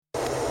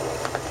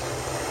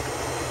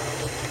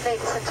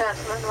Ladies and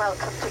gentlemen,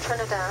 welcome to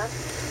Trinidad.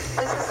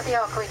 This is the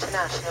Arco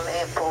International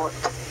Airport.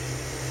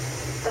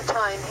 The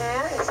time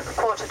here is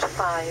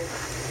 4:45.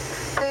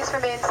 Please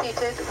remain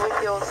seated with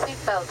your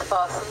seatbelt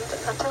fastened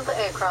until the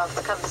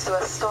aircraft comes to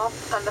a stop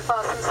and the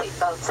fasten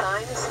seatbelt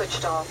sign is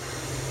switched off.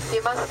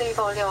 You must leave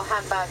all your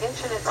hand baggage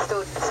in its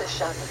stowed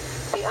position.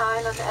 The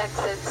aisle and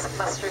exits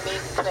must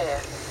remain clear.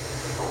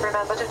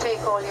 Remember to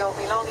take all your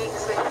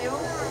belongings with you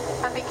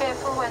and be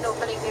careful when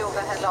opening the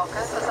overhead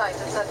lockers, as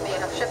items that may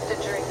have shifted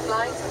during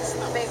flight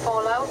may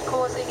fall out,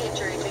 causing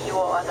injury to you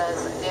or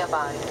others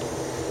nearby.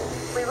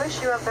 We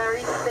wish you a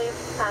very safe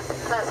and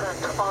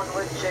pleasant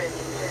onward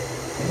journey.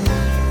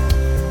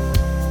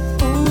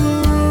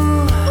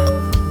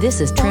 This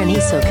is Trini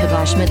Soca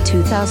Bashment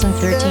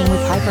 2013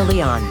 with Hyper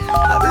Leon.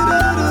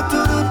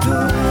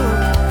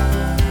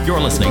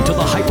 You're listening to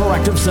the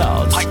Hyperactive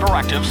Sounds.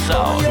 Hyperactive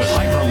Sounds with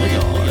Hyper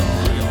Leon.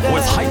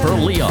 With Hyper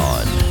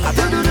Leon.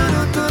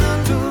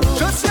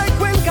 Just like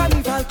when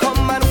carnival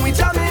come and we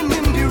jamming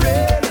in the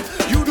rain.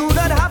 You do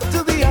not have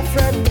to be a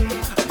friend,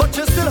 but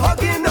you're still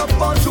hugging up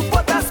on to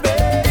put a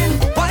Spain.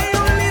 Why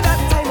only that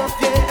time of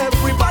year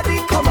everybody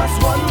come as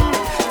one,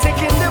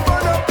 taking the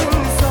bun up in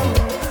the sun.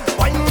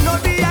 Why you not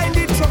behind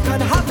the truck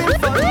and having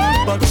fun?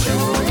 But you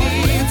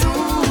need to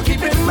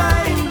keep in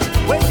mind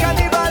when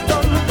carnival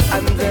done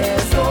and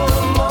there's no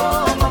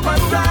more mama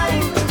and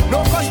rhyme, no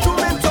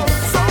costume and tongue.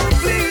 So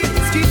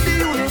please keep the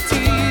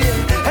unity.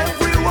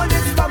 Everyone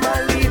is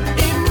family.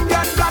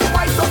 Indian, black,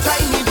 white, or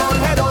tiny ball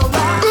head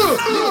over.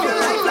 Live your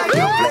life like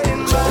you're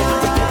playing chess.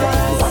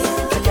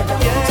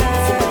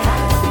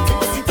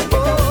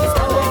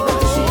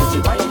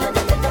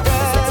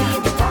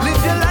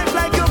 Live your life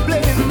like you're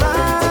playing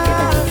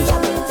mass.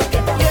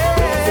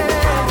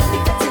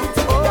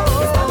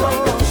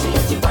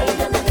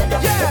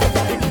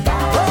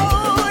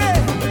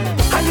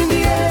 Hand in the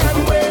air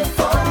and wave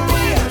for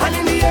me. Hand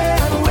in the air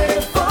and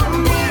wave for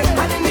me.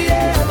 Hand in the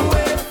air and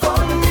wave for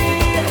me.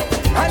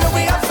 I know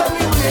we have some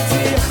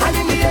unity. Hand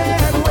in the air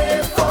and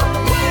wave for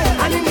me.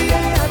 Hand in the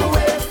air and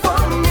wave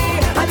for me.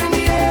 Hand in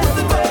the air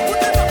and wave.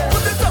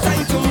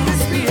 Time to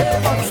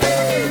misbehave on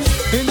stage.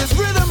 In this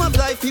rhythm of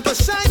life, people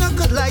shine a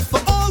good light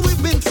for all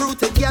we've been through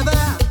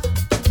together.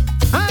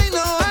 I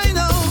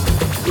know,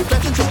 we've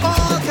been through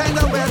all kind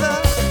of weather.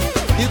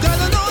 You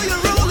gotta know your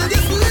role in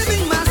this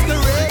living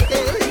masquerade.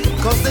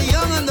 Cause the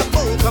young and the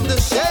bold come to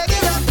shake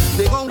it up.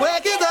 They gon'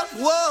 wake it up,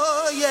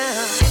 whoa,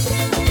 yeah.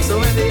 So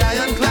when the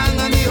iron clang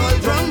and the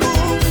old drum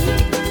boom,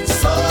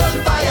 soul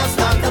fire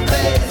start to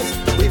blaze.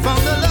 We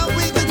found the love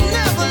we could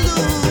never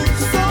lose.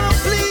 So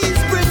please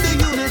bring the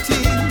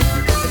unity.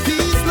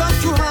 Peace, love,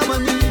 true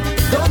harmony.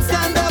 Don't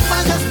stand up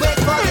and just wait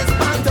for this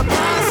band to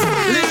pass.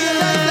 Live your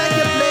life like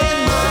you're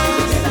playing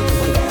mass.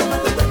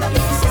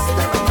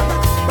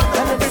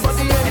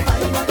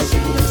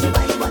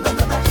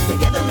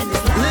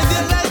 Live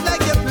your life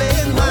like you're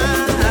playing mass.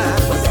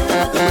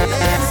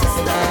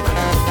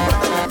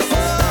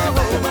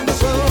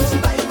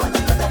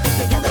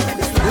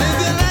 Live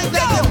your life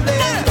like you're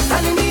playing.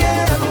 Hand in the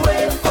air and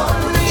wave for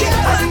me.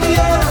 Hand in the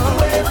air and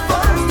wave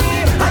for me.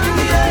 Hand in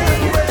the air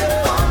and wave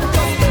for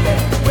me.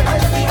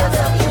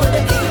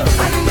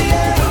 Hand in the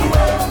air and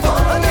wave for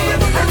me.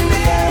 Hand in the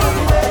air and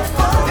wave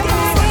for me.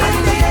 Hand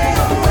in the air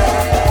and wave.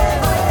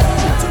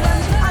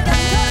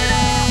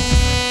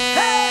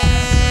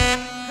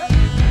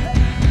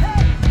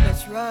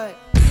 That's right.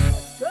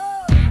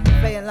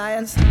 Playing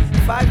Lions,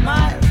 5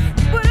 miles.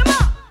 Put 'em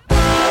up.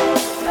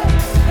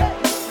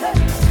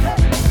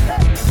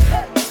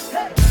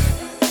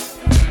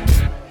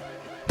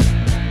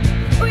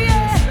 Oh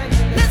yeah,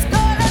 let's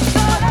go.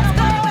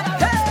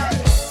 Hey.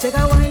 Take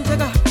a wine,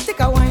 take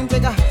a wine,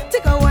 take a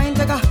wine,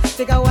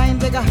 take a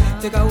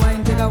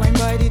wine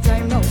by the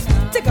time now.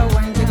 Take a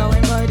wine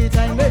by the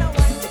time. Hey.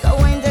 Take a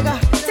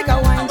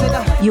wine, take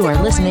a wine. You are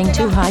listening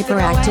to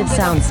Hyperactive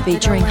Sounds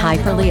featuring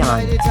Hyper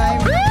Leon.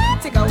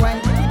 Take a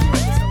wine.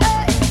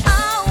 I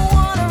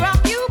wanna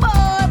rock you,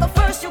 boy, but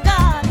first you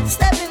gotta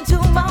step into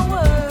my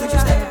world. Could you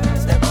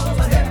step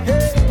over here?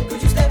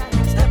 Could you step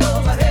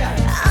over here?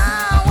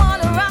 I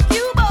wanna rock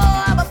you,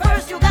 boy, but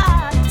first you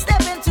gotta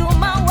step into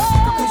my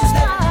world. Could you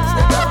step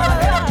over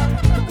here?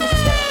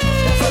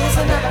 So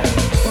listen up.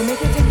 We'll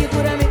make you think you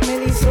coulda make me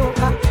leave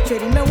Soca.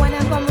 Trading me one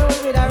and come roll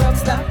with a rock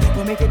star.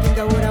 We'll make you think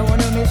I woulda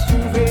wanna miss you,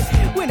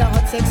 with a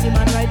hot sexy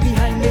man right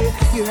behind me.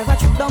 You ever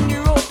trip down the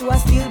road to a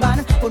steel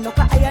band? Put no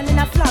iron in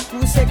a flat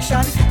crew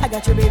section. I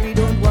got you, baby,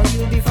 don't worry,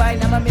 you'll be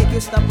fine. I'ma make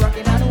you stop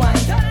rocking and whine.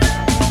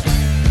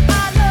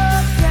 I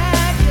look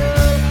at you,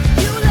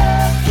 you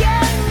look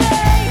at me.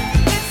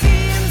 It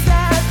seems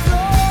as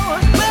though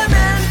we're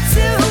meant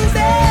to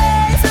be.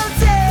 So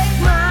take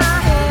my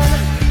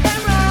hand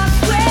and rock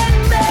with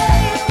me,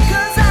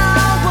 'cause I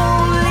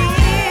won't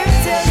leave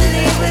till you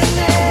leave with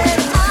me.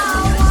 I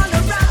wanna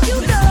rock you,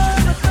 love,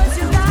 but first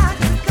you got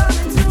to come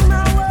into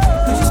my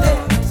world.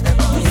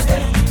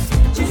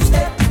 Could you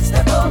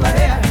step over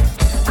here?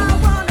 I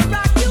wanna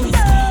rock you,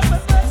 love,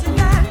 but first you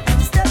got to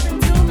step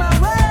into my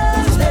world.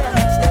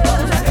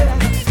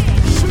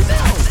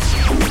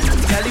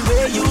 Girl, the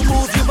way you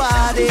move your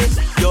body,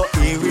 you're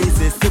irresistible.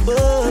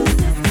 flexible.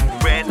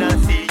 When I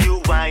see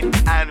you whine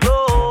and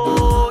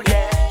roll,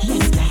 yeah.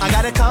 I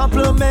gotta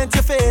compliment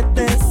your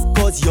fitness,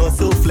 cause you're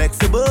so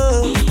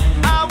flexible.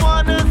 I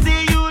wanna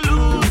see you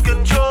lose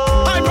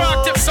control.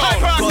 Hyperactive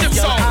sound.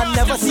 I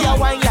never see a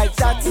wine like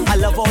that. I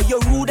love how you're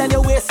rude and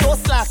your waist so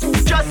slack.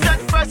 Just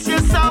express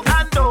yourself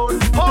and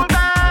don't hold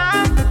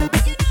back.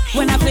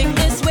 When I fling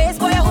this waist,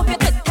 boy, I hope you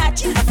could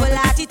catch a full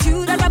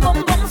attitude and a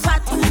bum bum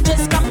fat.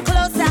 Just come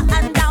closer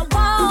and I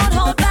won't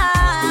hold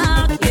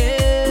back.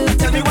 Yeah.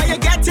 Tell me why you're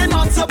getting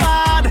on so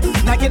bad.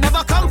 Like you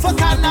never come for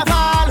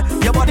carnival.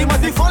 Your body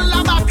must be full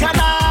of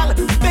bacchanal.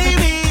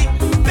 Baby,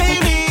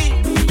 baby.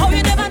 Oh,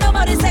 you never know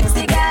about this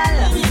sexy girl.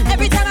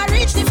 Every time I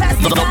reach the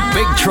festival, The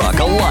Big Truck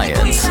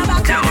Alliance.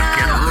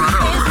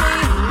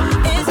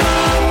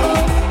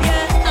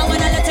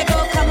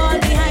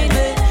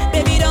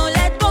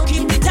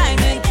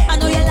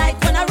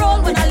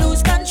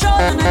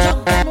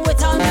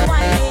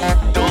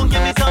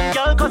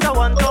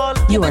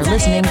 You are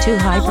listening to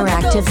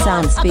Hyperactive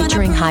Sounds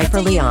featuring Hyper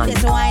Leon.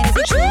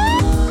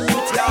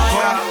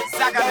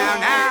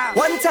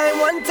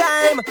 One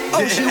time.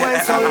 Oh, she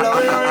went so low.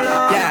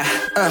 Yeah,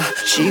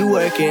 she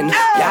working.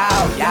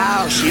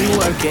 Yow, she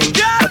working.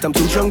 But I'm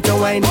too drunk to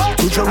whine,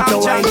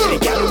 The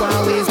girl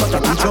always, but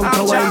I'm too drunk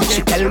to whine.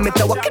 She tell me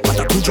to walk it, but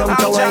I'm too drunk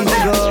to whine.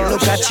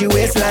 Look at your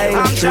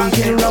waistline,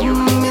 drinking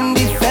rum in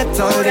the fete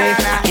all day.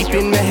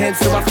 Keeping my head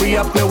so I free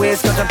up my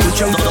waist, cause I'm too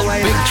drunk to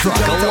whine. Big Truck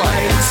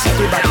Alliance.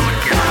 Everybody,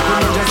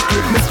 just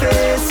give me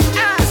space,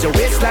 cause your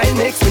waistline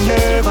makes me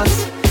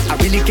nervous. I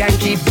really can't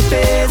keep the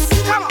pace.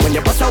 When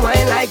you bust a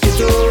wine like you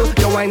do,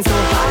 you wine so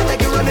hard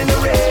like you're running a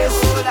race.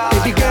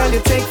 Baby girl, you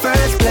take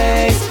first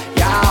place.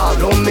 Yeah,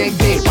 don't make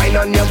me wine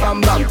on your bum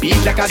bum, beat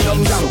like a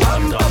dum dum.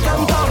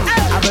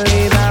 I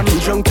believe I'm too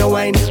drunk to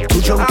wine.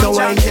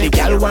 The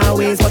girl want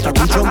ways, but I'm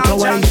too drunk to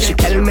wine. She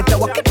tell me to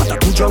walk it, but I'm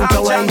too drunk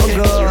to wine.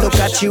 Look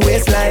at your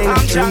waistline,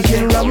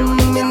 drinking rum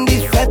in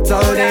the fete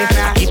all day.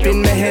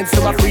 Keeping my head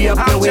so I free up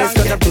my waist,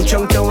 cause I'm too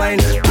drunk to wine.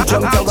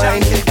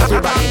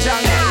 Everybody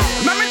jump.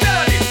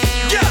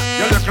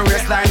 You look a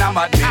waistline and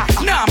bad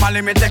me.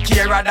 Normally me take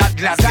care of that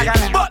glass,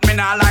 but me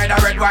nah like the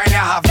red wine you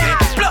have me.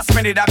 Plus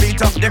me need a beat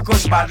up the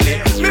kush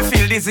badly. Me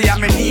feel dizzy and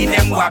me need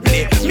them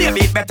wobbly.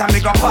 Maybe it better me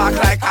go park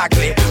like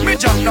ugly. Me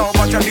jump now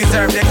but you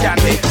deserve the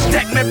candy.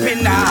 Take me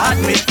pin now, hot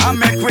me and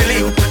make we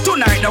link.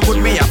 Tonight no good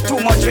me have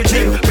too much to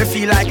drink. Me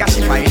feel like a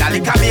ship in a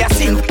liquor me a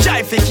sing. Try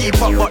fi keep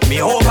up but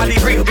me over the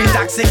brink.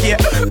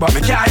 Intoxicate but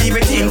me can't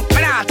even think. Me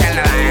nah tell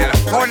no lie,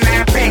 one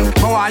night pink.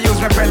 Me want use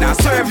me pen and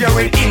serve you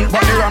with ink.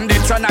 But the rum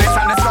did so nice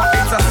and the stuff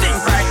it's a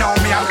stink right now,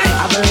 me a blink.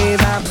 I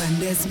believe I'm when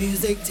this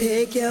music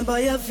take you,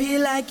 boy, you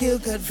feel like you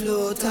could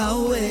float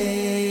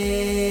away.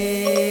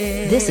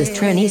 This is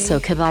Trini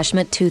Soca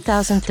Bashment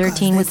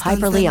 2013 with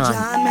Hyper Leon.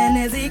 Man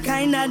is the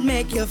kind that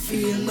make you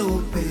feel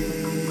no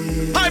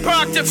pain.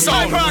 Hyperactive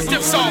sound. When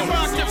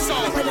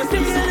you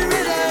feel the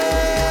rhythm,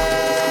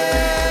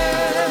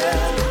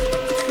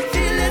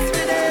 feel this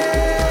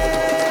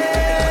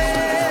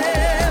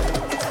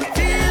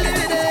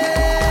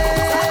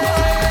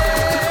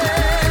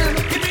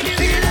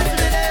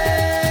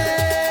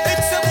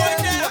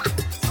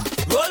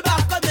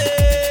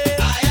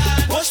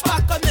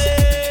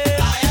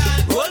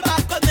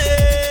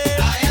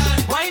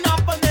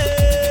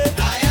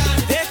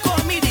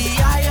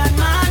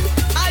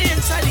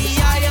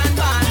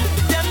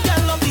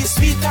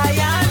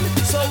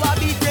so I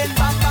be telling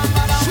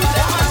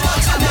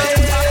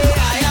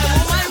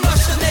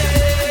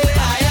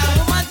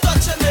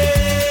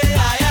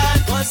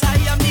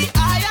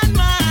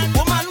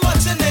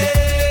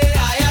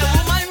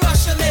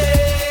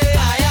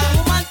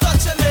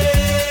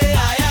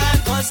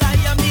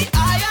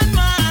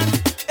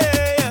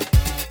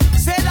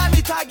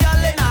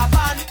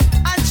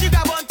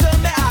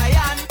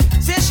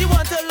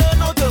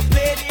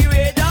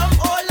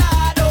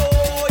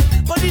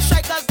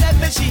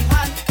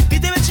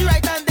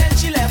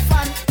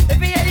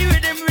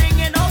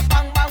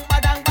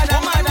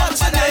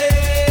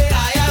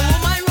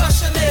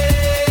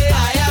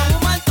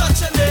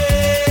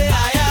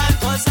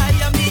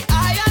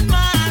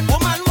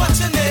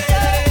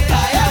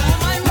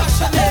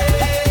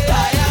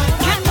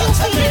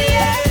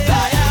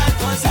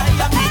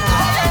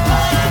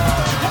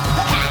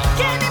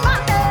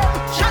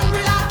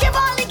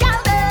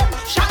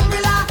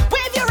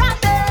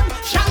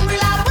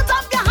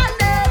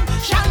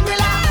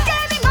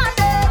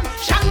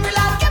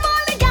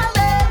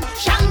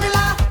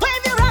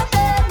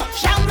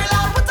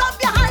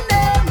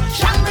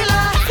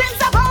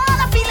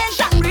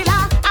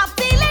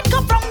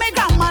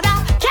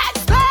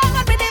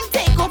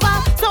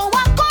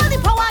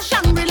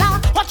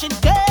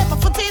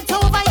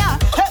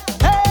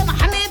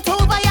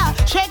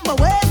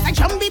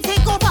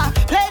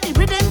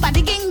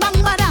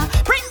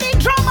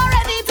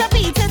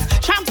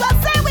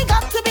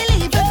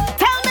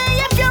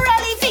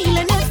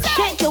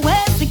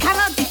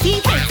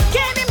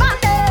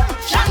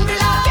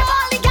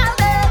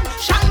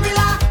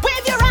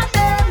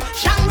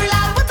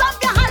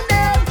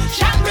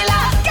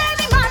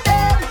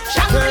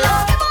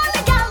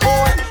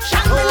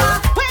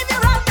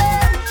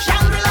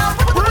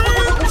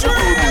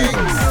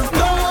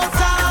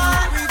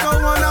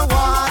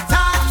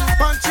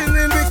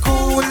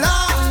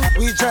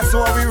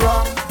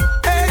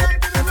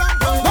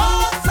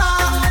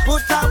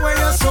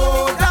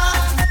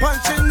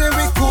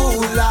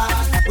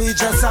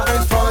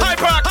having fun.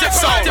 Hyperactive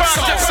sound.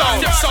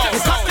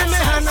 It's up in my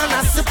hand and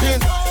I'm sipping.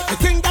 You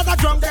think that I'm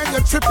drunk, then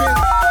you're tripping.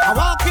 I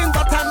walk in,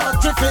 but I'm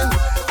not dripping.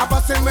 I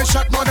bust in my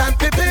shot more than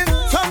pipping.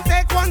 Some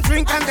take one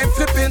drink and they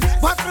flipping.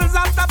 Bottles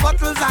after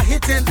bottles are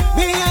hitting.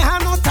 Me ain't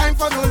have no time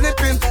for no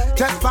lipping.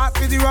 Just pass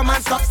me the rum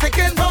and stop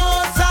sticking.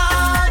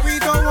 Water, we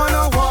don't want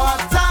no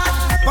water.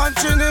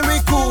 Punching in me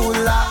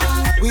cooler,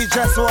 we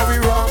just want we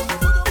rum.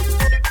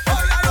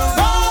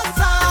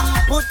 Water,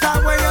 put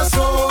away your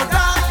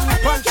soda.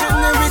 Punching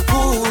in me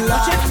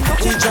cooler,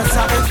 we just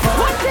having fun.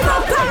 Watch it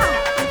up,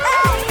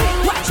 hey,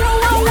 watch your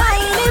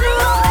whining,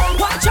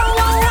 watch your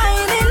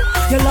whining.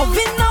 You're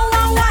loving now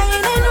and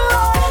whining,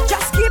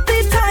 just keep the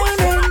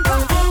timing.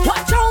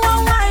 Watch your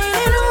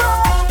whining,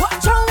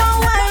 watch your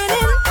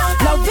whining.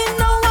 Loving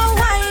now and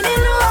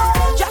whining,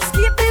 just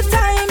keep the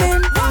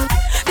timing.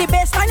 The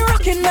bassline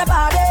rocking my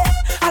body,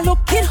 I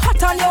looking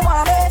hot on your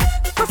body.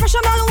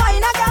 Professional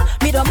wine girl,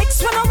 me don't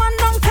mix with no man,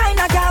 no kind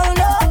of girl,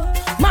 no.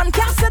 Man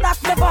can't say that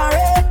me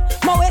boring.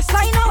 My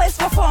waistline always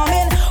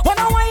performing.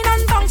 Wanna wine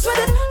and bounce with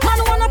it, man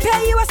wanna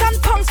pay US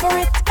and pounds for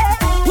it.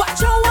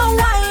 Watch how I'm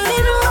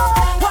whining,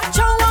 watch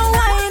how I'm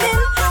whining.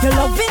 You're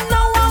loving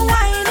now I'm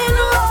whining,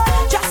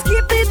 just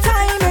keep the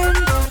timing.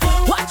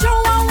 Watch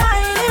how I'm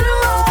whining,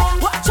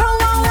 watch how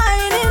I'm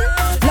whining.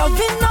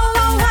 Loving now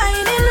I'm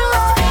whining,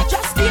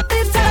 just keep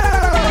the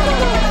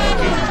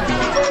timing.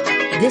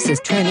 This is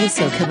Trini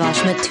Soca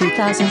Bashment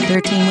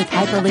 2013 with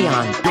Hyper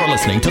Leon. You're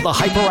listening to the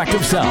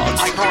Hyperactive Sounds.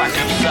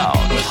 Hyperactive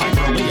Sound with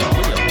Hyper Leon.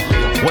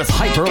 With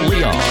Hyper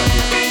Leon.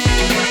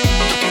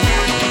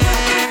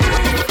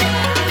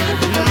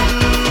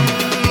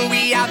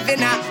 We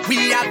having a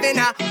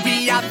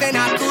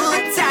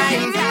good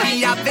time. We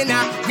having a good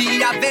time. We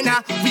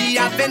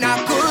having a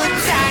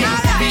good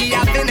time. We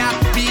having a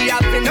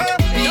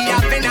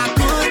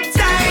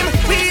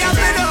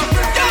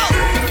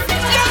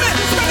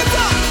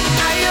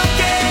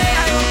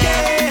I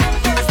okay.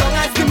 As long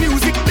as the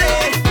music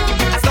play,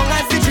 as long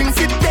as the drinks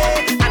it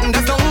play, and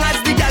as long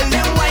as the girl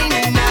them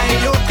whining, I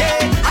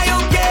okay.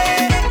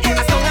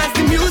 As long as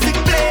the music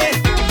play,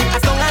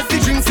 as long as the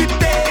drinks it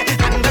play,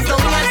 and as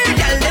long as the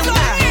girl them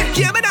whining.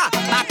 Give me that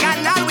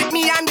bacchanal with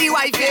me and the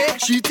wife, eh?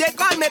 She take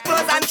all my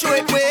clothes and throw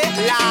it away.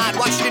 Lad,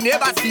 watch the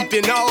neighbors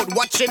sleeping out,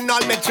 watching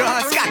all my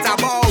trust scatter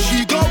about.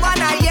 She don't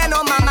wanna hear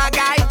no mama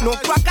guy, no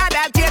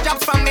crocodile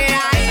teardrops from me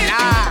eye.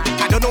 Nah,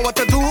 I don't know what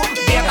to do.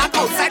 They're back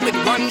outside with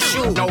one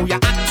shoe. Now you're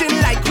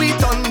acting like we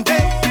done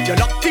day. You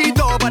lock the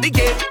door but the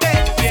gate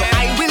there. So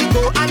I will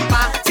go and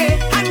party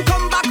and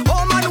come back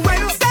home on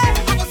Wednesday.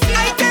 I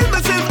tell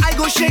myself I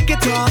go shake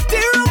it off.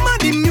 The room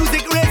and the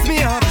music raise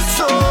me up.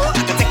 So I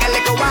can take a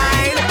little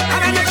wine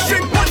and I just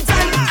drink one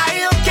time.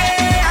 I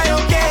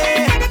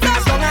okay.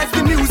 As long as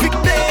the music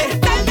play,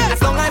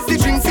 as long as the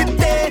drinks it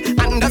play,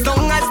 and as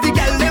long as the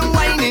girl them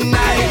whining, I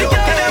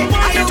okay. As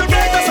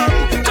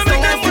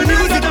long as the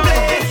music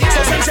play, so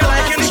since you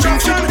like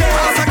instruction,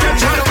 as I can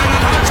try to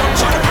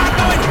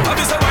I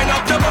miss a wine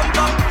up the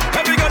bumper.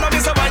 Every girl I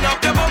miss a wine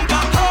up the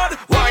bumper. Hard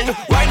wine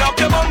up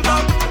the bumper.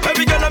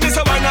 Every girl I miss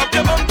a wine up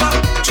the bumper.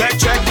 Check.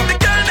 The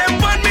girl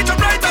them want me to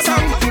write a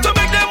song to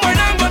make them wine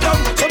and go down.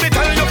 So me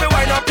tell you to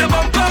wine up the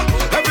bumper.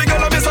 Every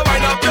girl I miss a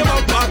wine up the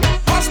bumper.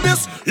 What's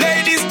this,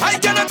 ladies? I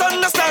cannot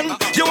understand.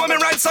 You want me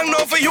write song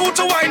now for you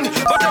to wine,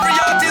 but every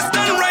artist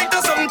done write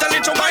a song tell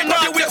it to wine.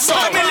 Now you wait so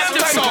a million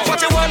times.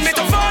 What you want me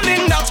to fall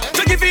in that?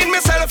 To give in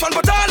myself and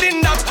put all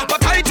in that.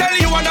 But I tell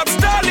you I'm not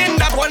stalling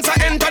that. Once I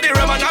enter the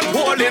room and I'm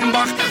holding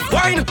back.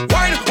 Wine,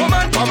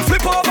 woman, come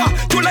flip over.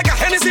 Do like a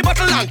Hennessy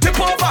bottle and tip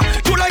over.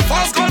 Do like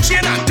false gold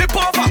chain and tip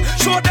over.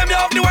 Show them you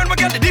have the one, we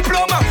get the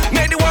diploma.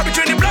 Make the war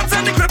between the blacks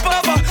and the grip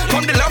over.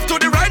 From the left to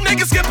the right, make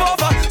it skip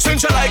over.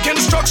 Since you like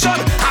instruction,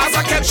 as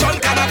a caption,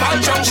 carnival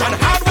junction.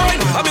 Hard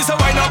wine, I miss a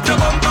wine up the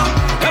bumper.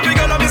 Every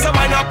girl I miss a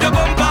wine up the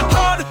bumper.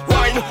 Hard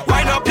wine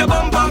up the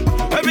bumper.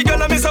 Every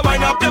girl I miss a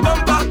wine up the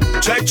bumper.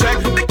 Check.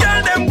 The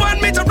girl them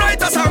want me to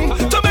write a song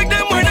to make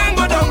them wine and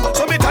go down.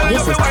 So me tell you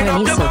This to is wine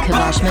up Trini the Soca bumper.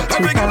 Bashment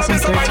Every girl I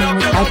miss a wine 2013 up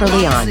with the Hyper bumper.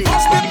 Leon.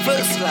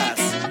 First class.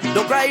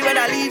 Don't cry when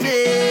I leave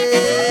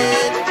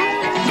it.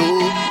 No.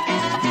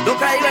 Don't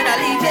cry when I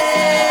leave it.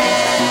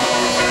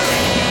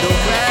 Don't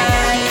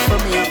cry for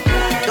me.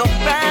 Don't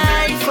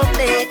cry for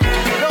me.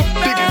 Don't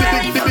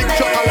cry for me.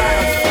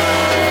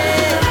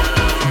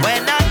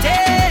 When I'm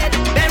dead,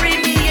 bury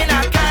me in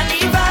a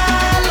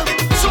carnival,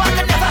 so I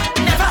can never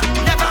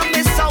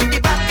miss out the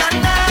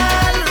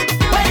bacchanal.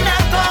 When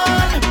I'm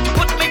gone,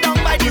 put me down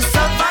by the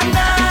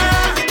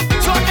savannah,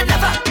 so I can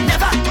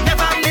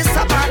never miss a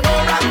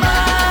panorama.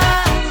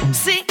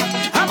 See,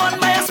 I'm on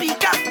my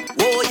speaker,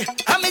 boy,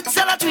 I'm in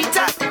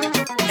Twitter.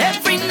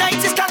 Every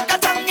night is Kanka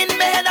Tang in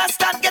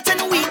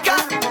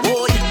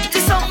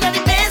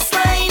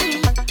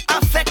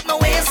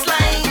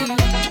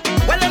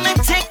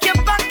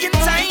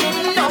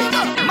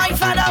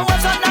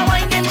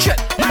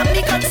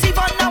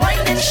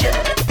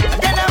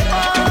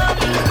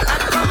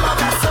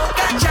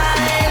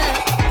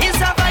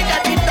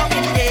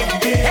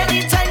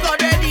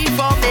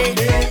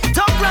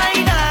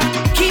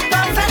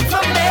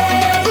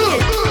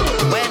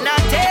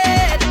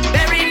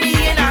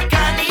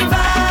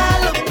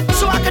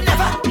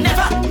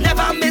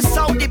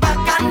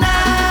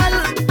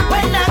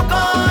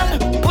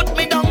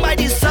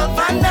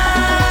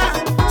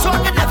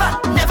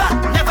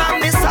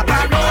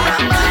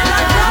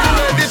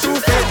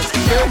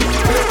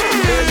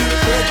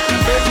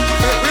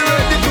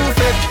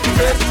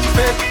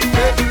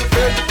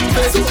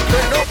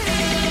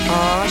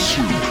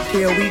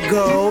here we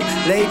go,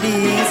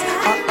 ladies.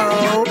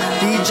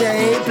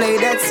 DJ, play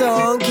that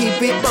song, keep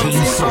it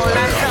bouncing all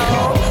night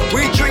long.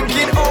 We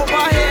drinking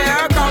over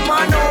here, come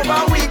on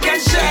over, we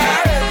can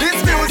share. This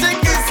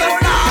music is so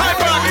loud.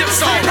 Hyperactive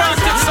sound,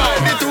 hyperactive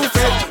sound. Ready to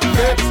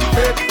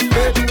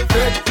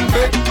fit.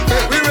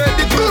 We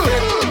ready to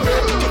fit.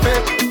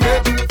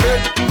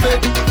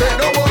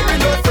 Don't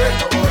worry, no fit.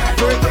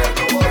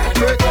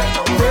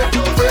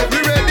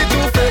 We ready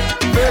to fit.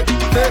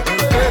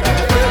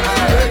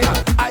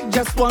 I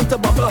just want to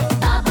bubble.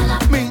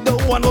 Me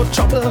don't want no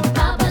trouble.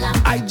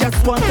 I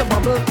just want to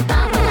bubble.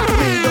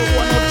 Me don't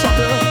want no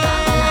trouble.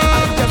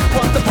 I just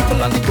want to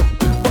bubble and go.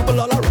 Bubble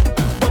all around.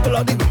 Bubble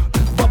all the go.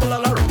 Bubble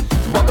all around.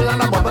 Bubble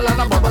and a bubble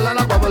and a bubble and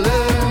a bubble.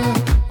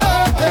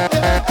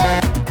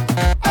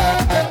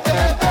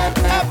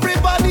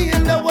 Everybody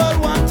in the world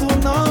want to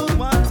know.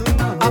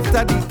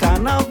 After the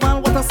carnival,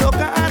 what a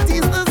soca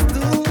artists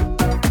do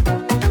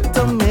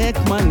to make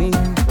money,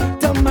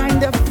 to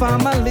mind their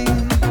family.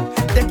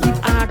 They keep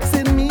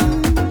asking me.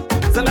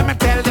 So let me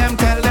tell them,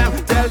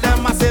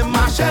 I say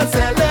Marshall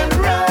selling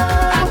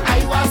rum, and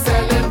I was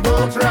selling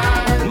boat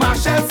ride.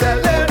 Marshall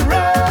selling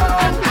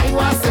rum, and I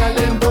was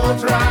selling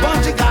boat ride.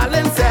 Bunchy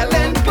Garland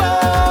selling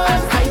clothes,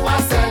 and I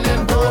was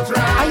selling boat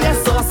ride. I hear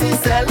Saucy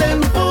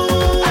selling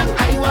food, and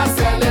I was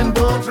selling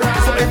boat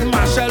ride. So it's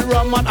Marshall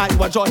rum and I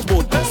was George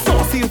boat.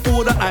 Saucy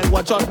food and I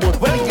was George boat.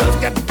 When the girls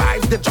get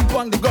vibes, they jump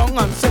on the gong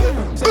and say,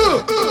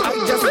 I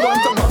just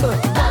want to bubble.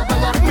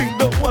 Me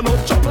don't want no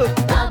trouble.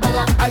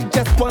 I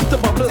just want to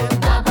bubble.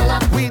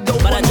 We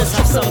don't But want I just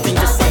have something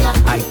to say.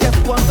 I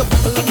just want to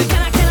bubble.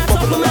 Can I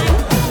talk to mine?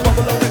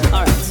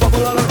 Alright.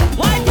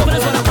 Why people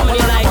just wanna come in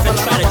your life and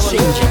try to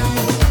change it?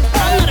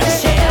 I'm not a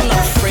chair, I'm not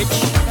a fridge.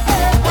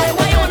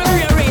 Why you wanna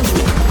rearrange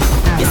me?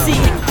 You see,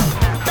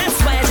 that's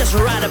why I just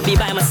rather be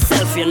by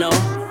myself, you know.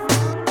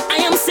 I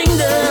am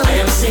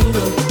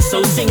single,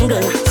 so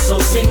single, so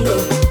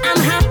single. I'm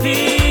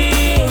happy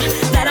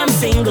that I'm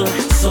single,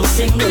 so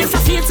single. And if I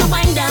feel to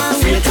wind down,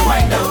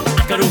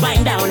 I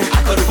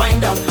could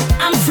wind down.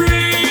 I'm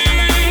free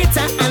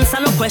to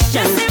answer no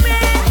question,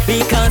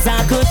 because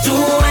I could do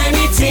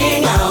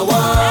anything I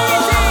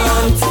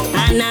want,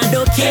 and I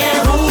don't care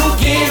who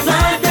gives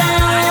a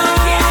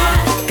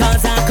damn.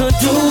 Cause I could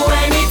do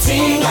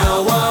anything I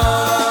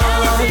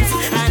want,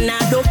 and I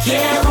don't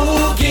care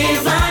who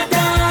gives a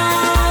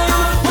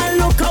damn. Well,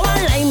 look how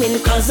I'm in,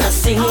 cause I'm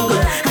single.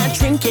 I'm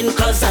drinking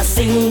cause I'm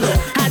single.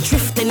 I'm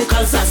drifting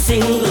cause I'm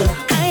single.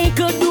 I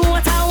could do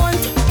what I want.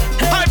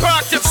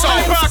 Hyperactive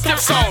sound, hyperactive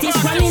sound. He's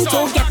running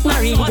to get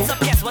married. What's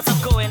up, yes, what's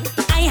up going?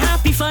 I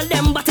happy for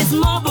them, but it's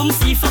more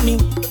boomsy for me.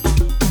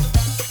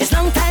 It's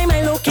long time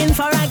I looking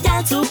for a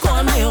girl to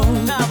call my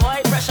own. Nah,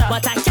 boy, pressure.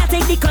 But I can't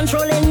take the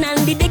controlling and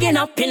the digging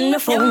up in my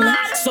phone.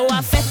 So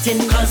I'm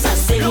fetting cause I'm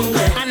single,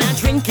 and I'm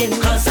drinking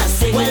cause I'm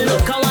single. Well,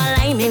 look how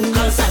I'm in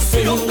cause I'm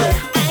single.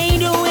 I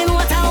doing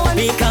what I want,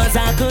 because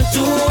I could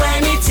do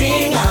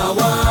anything I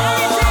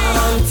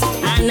want,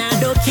 and I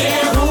don't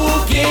care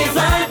who gives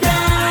a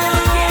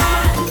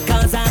damn.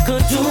 Cause I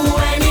could do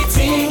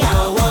anything I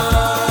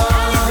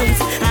want,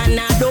 and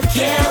I don't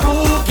care who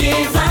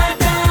gives a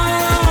damn.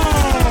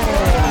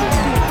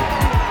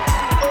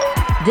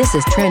 This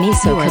is Trini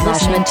Soca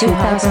Bashment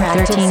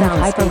 2013 with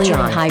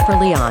Hyper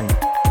Leon.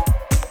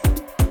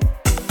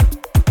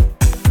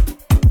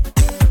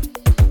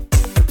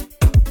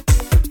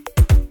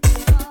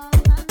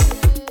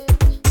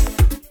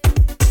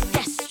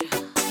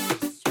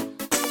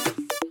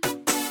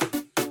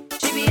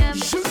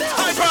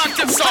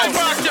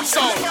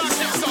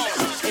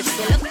 If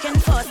you're looking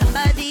for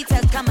somebody to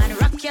come and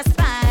rock your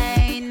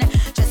spine,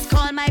 just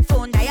call my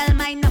phone, dial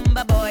my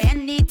number, boy,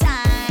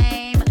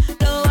 anytime.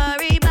 Don't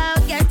worry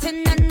about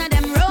getting none of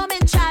them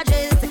roaming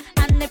charges.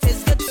 And if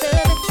it's good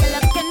service you're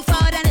looking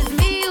for, then it's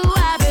me who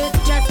have it.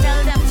 Just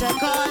tell them to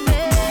call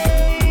me.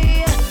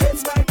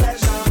 It's my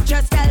pleasure.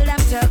 Just tell them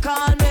to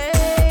call me.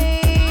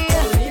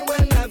 Only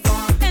whenever.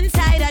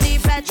 Inside of the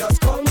fed. Just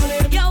call my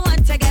name. You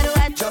want to get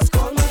wet. Just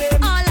call my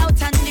name. All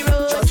out on the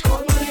road. Just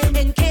call my name.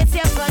 In case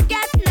you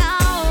forget now,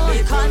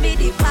 call me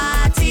the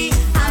party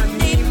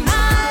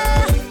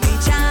animal. We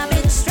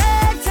jamming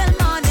straight till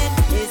morning.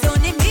 It's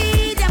only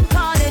me them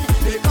calling.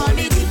 They call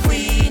me the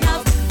queen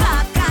of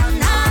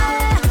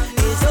Bacchanal.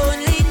 It's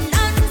only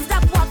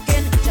non-stop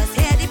walking. Just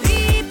hear the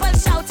people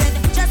shouting.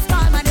 Just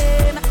call my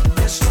name.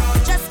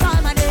 Just call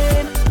my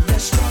name.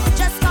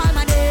 Just call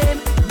my name.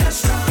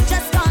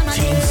 Just call my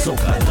name.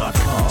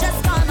 TeamSoca.com. Just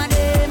call my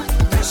name.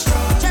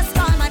 Just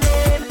call my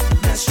name.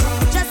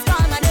 Just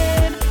call my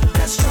name.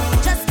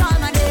 Just call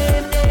my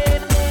name.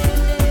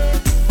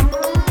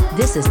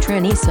 This is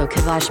Trini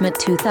Soca Bashment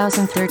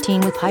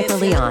 2013 with Hyper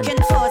Leon. If you're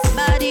looking for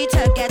somebody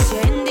to get you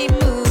in the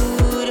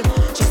mood,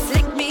 just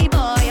lick me,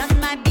 boy, on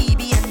my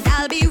BB and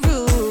I'll be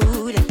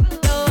rude.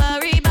 Don't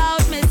worry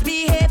about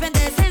misbehaving,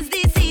 this is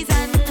the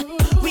season.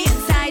 We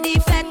inside the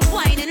fed,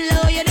 whining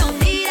low, you don't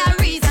need a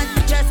reason.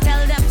 Just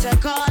tell them to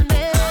call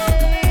me.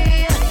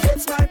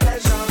 It's my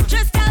pleasure.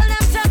 Just tell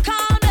them to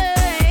call me.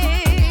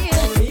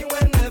 Only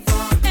whenever.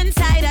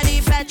 Inside of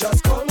the fed.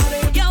 Just call my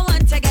name. You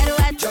want to get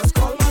wet. Just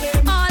call my name.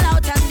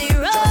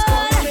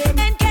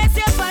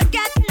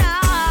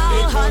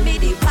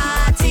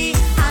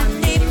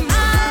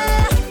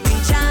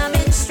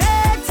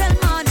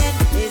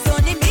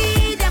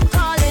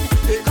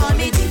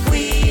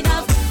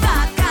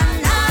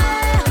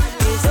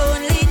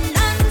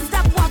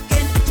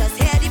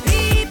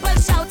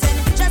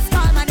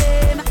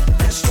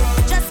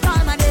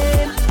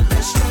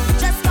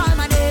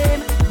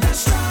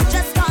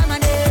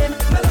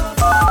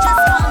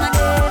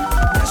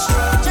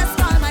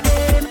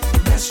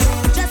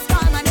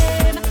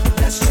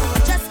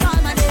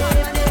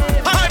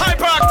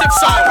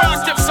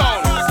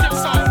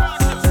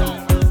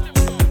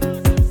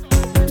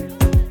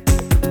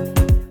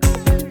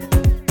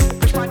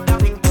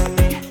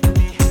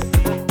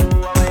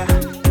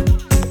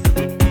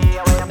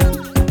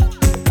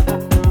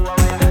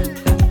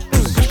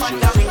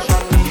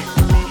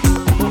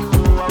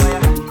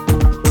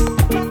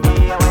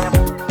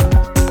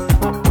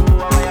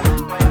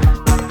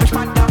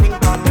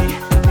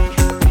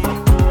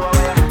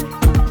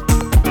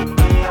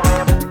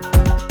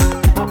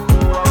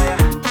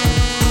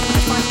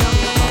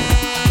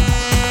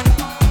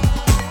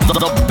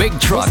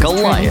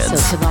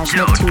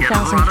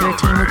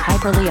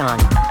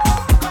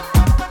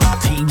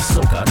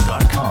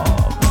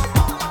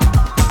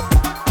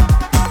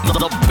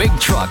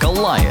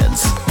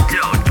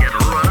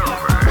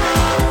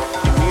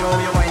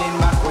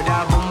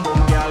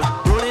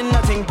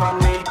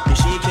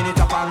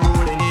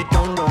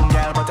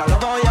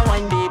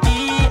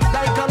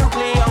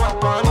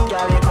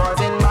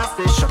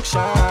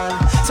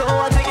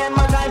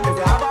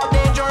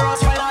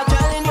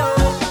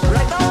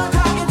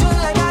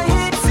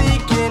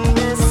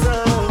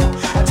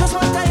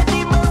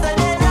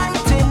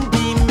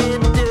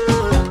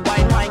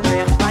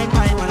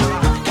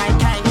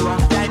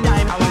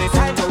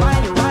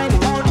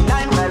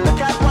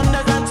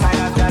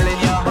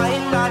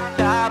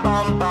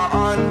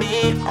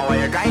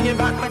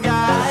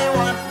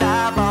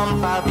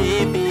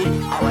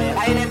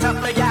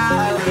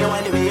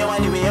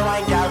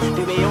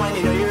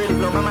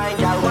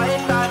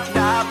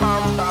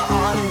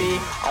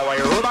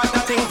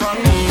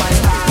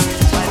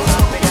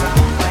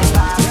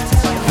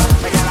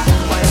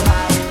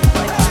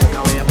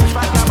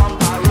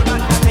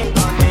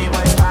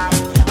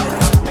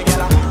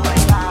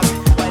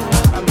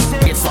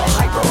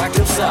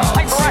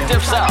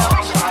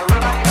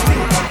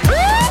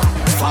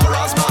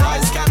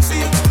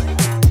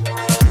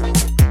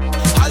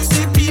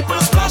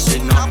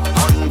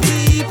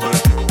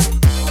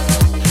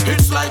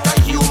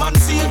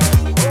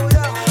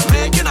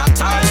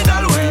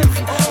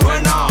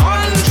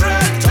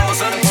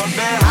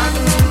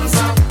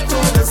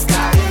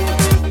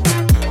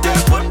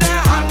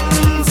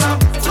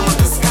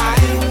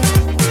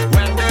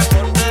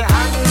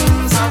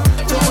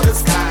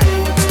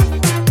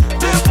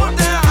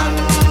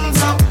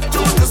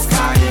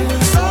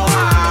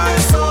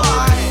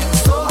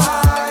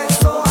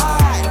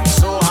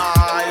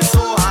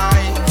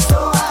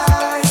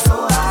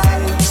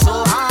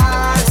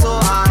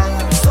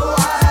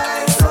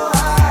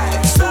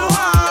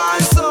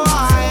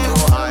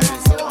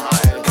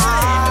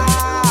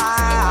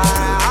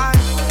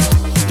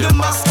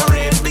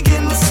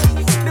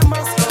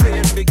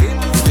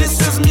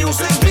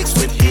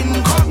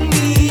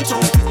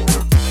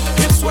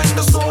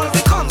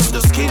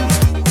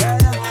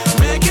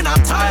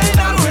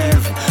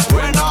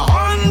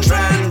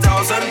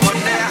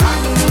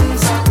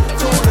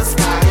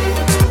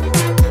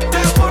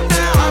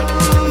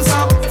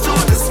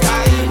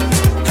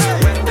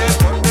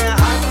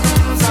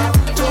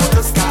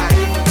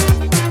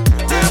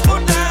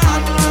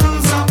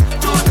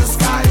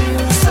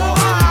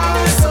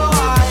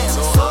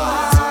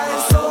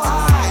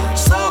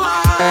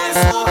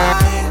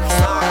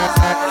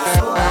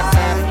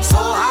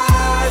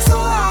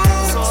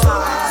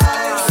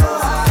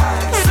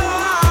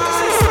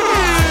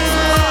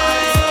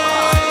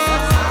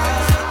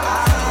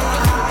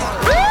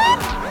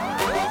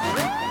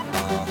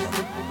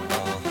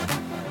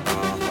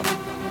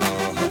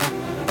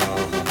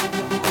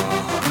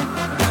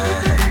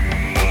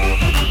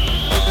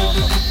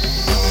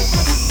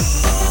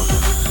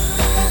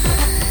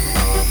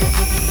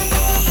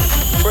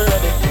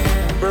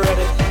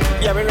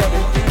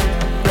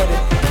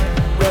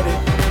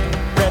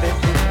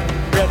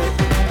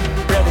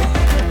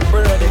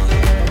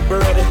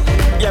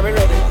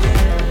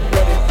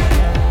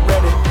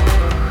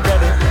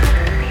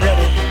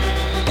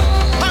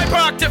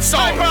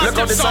 Look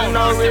how the sun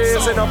now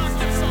raising up,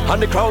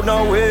 and the crowd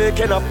now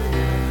waking up.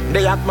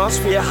 The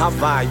atmosphere have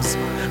vibes,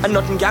 and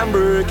nothing can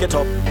break it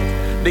up.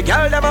 The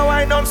girl them a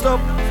wine non-stop.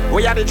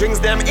 We had the drinks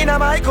them in a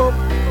my cup.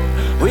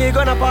 We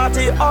gonna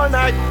party all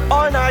night,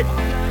 all night.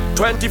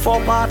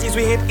 24 parties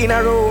we hit in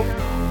a row.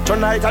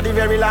 Tonight at the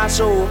very last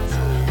show.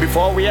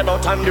 Before we head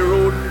out on the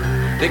road,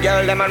 the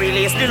girl them a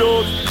release the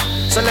load.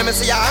 So let me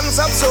see your hands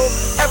up, so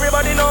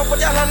everybody know, put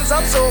your hands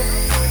up, so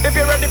if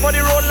you're ready for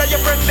the road, let your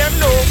friend them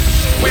know.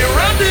 We're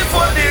ready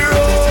for the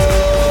road.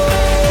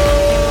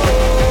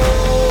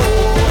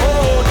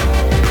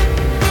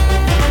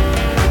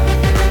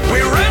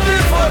 We're ready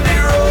for the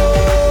road.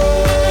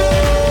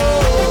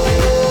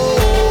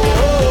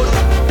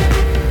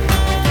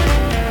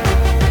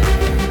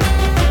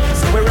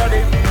 So we're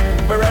ready,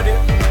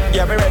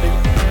 yeah we're ready,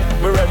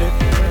 we're ready,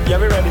 yeah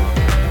we're ready,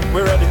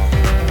 we're ready,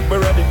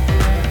 we're ready,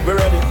 we're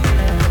ready,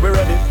 we're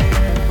ready,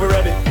 we're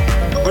ready.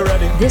 We're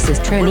ready. This is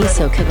Trini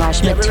Soca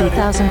Bashment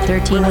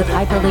 2013 with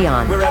Hyper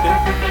Leon. We're ready.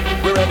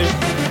 We're ready.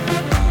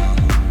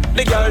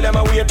 The girl them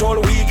a wait all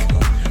week.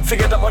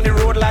 Forget up on the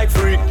road like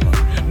freak.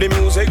 The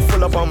music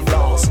full of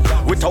applause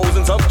with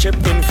thousands of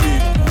chipping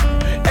feet.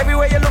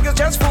 Everywhere you look is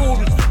just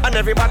food, and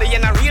everybody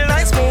in a real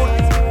nice mood.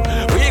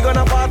 We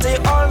gonna party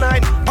all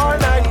night, all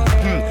night.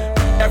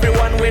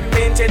 Everyone with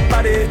painted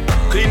body,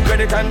 clean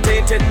credit and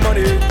tainted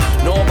money.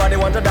 Nobody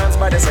want to dance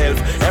by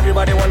themselves.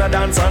 Everybody wanna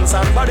dance on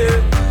somebody.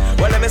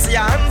 Well, let me see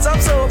your hands up,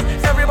 so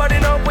everybody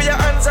know, put your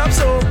hands up,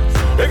 so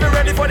if you're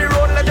ready for the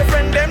road, let your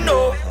friend them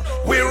know.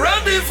 We're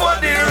ready for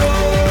the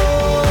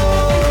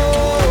road.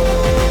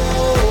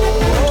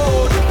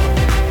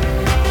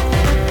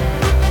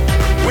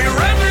 We're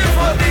ready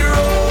for the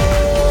road.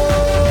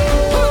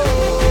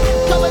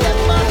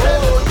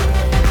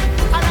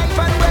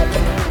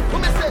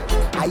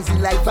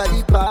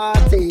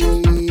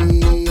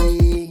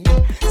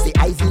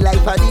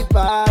 of the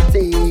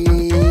party.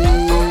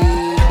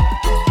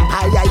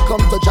 I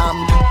come to jam.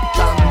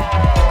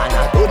 And I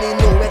don't need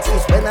no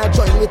excuse when I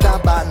join with a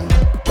band.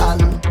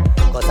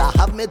 Cause I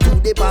have me 2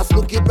 day pass,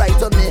 look it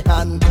right on me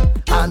hand.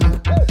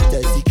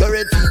 The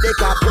security, they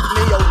can't put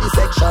me out the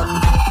section.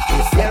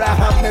 This year I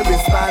have me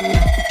wristband.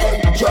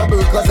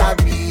 Trouble cause I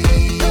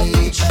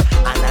reach.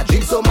 And I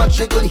drink so much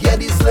you could hear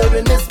the slur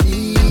in the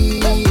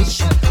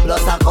speech.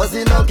 Plus I'm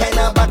causing all kind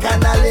of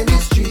bacchanal in the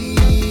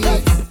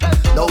streets.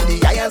 Now the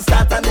iron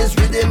start and this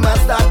rhythm I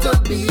start to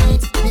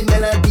beat. The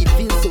melody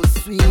feels so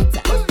sweet.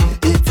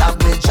 It have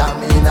me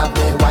jamming, have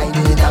me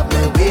whining, have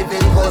me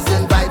waving,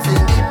 causing vibes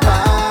in the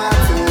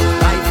party.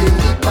 Vibes in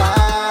the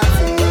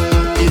party.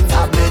 It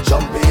have me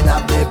jumping,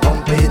 have me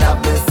pumping, have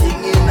me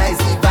singing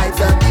nicely. Vibes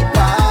of the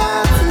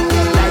party.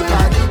 Life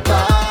of the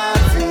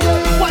party.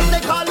 What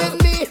they calling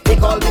me? They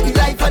call me the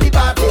life of the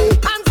party.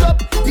 Hands up,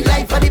 the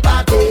life of the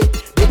party.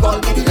 They call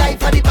me the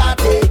life of the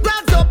party.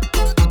 Hands up,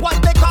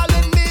 what they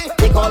calling me?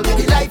 They call me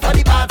the life of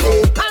the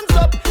party. Hands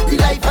up, the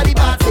life of the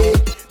party.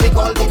 They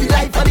call me the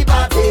life of the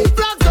party.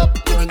 Flags up.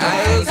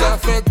 Eyes are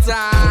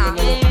feta,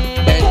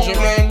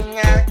 Benjamin.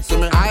 See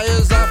me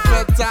eyes are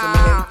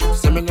feta.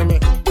 See me.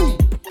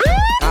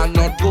 I'm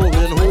not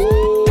going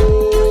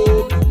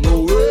home, no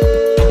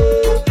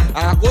way.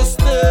 I go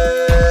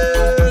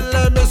stay,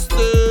 let me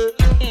stay.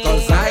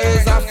 'Cause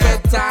eyes are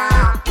feta.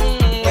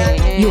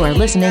 You are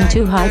listening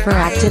to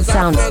Hyperactive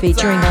Sounds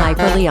featuring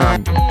Hyper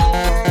Leon.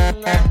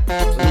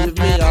 Leave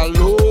me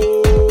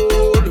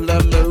alone,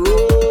 let me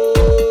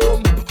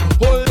roam.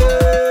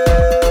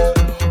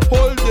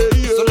 Hold it,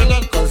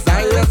 yeah. 'Cause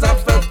eyes are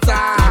feta.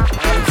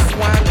 I'm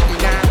swanky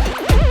now.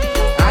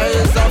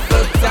 Eyes are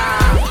feta.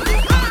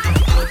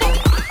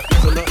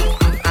 So me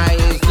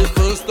eyes the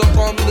first to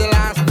come, the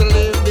last to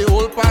leave. The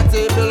whole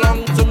party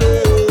belong to me.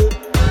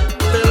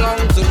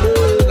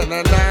 Na.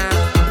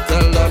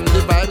 Tell them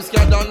the vibes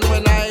get done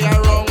when I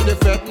around. The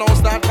fete now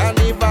start,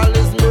 carnival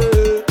is me.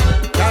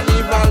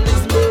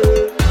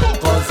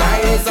 Cause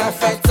eyes are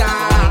feta.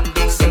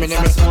 See me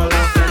name is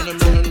smaller.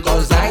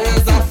 Cause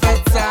eyes are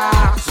feta.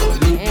 So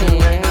leave me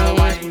when I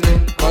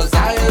whining. Cause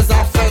eyes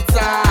are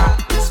feta.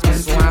 This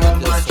one.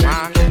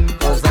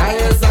 Cause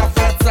eyes are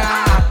feta.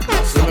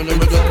 See me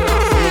name again.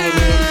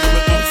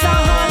 It's a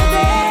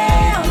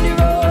holiday on the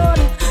road.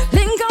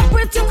 Link up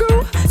with your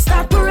crew,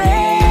 start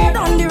parade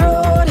on the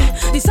road.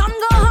 The sun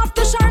gon' have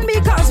to shine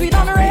because we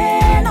done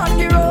rain on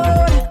the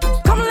road.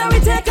 Come let me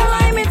take a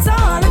lime, it's a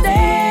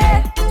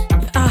holiday.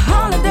 A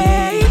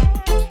holiday.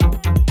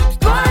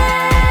 Go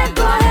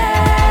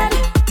ahead,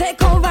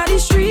 take over the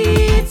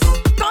streets.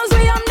 'Cause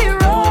we on the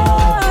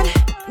road.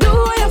 Do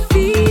what you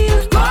feel.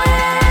 Go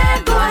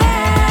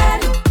ahead.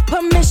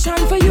 Permission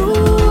for you,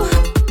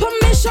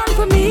 permission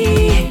for me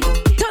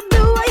to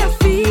do what you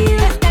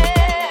feel.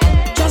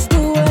 Just do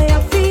what you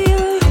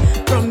feel.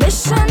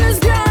 Permission is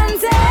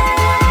granted.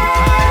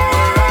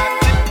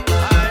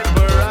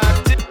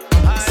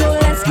 So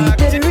let's keep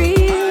it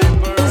real.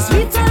 It's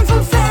sweet time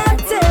for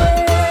fatty.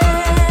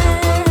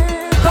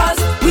 'Cause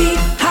we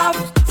have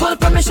full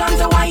permission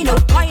to wind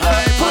up,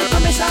 full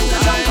permission to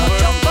jump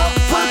up,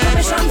 full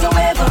permission to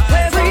wave up.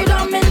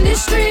 Freedom in the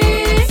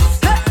streets,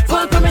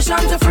 full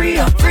permission to free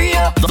up,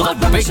 full The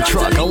Big permission to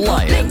Truck link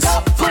Alliance.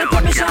 up, full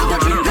permission to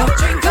drink up.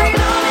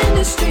 Freedom in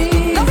the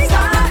streets.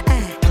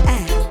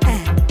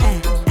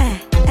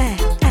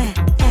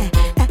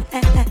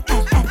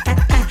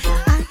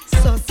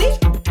 So see,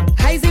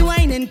 I's the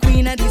whining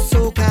queen of the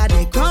soca.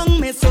 They crown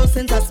me so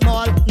since I'm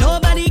small.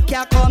 Nobody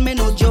can call me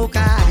no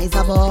joker. I's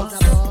a boss.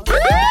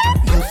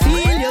 You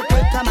feel you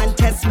could come and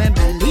test me.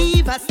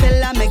 Believe I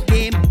still am a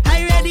game.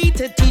 I ready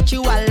to teach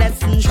you a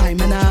lesson. Try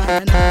me now.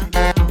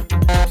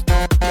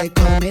 They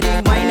call me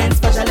the whining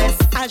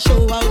specialist. I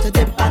show how to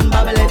dip and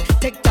bubble it.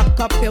 Tick tock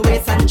up your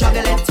waist and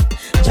juggle it.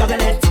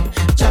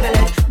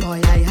 Boy,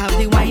 I have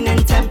the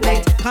whining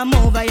template. Come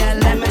over here,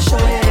 let me show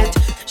you it.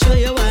 Show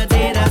you what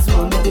they just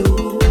want me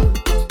do.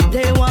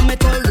 They want me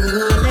to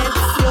roll it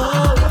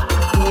slow.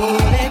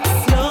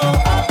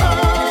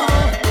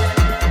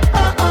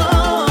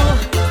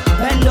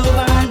 Bend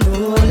over and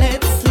roll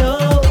it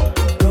slow.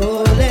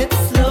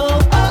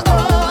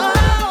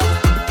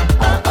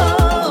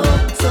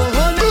 So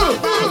hold me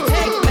and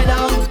take me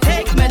down.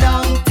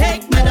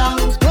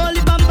 Hold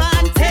the bumper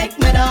and take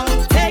me down.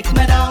 Hold the bumper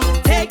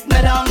and take me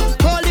down.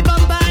 Hold the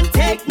bumper and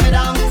take me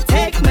down.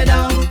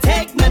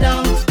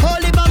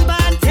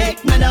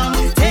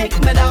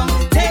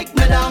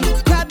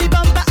 Grab the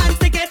bumper and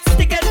stick it.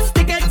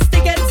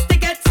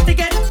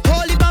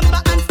 Hold the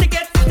bumper and stick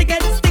it.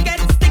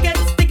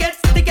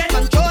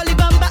 Control the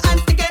bumper and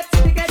stick it.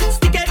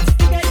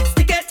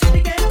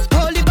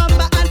 Hold the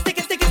bumper and stick it.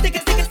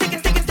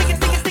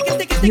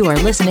 You are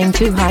listening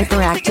to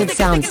Hyperactive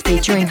Sounds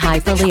featuring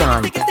Hyper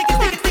Leon. Next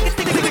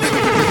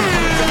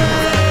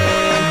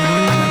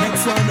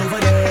one over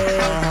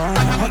there,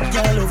 hot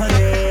girl over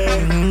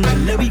there.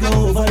 Let me go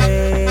over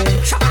there.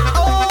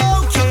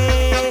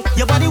 Okay,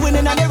 your body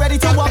winning and they're ready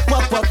to walk,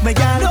 me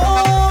girl.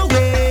 No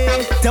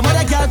way, them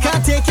other girl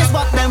can't take your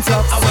spot, them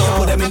flops. I want you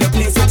put them in the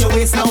place with your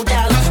waist now,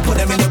 girl. Put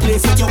them in the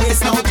place with your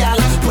waist now.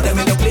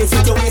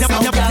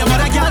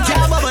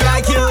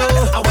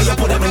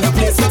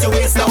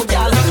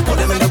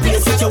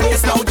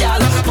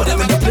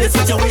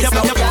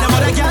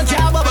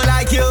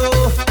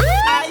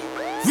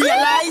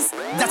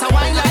 That's a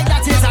wine like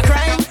that is a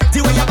crime. The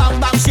way you bang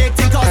bang shake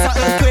thing cause a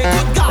earthquake.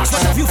 Good gosh,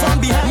 what have you from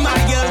behind? My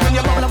girl, when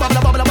you bubble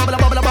bubble bubble bubble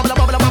bubble bubble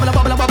bubble bubble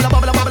bubble bubble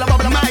bubble bubble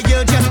bubble, my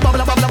girl just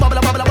bubble bubble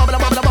bubble bubble bubble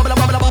bubble bubble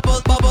bubble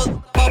bubble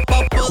bubble.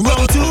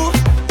 Round two,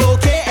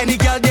 okay, any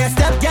girl there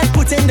step get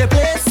put in the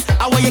place.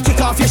 I want you kick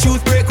off your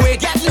shoes, break away,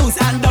 get loose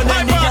and done.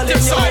 Any girl in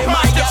your way,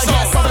 my girl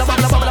just bubble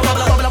bubble bubble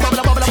bubble bubble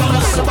bubble bubble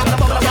bubble bubble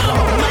bubble.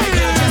 My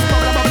girl just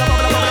bubble bubble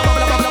bubble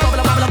bubble bubble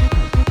bubble bubble.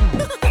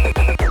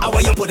 I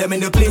want you put them in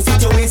the place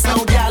with your waist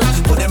now, girl.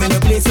 Put them in the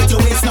place with your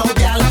waist now,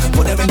 girl.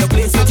 Put them in the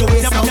place with your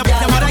waist now, girl.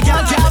 Them other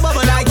girl can't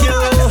bubble like you.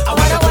 I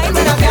wanna wine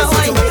when I'm down,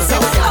 wine.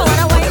 I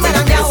wanna wine when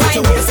I'm down,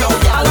 wine.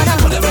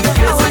 Put them in the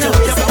place with your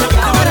waist now,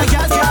 girl. Them other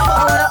girl can't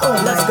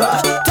bubble. Let's go.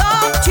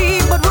 Talk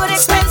cheap but wood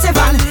expensive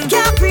and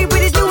can't creep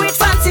with his new age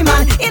fancy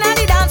man. In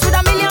the dance with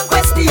a million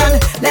questions.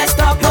 Let's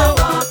talk now.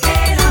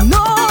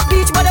 No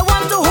beach but I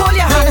want to hold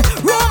your hand.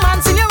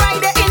 Romance in your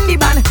ride in the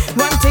band.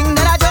 One thing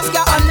that I just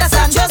can't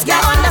understand, just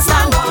can't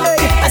understand.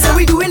 I said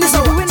we doing this,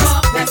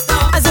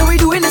 I said we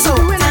doing this.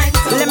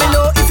 Let me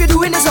know if you're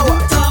doing this.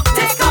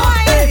 Take a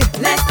wine,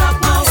 let's talk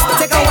now.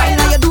 Take a wine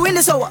now you're doing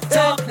this.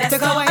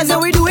 Take a wine, I said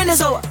we doing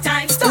this.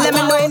 Let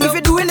me know if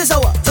you're doing this.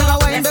 Take a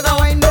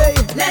wine,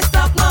 let's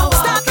talk now.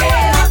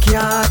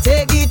 Can't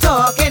take it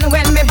talking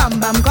when me bam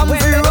bam come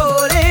through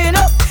rolling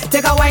up.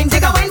 Take a wine by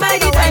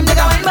the time, take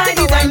a wine by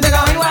the time, take a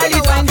wine by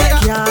the time.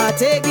 Can't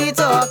take it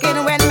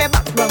talking when me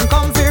bam bam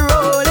come through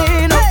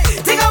rolling up.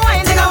 Take a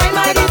wine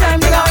by the time,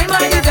 take a wine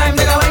by the time,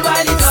 take a wine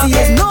by the time. See,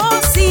 there's no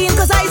scene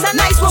 'cause I's a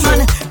nice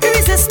woman,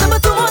 irresistible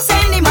to most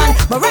any man.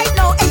 But right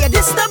now, hey, you're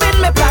disturbing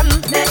my plan.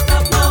 Let's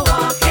stop now,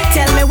 okay.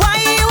 Tell me why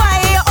you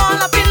all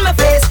up in my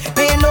face?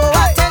 Pay no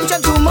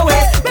attention to my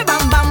waist. Me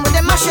bam bam with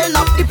them mashing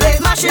up the place,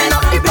 mashing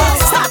up the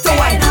place. Start to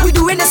wine, we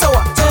doing this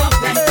hour.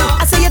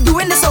 I say you're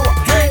doing this hour.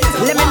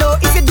 Let me know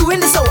if you're doing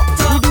this hour.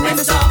 We doing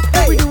this hour.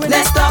 Hey,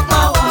 let's talk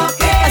now.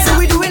 I say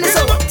we doing this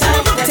hour.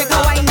 Take a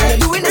wine, you're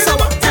doing this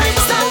hour.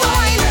 Start to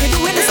wine, you're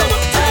doing this hour.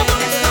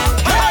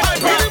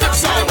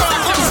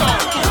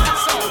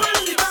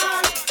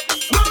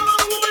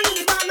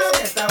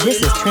 This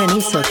is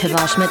Trini Soca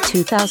Bashment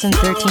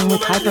 2013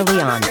 with Hyper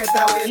Leon.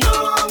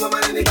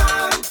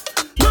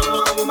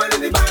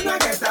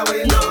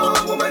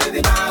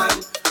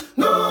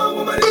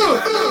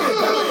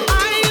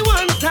 I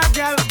want a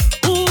girl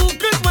who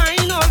could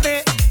wine all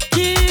day,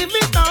 give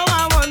it all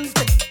I want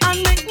and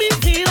make me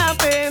feel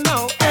happy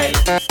now. Hey,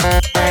 hey,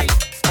 hey,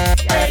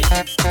 hey,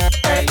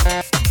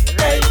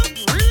 hey,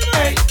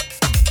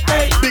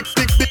 hey,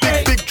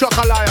 hey. Big truck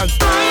alliance.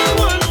 I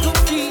want to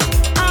feel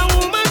a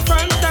woman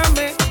front of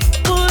me,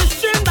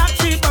 pushing that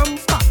she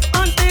bumper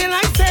until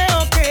I say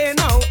okay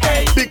now.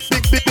 Hey,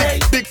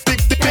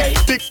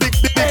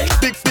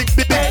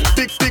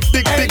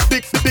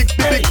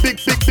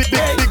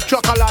 big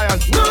truck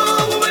alliance. No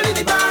woman in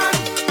the band,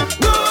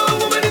 no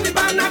woman in the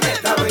band, I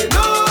get away.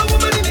 No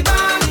woman in the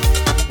band,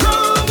 no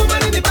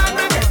woman in the band,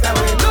 I get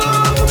away. No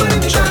woman in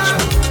the band,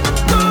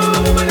 no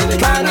woman in the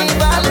band,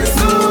 Carnival is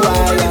who I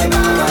am.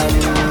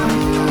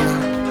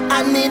 I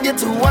need you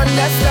to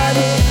understand,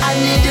 I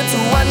need you to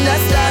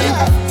understand.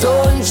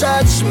 Don't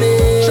judge me,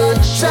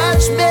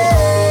 judge me.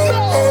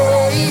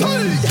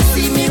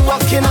 See me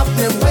walking up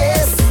them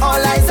ways,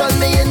 all eyes on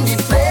me in the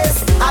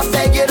place. I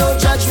beg you don't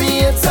judge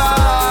me at all.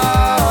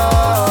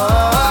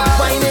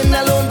 Whining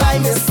alone by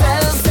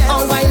myself,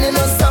 or whining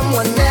on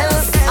someone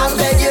else. I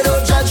beg you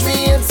don't judge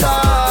me at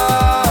all.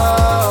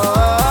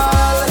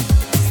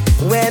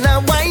 When I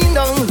wind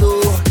down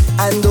low,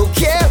 I don't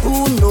care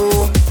who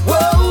know.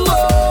 Whoa,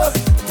 whoa,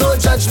 don't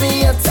judge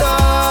me at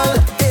all.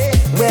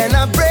 When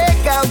I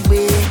break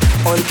away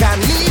on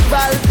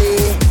Carnival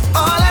Day,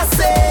 all I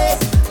say,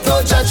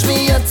 don't judge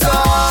me at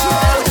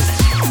all.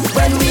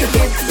 When we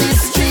hit the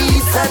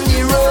streets and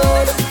the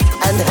road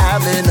and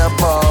having a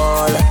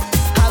ball,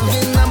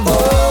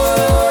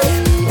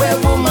 where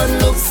woman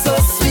looks so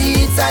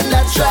sweet and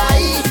I try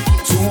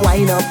to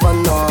wind up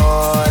and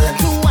all.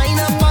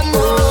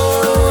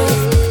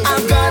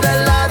 I've got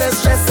a lot of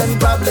stress and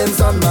problems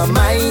on my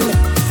mind,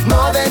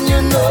 more than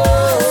you know,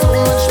 so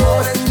much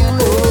more than you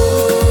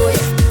know.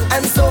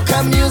 And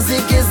soca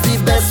music is the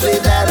best way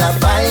that I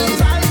find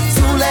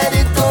to let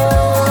it go.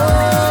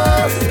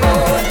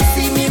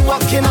 See me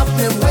walking up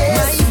them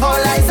ways,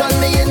 all eyes on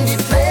me in the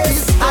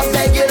place. I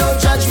beg you don't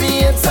judge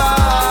me at all.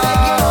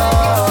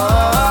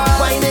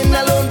 Whining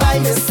alone by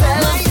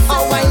myself,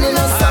 or whining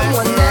on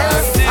someone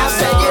else. I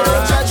beg you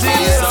don't judge me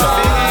at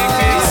all.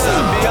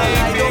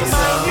 I don't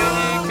mind you,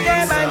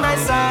 stay by my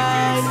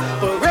side,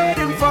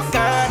 parading for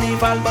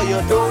Carnival, but you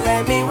don't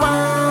let me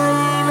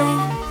whine.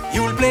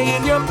 You'll play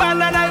in your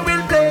band and I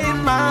will play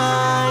in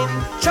mine.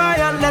 Try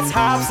and let's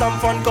have some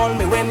fun, call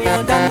me when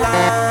you're done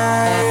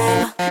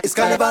line. It's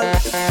Carnival,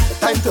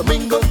 time to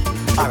mingle.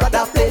 I'd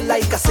rather play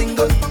like a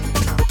single,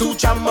 to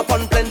jam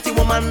upon plenty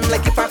woman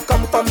like if I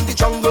come from the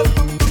jungle.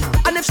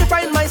 And if she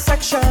find my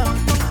section,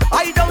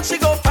 I doubt she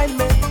go find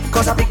me,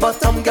 cause a big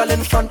bottom girl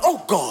in front,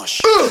 oh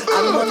gosh.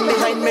 And one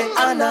behind me,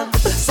 Anna,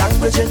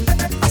 sandwiching,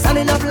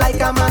 standing up like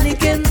a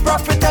mannequin.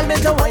 Prophet tell me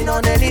to wine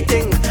on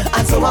anything,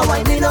 and so you are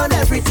whining on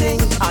everything,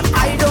 and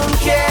I don't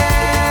care,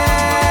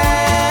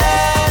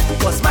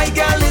 'cause my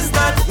girl is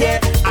not here,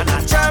 and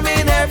I'm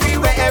jamming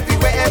everywhere,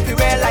 everywhere,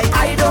 everywhere. Like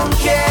I don't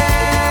care,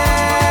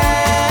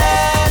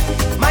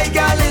 my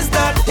girl is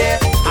not here,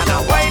 and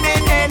I'm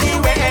whining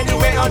anywhere,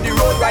 anywhere on the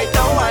road right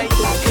now. I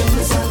like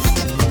myself,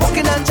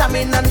 walking and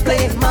jamming and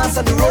playing mass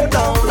on the road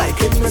now. Like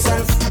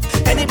myself,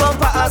 any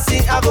bumper I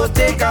see, I go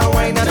take a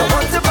wine. I don't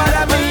want to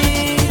bother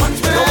me,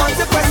 don't want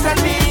to question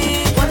me.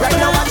 Right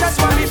now I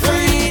just want to be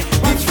free,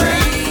 be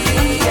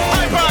free.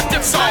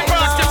 Hyperactive sound,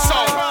 hyperactive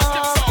sound.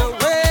 The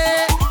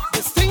way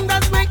this thing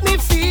that make me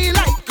feel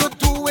I could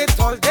do it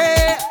all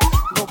day.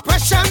 No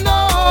pressure, no,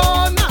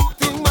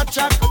 nothing much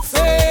I could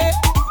say,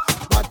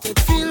 but it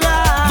feel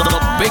right. The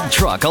Big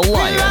Truck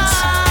Alliance.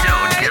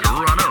 Don't get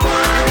run over.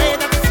 The way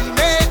that the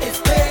female is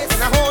placed,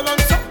 and I hold on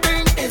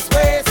something is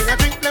waste. And I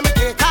drink, let me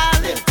take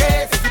all in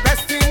face. It's the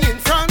best thing in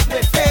front of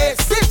the face.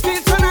 This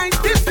feels so nice,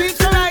 this feels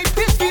so right,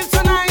 this feels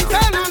so nice.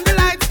 Turn on the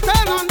lights,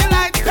 turn on the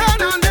lights, turn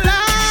on the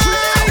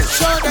lights.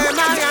 Show them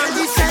I am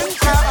the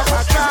center of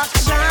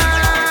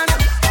attraction.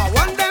 I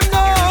want them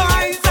know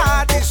eyes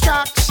are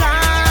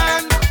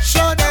distraction.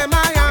 Show them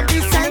I am the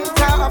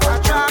center of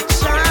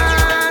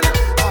attraction.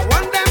 I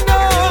want them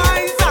know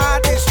eyes are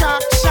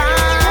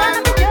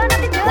distraction.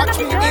 Watch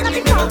me in the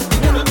middle, the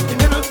middle, the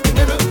middle, the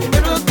middle, the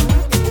middle,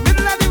 the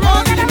middle of the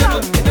road, the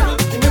middle, the middle,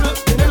 the middle,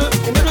 the middle,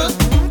 the middle,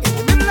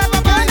 the middle of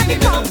a band, the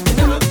middle, the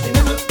middle, the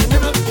middle, the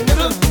middle, the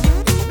middle,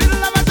 the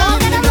middle of a dog,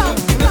 the middle,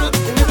 the middle,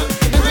 the middle,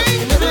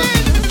 the middle.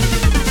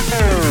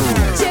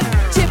 Chip,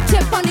 chip,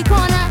 chip on the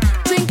corner.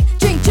 Drink,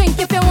 drink, drink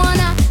if you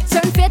wanna.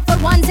 Certain faithful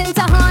ones in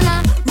Tahana.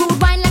 Rude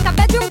wine like a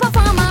bedroom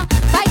performer.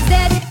 Vibes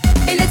dead,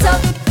 fill it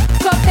up.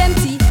 Cup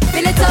empty,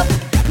 fill it up.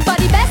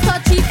 Body best or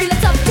cheap, fill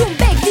it up. Too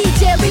big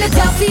DJ, fill it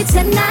up. See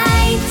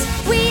tonight,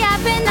 we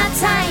having a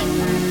time.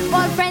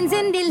 All friends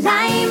in the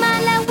lime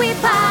and let we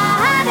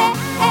party.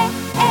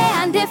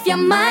 And if your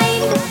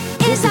mind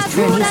This is is as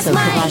rude Trini as Soca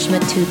mine,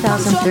 Bashment show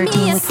 2013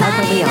 me a with Hyper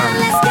sign and Leon.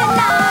 let's get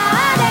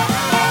naughty.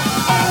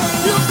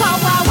 Look how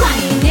I'm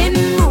whining,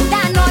 rude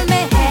and all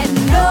my head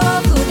no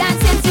good. And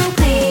since you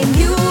claim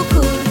you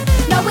could,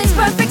 now it's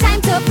perfect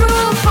time to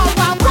prove how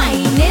I'm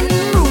whining,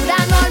 rude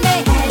and all my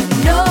head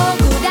no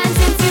good. And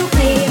since you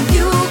claim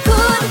you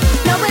could,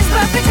 now it's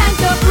perfect time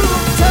to prove.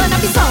 Turn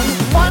up the sound,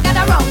 all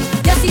gather round.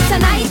 You see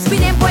tonight, we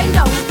ain't going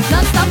down.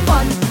 Non-stop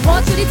fun,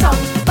 all to the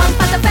tongue.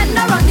 Bump at the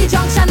fender on the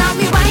junction and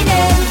we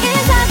whining.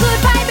 It's a good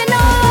vibe, you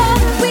know.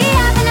 We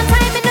having a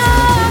time, you know.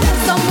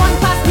 Someone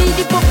pass me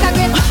the book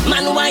again.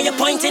 Man, why you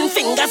pointing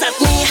fingers at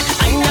me?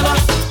 I never,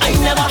 I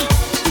never,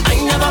 I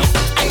never,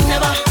 I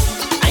never,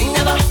 I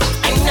never,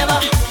 I never.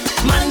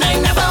 Man, I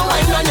never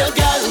whine on your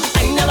girl.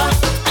 I never,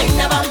 I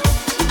never,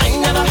 I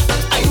never,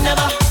 I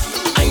never,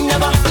 I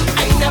never,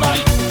 I never.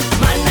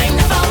 Man, I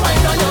never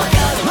whine on your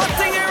girl.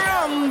 Nothing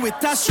wrong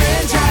with a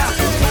stranger,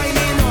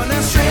 whining on a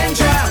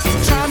stranger,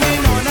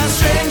 charming on a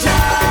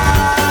stranger.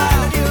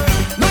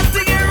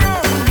 Nothing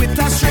wrong with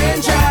a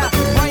stranger,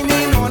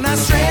 whining on a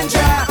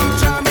stranger,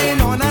 charming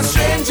on a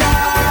stranger.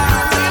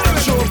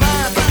 Show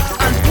back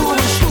and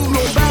push,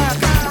 roll back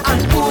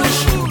and push,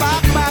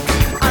 back, back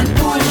and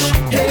push,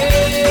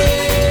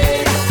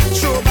 hey.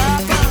 Show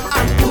back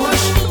and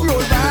push,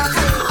 roll back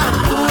and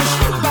push,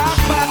 back,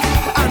 back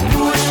and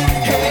push,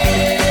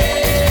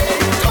 hey.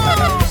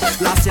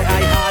 Last year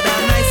I had a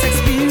nice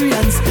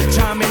experience,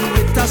 jamming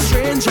with a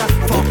stranger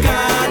for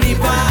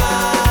carnival.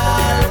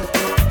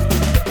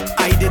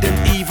 I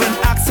didn't even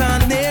ask her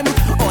name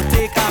or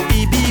take a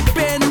BB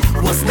pen,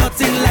 was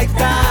nothing like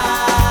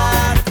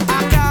that.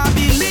 I can't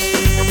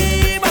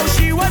believe how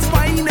she was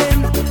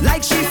whining,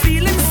 like she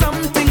feeling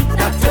something,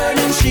 that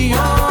turning she on.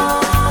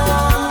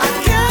 I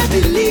can't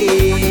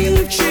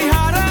believe she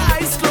had her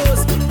eyes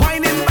closed,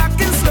 whining back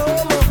in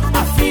slow-mo.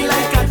 I feel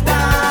like a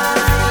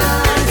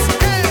dance.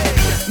 Hey,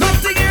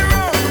 nothing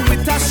wrong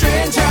with a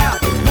stranger,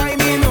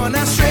 whining on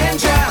a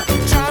stranger,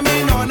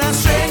 charming on a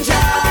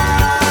stranger.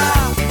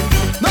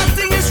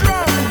 Nothing is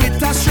wrong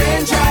with a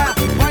stranger,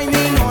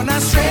 whining on a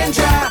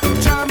stranger,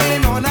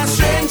 charming on a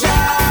stranger.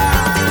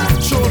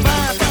 Show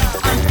back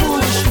and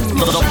push,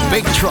 The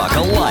Big Truck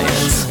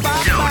Alliance.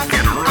 Don't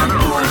get run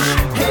over.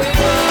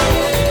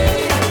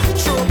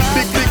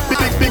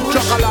 big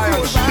truck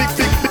alliance,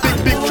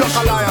 big truck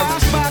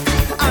alliance.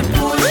 And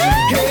push,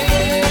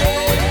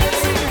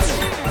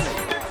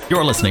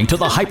 You're listening to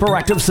the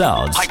Hyperactive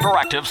Sounds.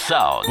 Hyperactive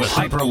Sounds with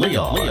Hyper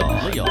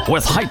Leon.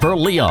 With Hyper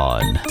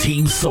Leon.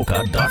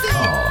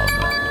 TeamSoca.com.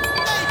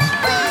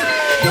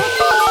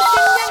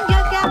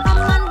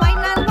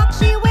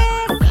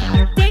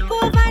 Take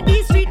over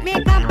the street,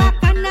 make a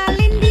bacchanal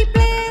in the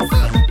place.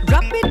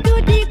 Drop it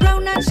to the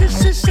ground and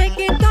shake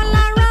it all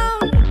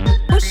around.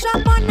 Push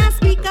up on a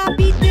speaker,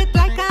 beat it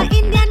like a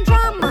Indian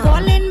drum.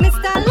 Calling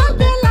Mr.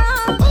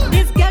 Lotella.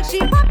 This girl, she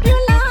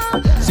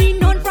popular. She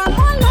known from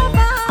all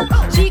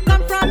over. She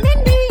come from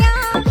India,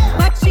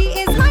 but she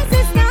is my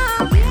sister,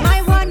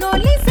 my one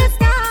only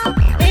sister.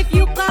 If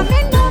you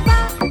coming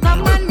over,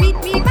 come and meet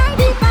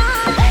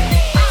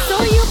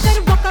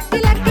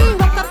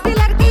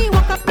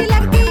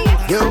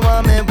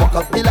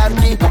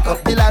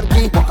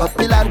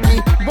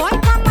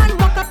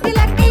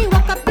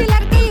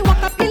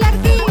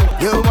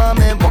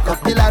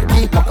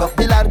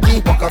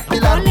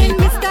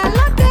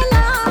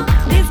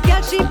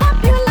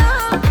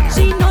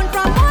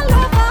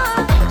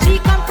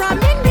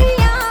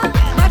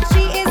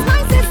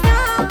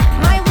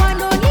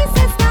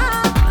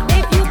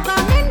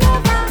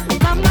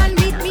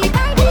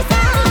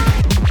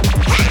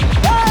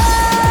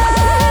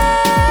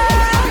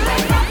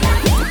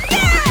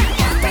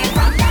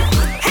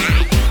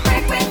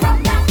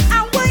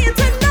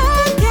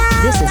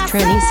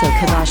Trini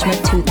Soca Bashment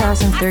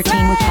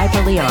 2013 with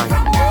Hyper Leon.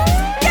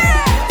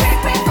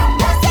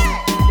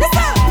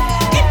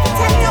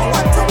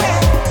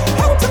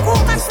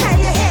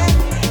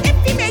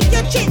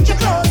 Change your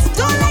clothes,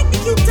 don't like the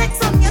cute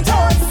text on your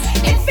toes.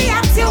 If he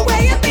asks you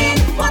where you been,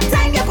 what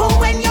time you go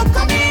when you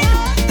come in,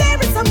 there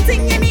is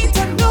something you need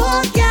to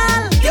know,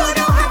 girl. You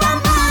don't have a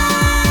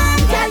man,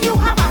 girl, you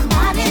have a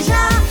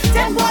manager.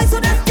 Them boys who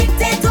just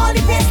dictate all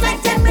the pace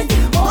like them with the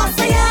boss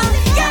for you.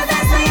 Girl,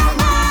 that's not your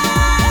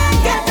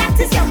man, girl, that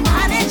is your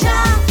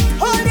manager.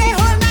 Whole day,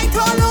 whole night,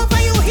 all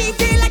over you, he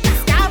feel like a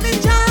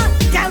scavenger.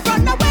 Girl,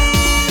 run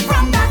away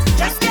from that,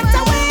 just get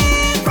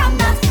away from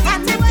that.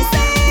 And if you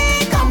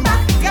say come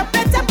back, you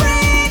better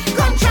break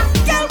contract.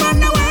 Girl,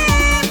 run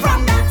away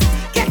from that,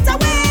 get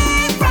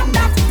away from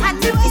that. And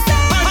if you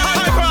say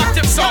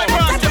Hyperactive sound,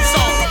 hyperactive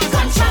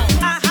sound.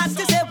 I had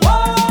to say,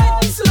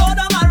 whoa, slow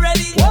down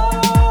already.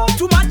 Whoa,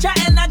 too much of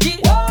energy.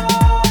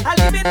 Whoa, I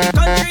live in the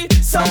country,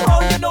 somehow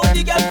you know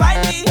the girl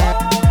find me.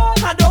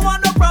 Whoa, I don't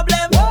want no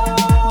problem.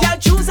 Whoa, girl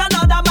choose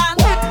another man.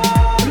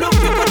 Whoa, look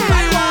you could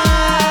find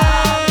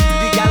one.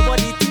 The girl got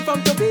the thing from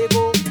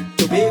Tobago,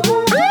 Tobago,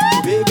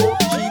 Tobago.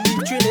 She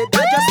leave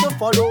Trinidad just to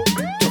follow,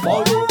 to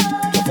follow,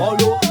 to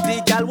follow. The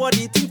girl got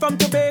the thing from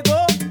Tobago,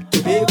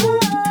 Tobago,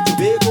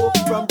 Tobago.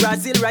 From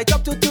Brazil right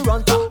up to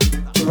Toronto,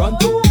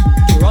 Toronto,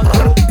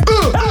 Toronto.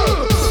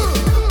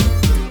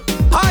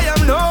 I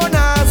am known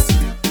as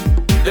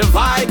the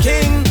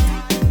Viking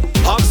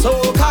of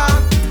Soca.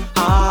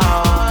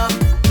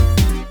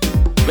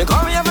 Me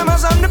come here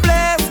famous on the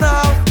place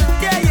now.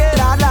 Yeah, yeah,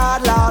 lad,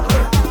 lad, lad.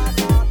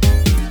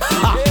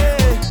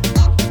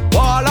 Yeah.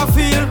 All I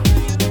feel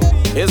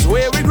is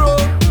where we grow.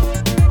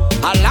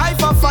 A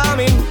life of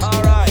farming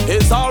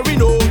is all we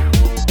know.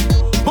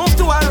 Move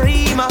to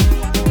Arima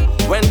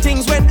when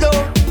things went low.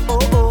 Oh,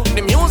 oh.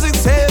 The music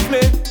saved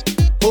me.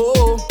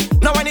 Oh,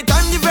 now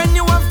anytime the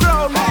venue have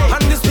ground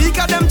and the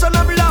speaker them turn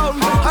up loud,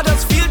 I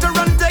just feel to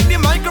run, take the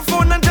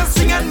microphone and just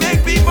sing and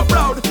make people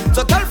proud.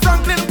 So tell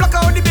Franklin block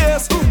out the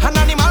bass, and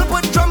Animal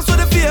put drums to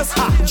the face.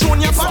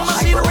 Junior fan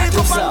machine raise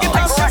up and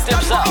guitar stand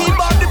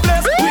keyboard the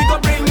place. We go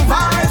bring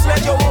vibes,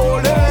 let you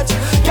hold it.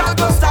 Can't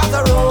go start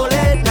to roll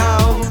it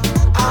now.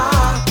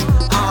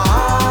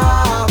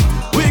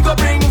 We go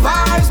bring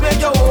vibes,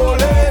 make you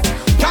hold it.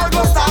 Can't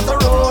go start to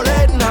roll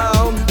it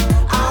now.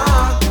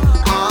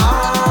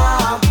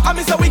 I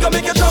mean, so we go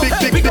make a jump,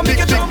 we go make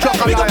a jump,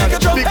 we go make a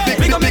jump,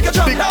 we go make a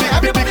jump.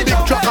 Everybody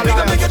jump, we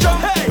go make a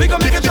jump, we go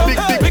make a jump,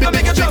 we go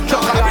make a jump.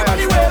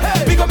 Everybody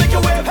wave, we go make a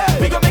wave,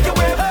 we go make a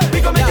wave, we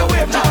go make a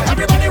wave.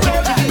 Everybody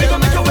wave, we go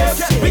make a wave,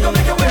 we go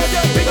make a wave,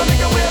 we go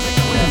make a wave.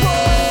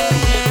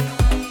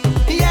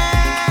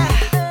 Yeah,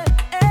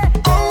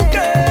 oh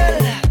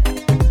girl,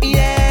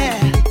 yeah.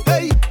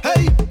 Hey,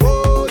 hey,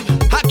 boy,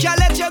 I can't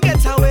let you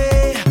get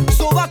away.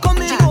 So I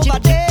come in over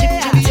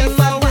there, if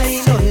I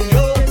wine on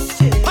you.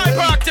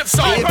 Hyperactive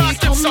sound,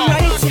 hyperactive sound.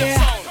 Right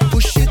here,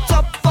 push it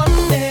up on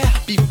there.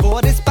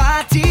 Before this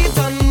party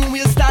done,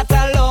 we'll start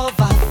a love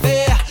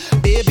affair.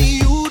 Baby,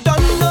 you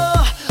don't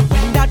know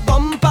when that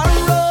bumper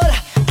roll,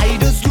 I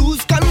just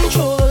lose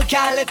control.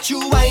 Can't let you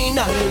wine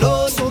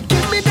alone. So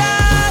give me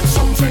that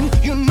something,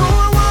 you know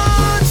I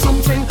want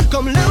something.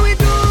 Come let me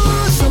do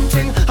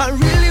something, I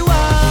really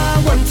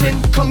want one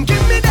thing. Come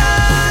give me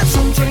that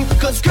something,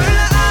 cause girl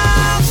I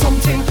have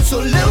something. So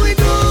let me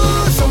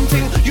do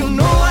something, you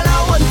know all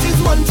I want is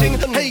one thing.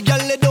 Hey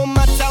girl, it don't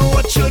matter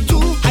what you do,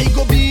 I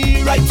go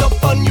be right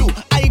up on you.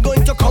 I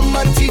going to come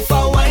and see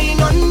for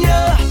wine on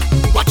ya.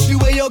 Watch the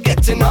way you're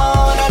getting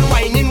on and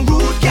whining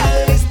rude,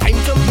 girl. It's time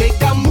to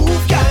make a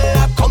move, girl.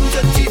 I come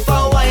to see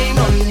for wine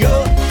on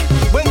ya.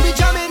 When we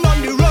jamming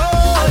on the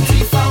road, I'll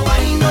see for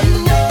wine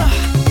on ya.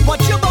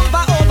 Watch your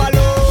bumper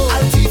overload,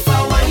 I'll see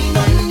for wine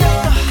on ya.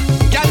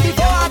 Girl,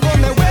 before I go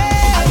my way,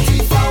 I'll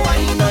see for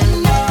wine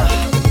on ya.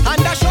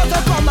 And I sure to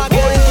come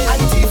again,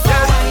 I'll see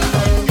for wine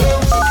on ya.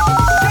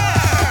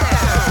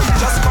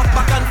 Just come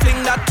back and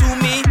fling that to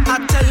me. I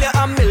tell you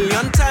a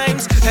million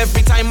times.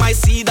 Every time I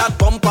see that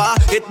bumper,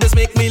 it does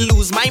make me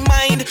lose my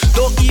mind.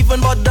 Don't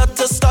even bother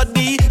to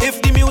study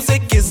if the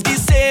music is the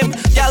same.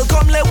 Y'all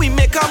come let we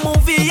make a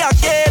movie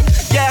again.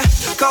 Yeah,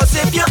 cause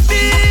if you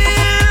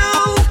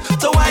feel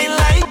to wine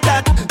like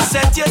that,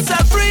 set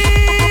yourself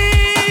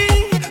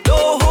free.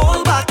 Don't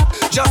hold back,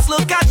 just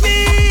look at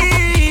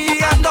me.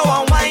 I know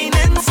I'm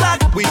whining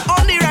slack. We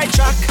on the right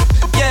track.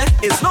 Yeah,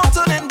 it's no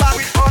turning back.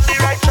 We on the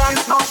right track,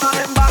 it's no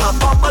turning back. I'm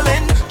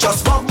bubbling,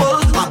 just bubble.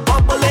 I'm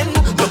bubbling,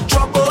 look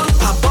trouble.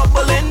 I'm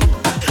bubbling,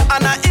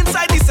 and I'm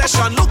inside the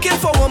session looking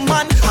for a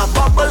man. I'm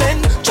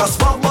bubbling, just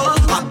bubble.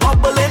 I'm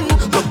bubbling,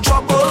 look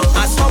trouble.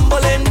 I'm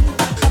stumbling,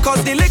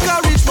 cause the liquor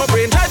reach my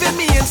brain, driving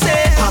me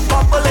insane. I'm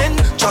bubbling,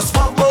 just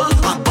bubble.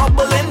 I'm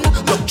bubbling,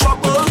 look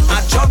trouble.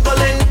 I'm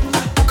juggling,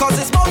 cause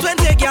it's about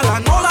 20 girl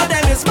and all of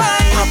them is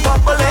mine. I'm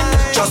bubbling,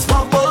 just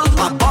bubble.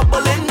 I'm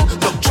bubbling,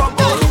 look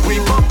trouble. We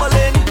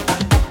bubbling,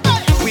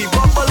 we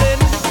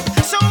bubbling.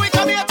 So we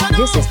come here to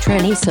This is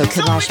Trini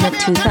Soca Bashment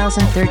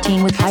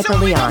 2013 with Hyper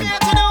Leon.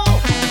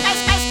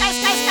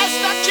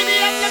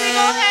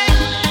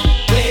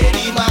 play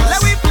the mass,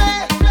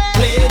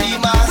 play the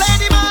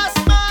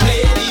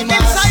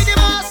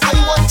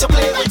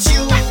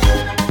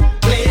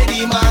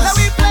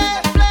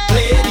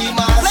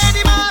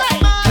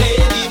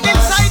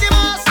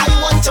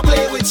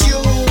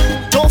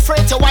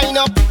afraid to wind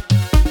up.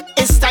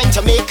 It's time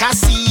to make a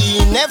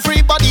scene.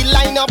 Everybody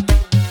line up,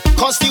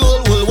 cause the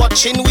whole world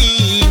watching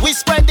we. We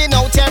spreading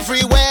out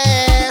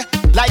everywhere,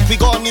 like we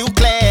go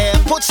nuclear.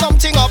 Put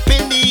something up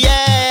in the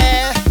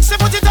air. Say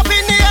put it up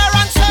in the air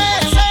and say,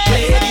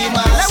 play the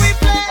mass. Let we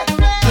play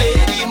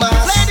the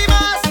mass. Play the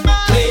mass,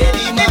 play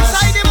the mass.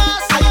 Inside the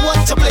mass, I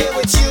want to play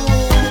with you.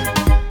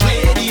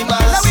 Play the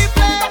mass. Let we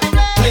play the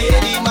mass. Play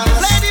the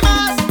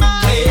mass,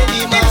 play the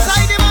mass.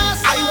 Inside the mass,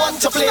 I want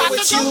to play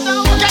with you.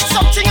 Get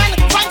something and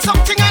find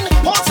something and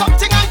hold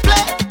something and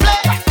play.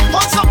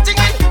 Hold something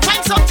and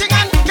find something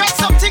and get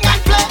something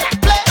and play.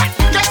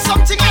 Get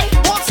something and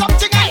hold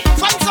something and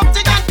find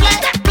something and play.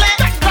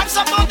 Grab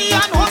somebody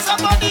and hold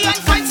somebody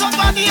and find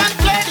somebody and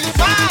play the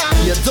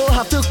vibe. You don't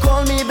have to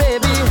call me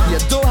baby, you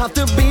don't have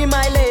to be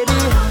my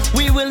lady.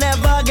 We will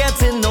never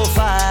get in no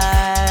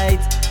fight.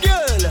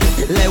 Girl,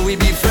 let we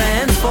be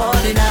friends for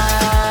the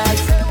night.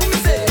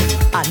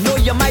 I know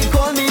you might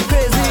call me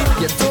crazy,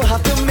 you don't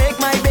have to make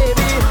my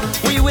baby.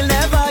 We will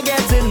never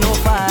get in no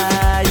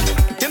fight.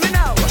 Hear me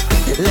now.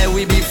 Let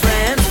we be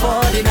friends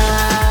for the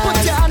night.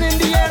 Put your hand in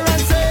the air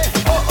and say,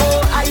 oh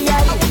oh ay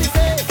ay.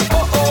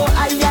 Oh oh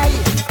ay ay.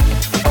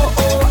 Oh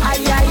oh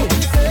ay ay.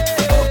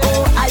 Oh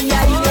oh ay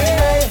ay.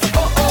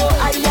 Oh oh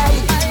ay ay.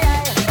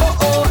 Oh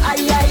oh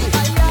ay ay.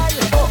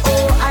 Oh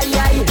oh ay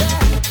ay.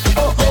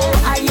 Oh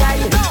oh ay ay.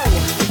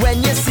 When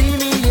you see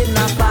me in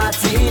a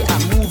party,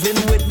 I'm moving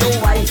with no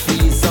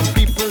wifey. Some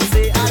people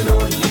say I'm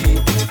lonely.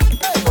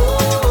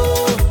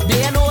 Oh,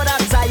 they know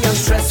that I am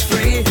stress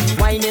free,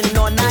 whining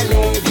on a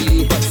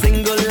lady, but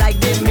single like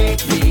they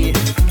make me.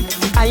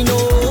 I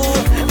know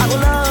I will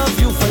love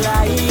you for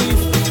life.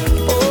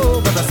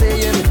 Oh, but I'm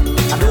saying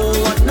I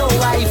don't want no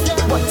wife.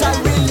 What I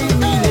really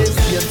mean is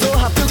you don't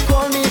have to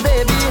call me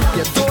baby,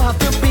 you don't have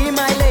to be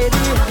my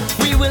lady.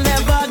 We will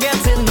never get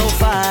in no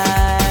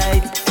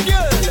fight.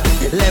 Girl,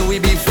 let we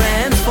be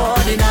friends for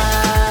the night.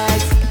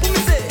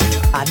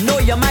 I know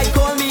you might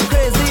call me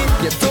crazy,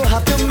 you don't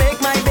have to make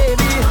my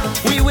baby.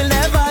 We will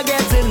never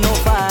get in no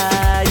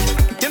fight.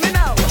 Hear me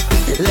now.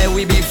 Let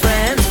we be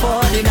friends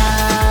for the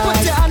night.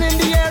 Put your hand in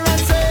the air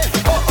and say,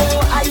 oh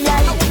oh ay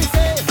ay.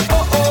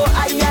 Oh oh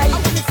ay ay.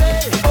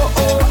 Oh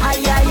oh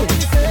ay ay.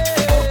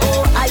 Oh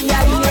oh ay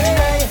ay.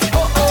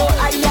 Oh oh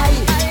ay ay.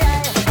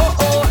 Oh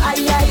oh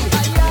ay ay.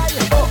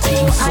 Oh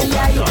oh ay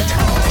ay.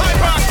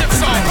 Hyperactive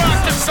sound,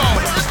 hyperactive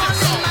sound.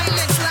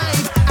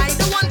 I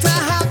don't want to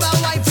have a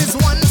wife, is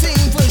one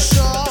thing for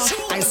sure.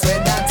 I swear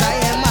that I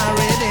am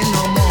married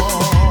no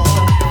more.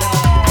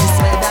 I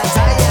swear that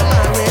I am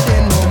married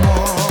no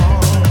more.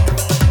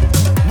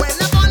 When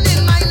I'm on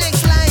in my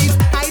next life,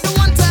 I don't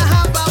want to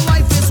have a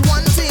wife, is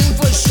one thing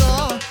for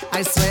sure.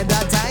 I swear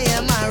that I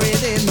am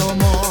married no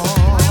more.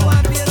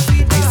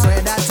 I swear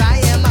that I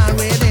am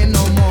married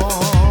no more.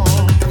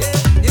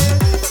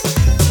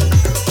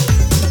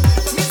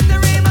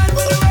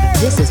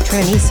 This is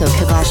Trini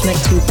Soca Bashment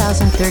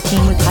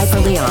 2013 with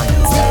Hyper Leon.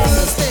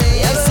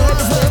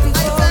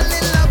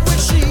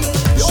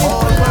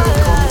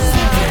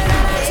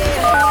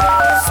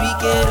 Sweet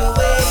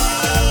getaway,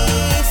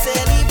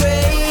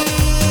 celebrate,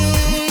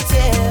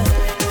 yeah.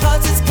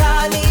 'Cause it's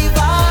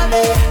carnival,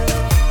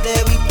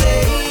 there we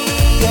play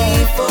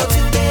for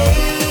 2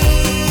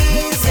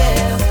 days,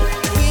 yeah.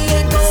 We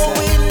ain't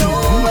going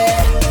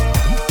nowhere.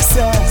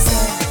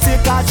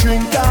 Take a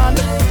drink and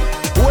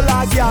hold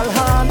a girl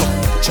hand,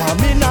 jam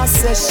in a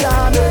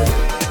session.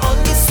 On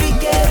this sweet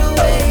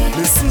getaway,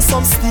 Listen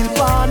some steel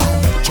pan,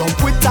 jump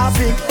with a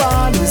big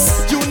band. It's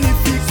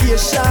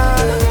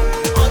unification.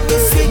 on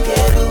this sweet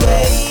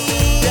getaway,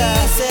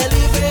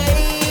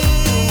 celebrate,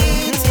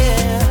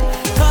 yeah.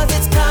 'Cause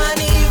it's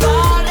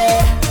carnival,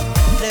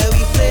 there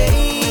we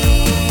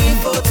play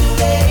for 2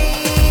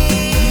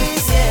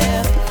 days,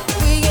 yeah.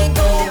 We ain't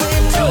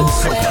going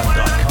nowhere.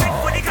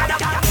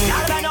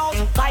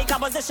 Like a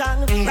position,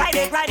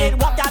 ride it,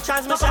 walk that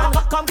transmission.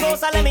 Come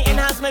closer, let me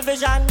enhance my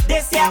vision.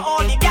 This year,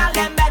 all the gal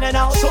them better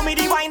now. Show me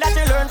the wine that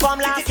you learned from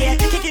last year.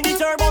 Kicking the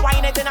turbo,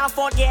 wine it in a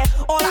 4th gear.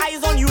 All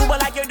eyes on you,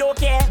 but like you don't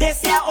care.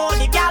 This year, all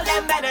the gal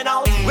them better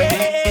now.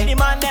 Wait, the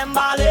man them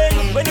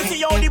ballin'. When you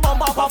see all the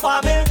bumper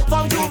performing,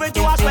 from Groovy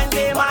to Ash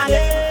Wednesday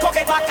morning. Cock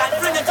it back and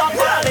bring it up,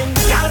 darling.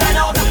 Gal bend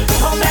out,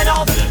 come bend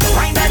out,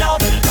 wine bend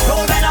out,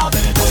 roll bend out,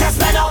 chest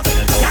bend out,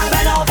 gal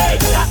bend out. Hey,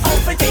 that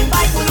outfit ain't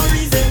by for no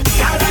reason.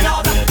 Gal bend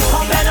out,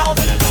 come bend out,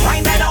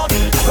 wine bend out,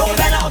 roll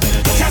bend out,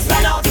 chest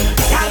bend out,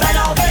 gal bend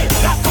out. Hey,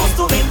 that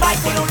costume ain't by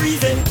for no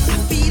reason.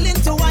 I'm feeling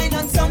to wine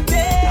on something.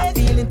 I'm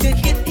feeling to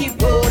hit the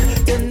road.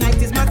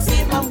 Tonight is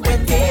maximum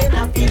wedding.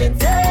 I'm feeling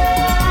to.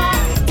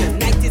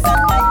 Tonight is a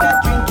night of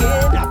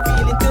drinking. I'm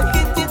feeling to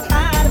hit it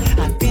hard.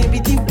 I'm feeling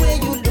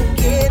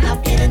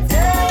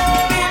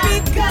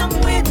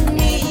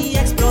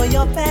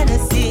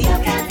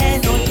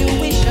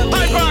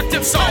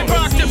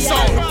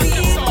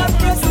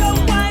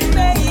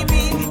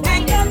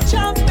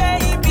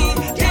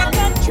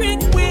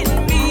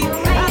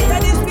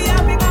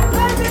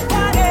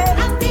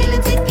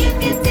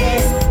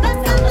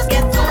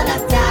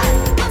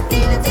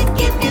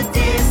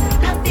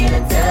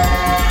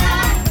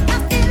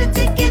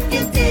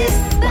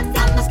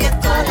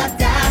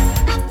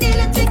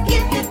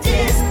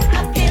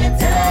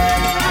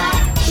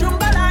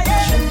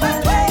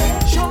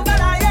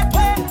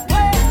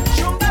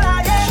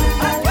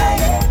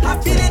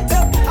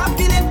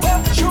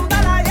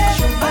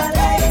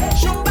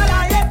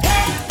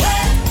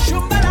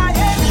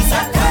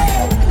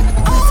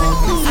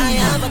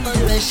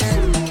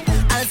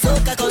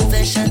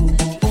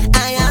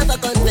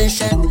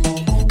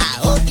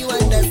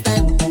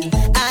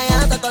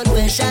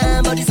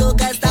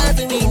Soca stars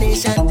in the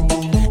nation.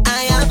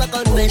 I have a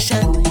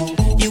confession.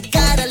 You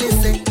gotta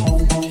listen.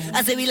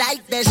 I say we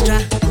like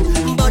Destra,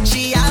 but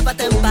she have a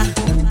temper.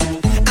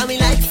 And we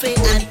like Faye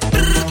and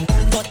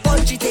but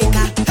punchy take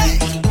her. Hey,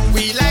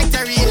 we like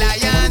the real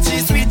lion.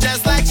 She's sweet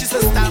just like she's a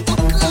star.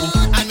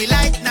 And we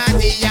like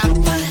Nadia,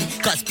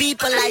 cause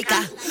people like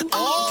her.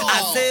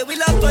 I say we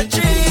love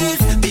Patrice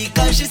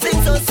because she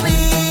sings so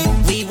sweet.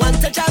 We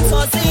want to chant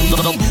so sweet.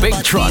 The Big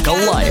Truck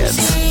Alliance.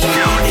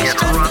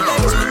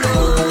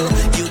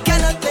 You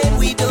cannot blame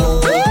we do.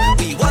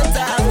 We want to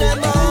have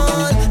them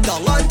all.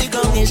 Don't want the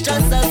gong, it's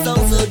just a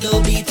song, so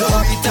don't be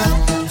don't beat up,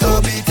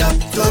 don't beat up,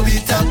 don't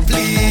beat up,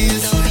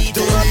 please. Don't beat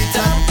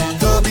up,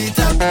 don't beat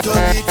up,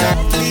 don't beat up,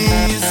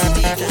 please.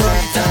 Don't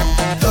beat up,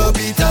 don't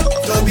beat up.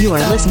 You are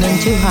listening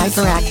to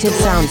Hyperactive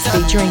Sounds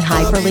featuring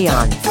Hyper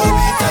Leon.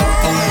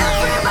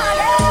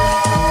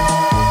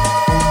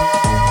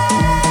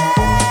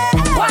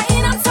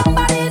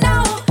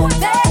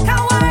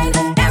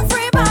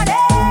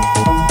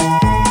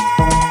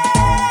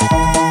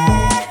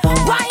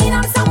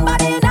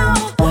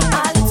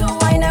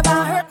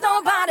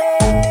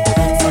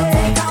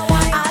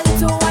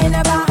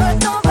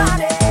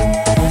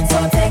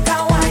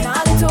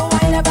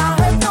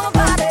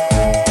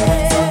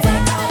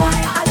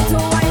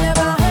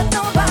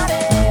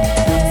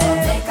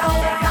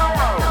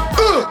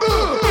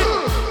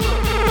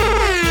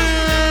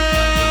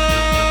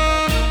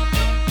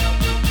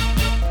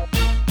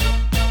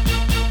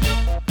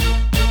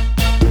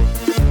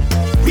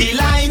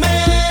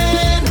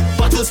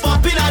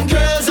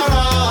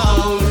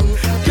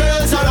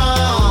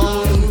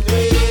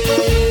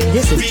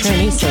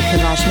 Trini, Soca,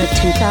 Bashment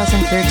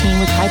 2013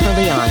 with Hyper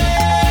Leon.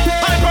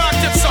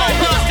 Hyperactive sound,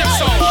 hyperactive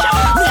sound.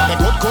 Me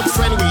and a good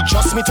friend, we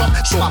just meet up.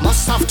 So I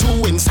must have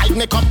two inside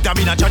me cup. That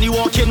mean a Johnny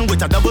walking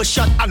with a double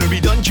shot. And we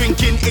done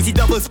drinking, is it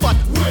double spot?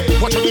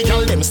 Watch when the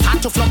girl them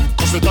start to flop.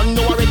 Cause we don't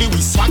know already, we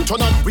swag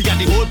turn up. We got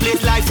the whole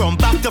place live from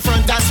back to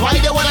front. That's why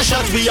they wanna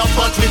shut we up,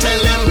 but we tell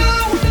them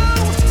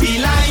we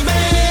like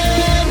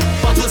men,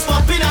 bottles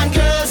popping and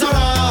girls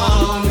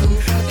around.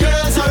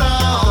 Girls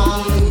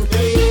around,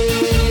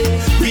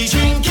 we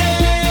drinking.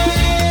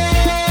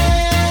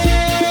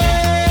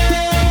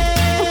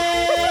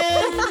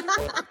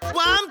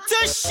 Want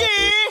to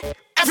share?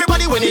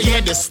 Everybody when you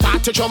hear this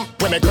start to jump.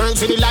 When the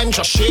girls in the line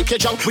just shake your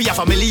junk. We have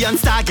a million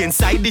stag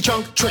inside the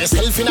trunk. Throw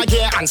yourself in a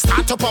gear and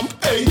start to pump.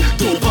 Hey,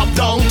 don't pop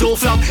down, don't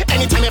flop.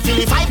 Anytime you feel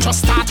the vibe,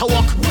 just start to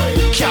walk.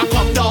 Can't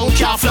pop down,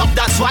 can't flop.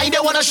 That's why they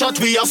wanna shut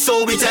we up,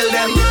 so we tell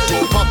them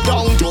don't pop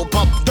down, don't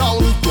pop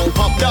down, don't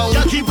pop down.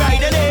 Just keep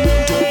riding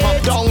it. Don't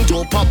pop down,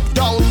 don't pop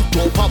down,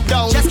 don't pop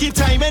down. Just keep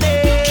timing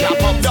it. Can't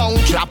pop down,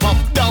 can't pop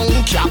down,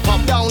 can't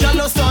pop down. Just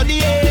no study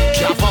it.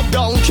 Can't pop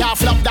down, can't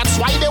flop. That's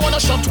why they wanna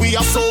shut we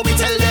up, so we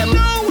tell them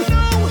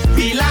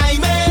we like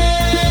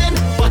men,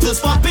 bottles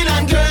popping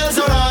and girls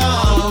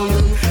around.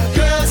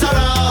 Girls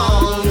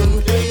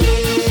around,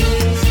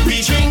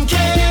 we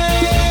drinking.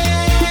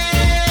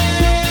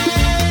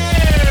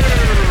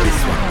 This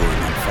one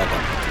going on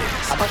further.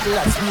 A battle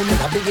at school and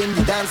I begin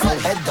the dance. My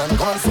head done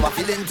gone, so I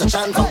feeling to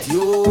chant out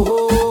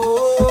you.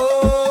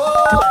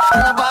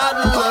 And a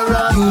battle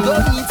around. You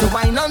don't need to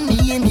whine on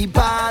me in the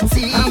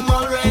party. I'm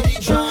already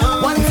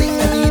drunk. One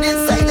thing I need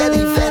inside of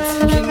the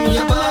fete. Give me a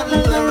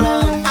bottle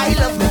around. I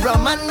love me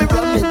rum and me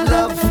rum it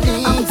love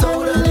me. I'm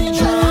totally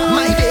drunk.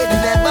 My baby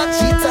never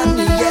cheat on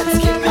me yet.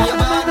 Give me a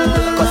bottle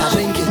around. Cause I'm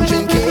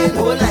drinking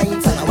whole night.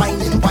 And I'm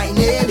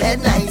whining, head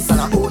nice.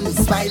 And I'm only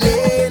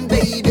smiling,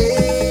 baby.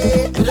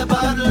 With a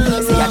bottle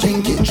around. See I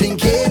drinking,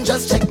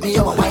 just check me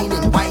out.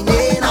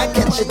 Whining, I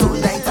catch it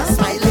tonight. I'm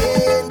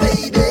smiling,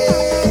 baby.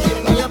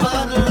 Give me a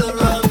bottle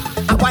around.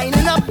 I'm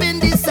winding up in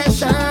this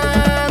session. I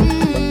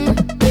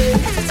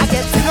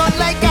get it on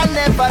like I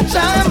never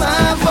jam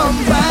a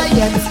bumper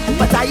yet.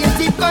 But I in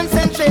deep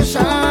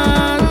concentration.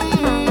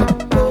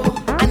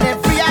 And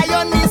every eye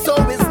on me, so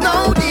it's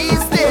now the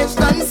stage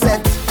done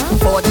set.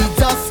 For the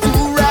dust to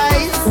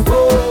rise.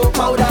 Oh,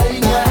 powder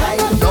in your eye.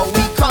 Now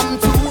we come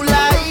to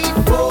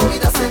life. Oh, we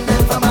just send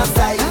them from our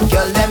side.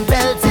 Girl, them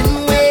belt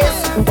in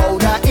waist.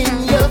 Powder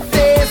in your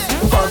face.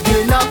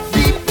 Fogging up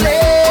the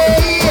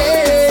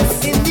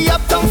place. In the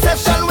uptown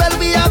session, well,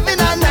 we having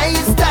a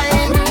nice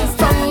time.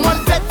 From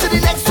one bed to the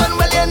next one,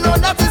 well, you know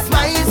that is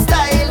my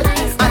style.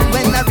 And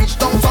when I reach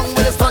downtown,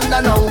 well, it's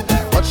thunder now.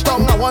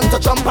 Touchdown, I want to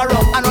jump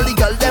around. And all the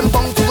girl them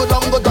bound to go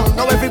down, go down.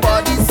 Now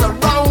everybody's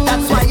around.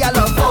 That's why I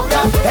love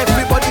powder.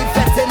 Everybody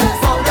fetting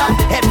it powder.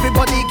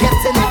 Everybody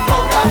getting it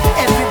powder.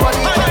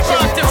 Everybody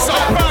catching it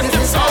powder. This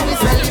is how we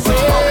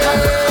celebrate powder.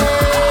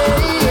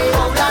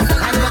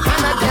 And you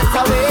cannot get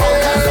away.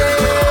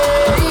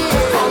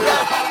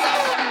 Powder.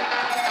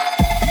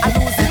 I'm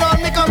losing all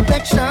my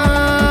complexion.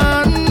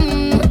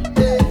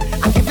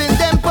 I'm giving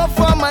them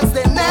performance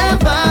they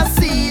never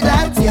see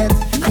that yet.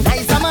 And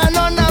I'm a man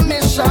on a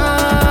mission.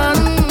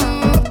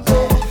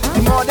 The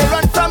more they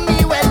run from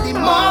me, well,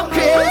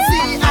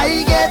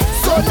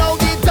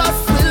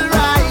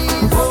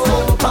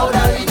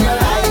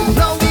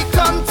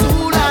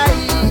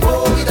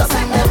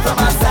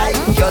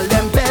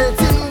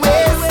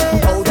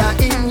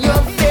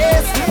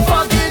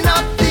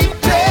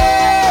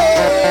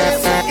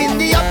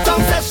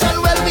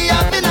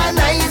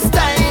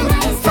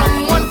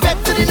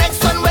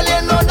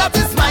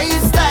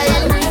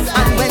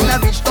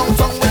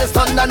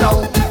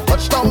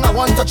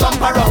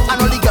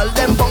 the girl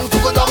them bound to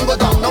go down, go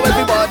down. Now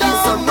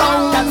everybody's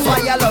around. That's why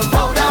I love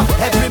powder.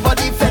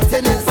 Everybody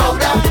fetting it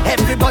powder.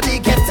 Everybody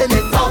getting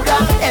it powder.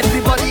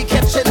 Everybody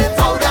catching it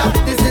powder.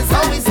 This is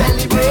how we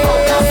celebrate.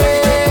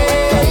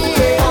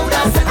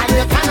 And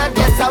you cannot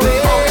get away.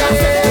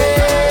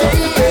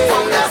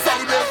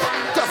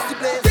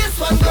 This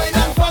one going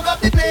and fog up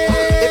the place.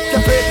 If you're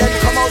afraid, then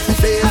come out the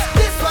face.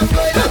 This one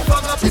going and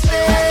fog up the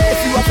place. If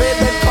you afraid,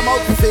 then come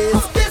out the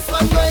face. This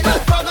one going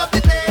and fog up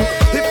the place.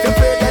 If you're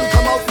afraid, then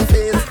come out the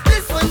face.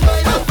 This one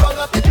going and fog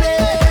up the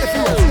place.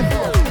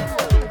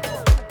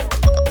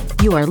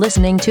 You are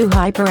listening to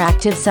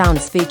Hyperactive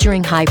Sounds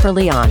featuring Hyper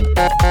Leon.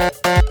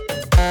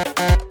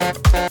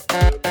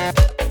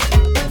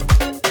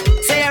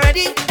 Say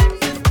already,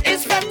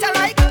 it's better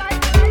like.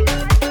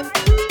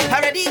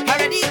 Already.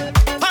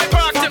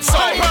 Hyperactive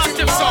sound,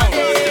 hyperactive sound.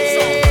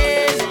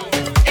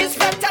 It's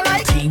better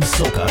like.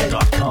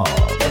 TeamSoca.com.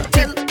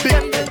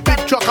 Big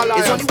truck It's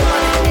alliance. only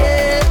one in the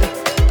air.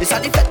 It's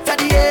on the fete of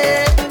the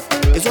air.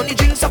 It's only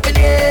drinks up in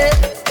the air.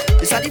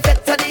 It's on the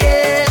fete of the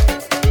air.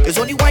 It's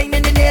only wine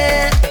in the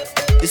air.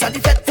 It's on the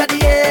fete of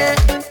the air.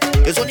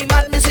 It's only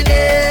madness in the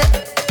air.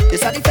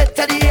 It's on the fete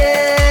of the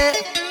air.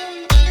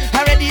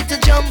 I'm ready to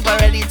jump, I'm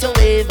ready to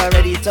wave, I'm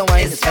ready to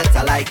wine. It's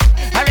better like.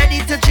 I'm ready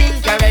to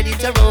drink, I'm ready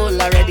to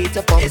roll, I'm ready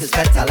to pump. It's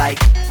better like.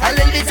 A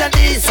little bit of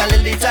this, a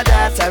little bit of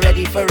that. I'm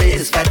ready for it.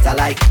 It's better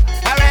like.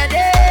 I'm ready.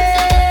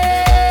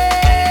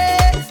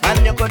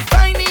 And you could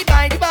find me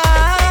by the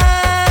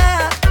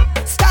bar,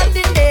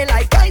 standing there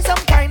like I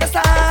some kind of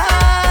star.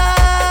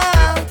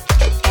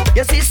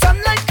 You see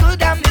sunlight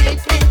could have meet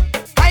me.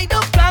 I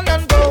don't plan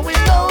on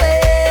going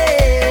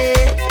nowhere.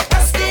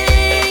 I'm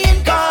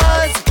staying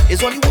cause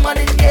it's only woman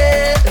in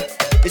here.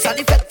 It's on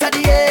the fete of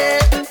the air.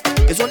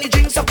 It's only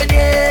drinks up in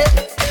here.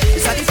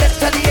 It's on the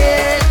fete of the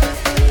air.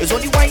 It's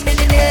only wine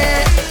in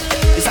here.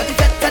 It's on the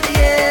fete of the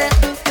air.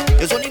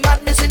 It's only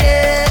madness in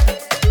here.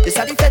 It's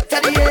on the fete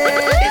of the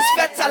air. It's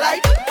better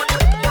like.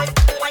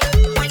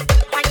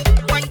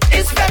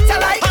 It's better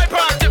like.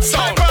 Hyperactive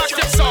sound,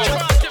 hyperactive sound.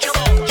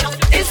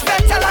 It's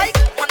better like.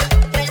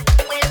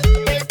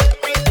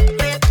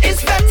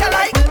 It's better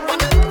like.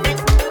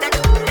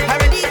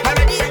 Already.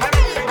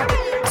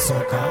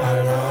 Soca,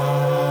 I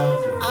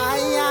love you.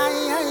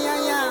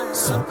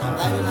 Soca,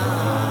 I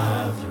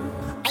love you.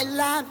 I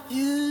love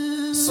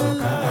you.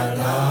 Soca, I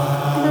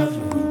love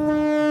you.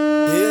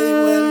 Hey,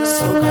 well,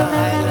 Soca, I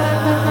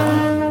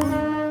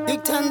love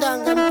Big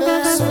Tandang and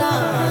Bella. Soca,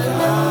 I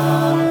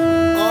love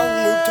Oh,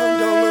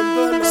 Tandang and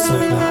Bella.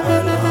 Soca, I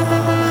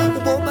love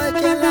Boba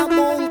Kela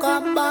Bonga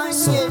Banye.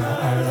 Soca,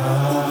 I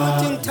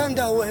love Ubuting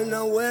Tanda when I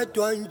wet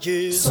one J.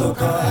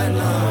 Soca, I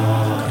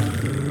love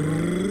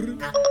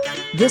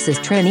This is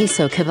Trini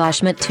Soca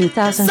Bashment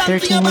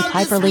 2013 with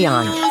Hyper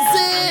Leon.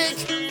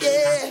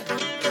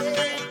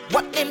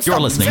 You're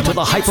listening to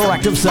the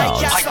Hyperactive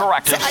Sounds.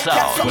 Hyperactive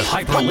Sounds with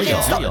Hyper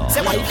Leon.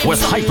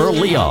 With Hyper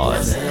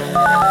Leon.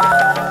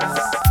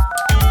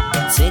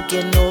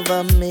 Taking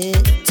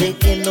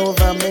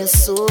over my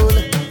soul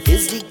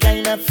is the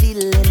kind of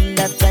feeling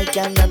that I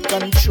cannot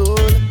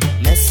control.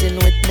 Messing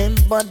with my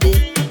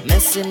body,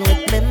 messing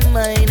with my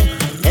mind.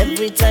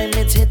 Every time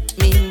it hit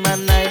me,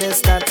 man, I just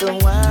start to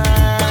whine.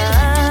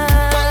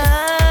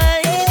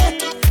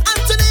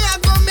 And today I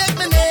go make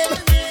my name.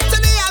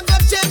 Today I go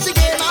change the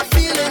game. I'm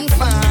feeling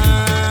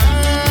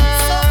fine.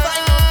 So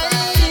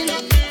fine.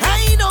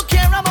 I don't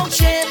care about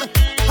shame.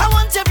 I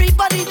want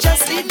everybody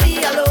just leave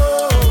me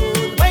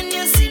alone. When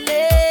you see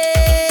me,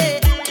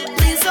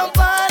 please don't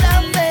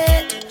bother me.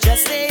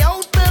 Just stay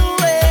out the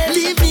way.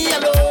 Leave me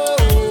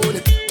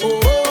alone.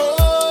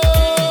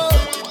 Oh,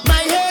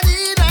 my head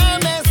in a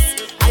mess.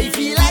 I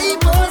feel like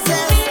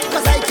possessed.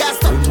 'Cause I can't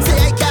stop. Say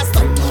I can't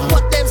stop.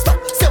 What them stop?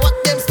 Say what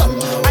them stop.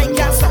 I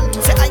can't stop.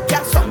 Say I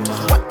can't stop.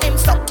 What them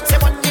stop? Say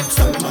what them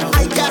stop.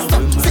 I can't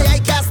stop. Say I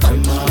can't stop.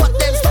 What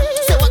them stop?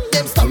 Say what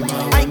them stop.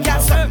 I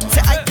can't stop.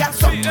 Say I can't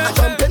stop. I'm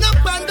jumping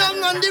up and down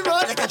on the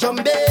road like a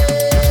jumbie.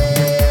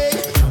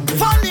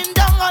 Falling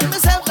down on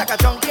myself like a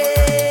junkie.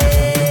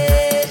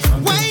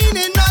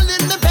 Whining all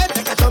in the bed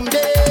like a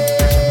jumbie.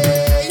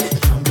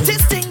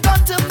 This thing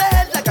gone to my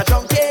head like a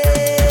junkie.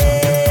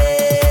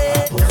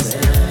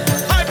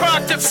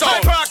 Hyperactive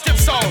sound, hyperactive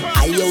sound.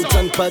 I out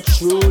on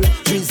patrol,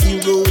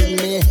 3-0 in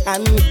me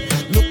hand,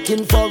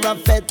 looking for a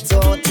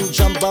fetter to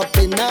jump up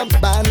in a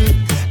band.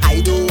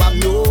 I don't have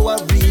no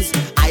worries,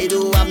 I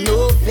don't have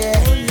no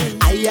fear.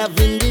 I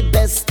having the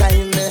best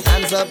time,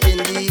 hands up in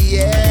the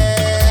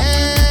air.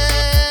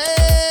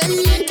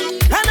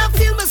 And I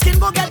feel my skin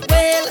go get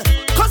well,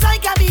 'cause I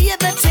can be in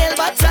the tail,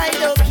 but I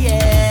don't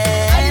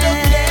care. I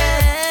don't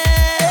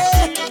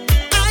care.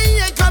 I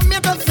ain't come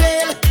here to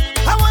fail.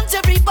 I want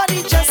everybody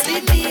just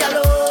leave me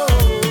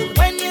alone.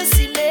 When you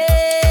see me,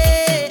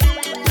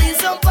 please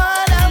don't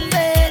bother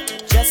me.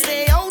 Just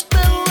stay out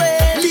the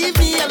way. Leave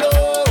me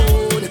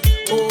alone.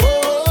 Oh,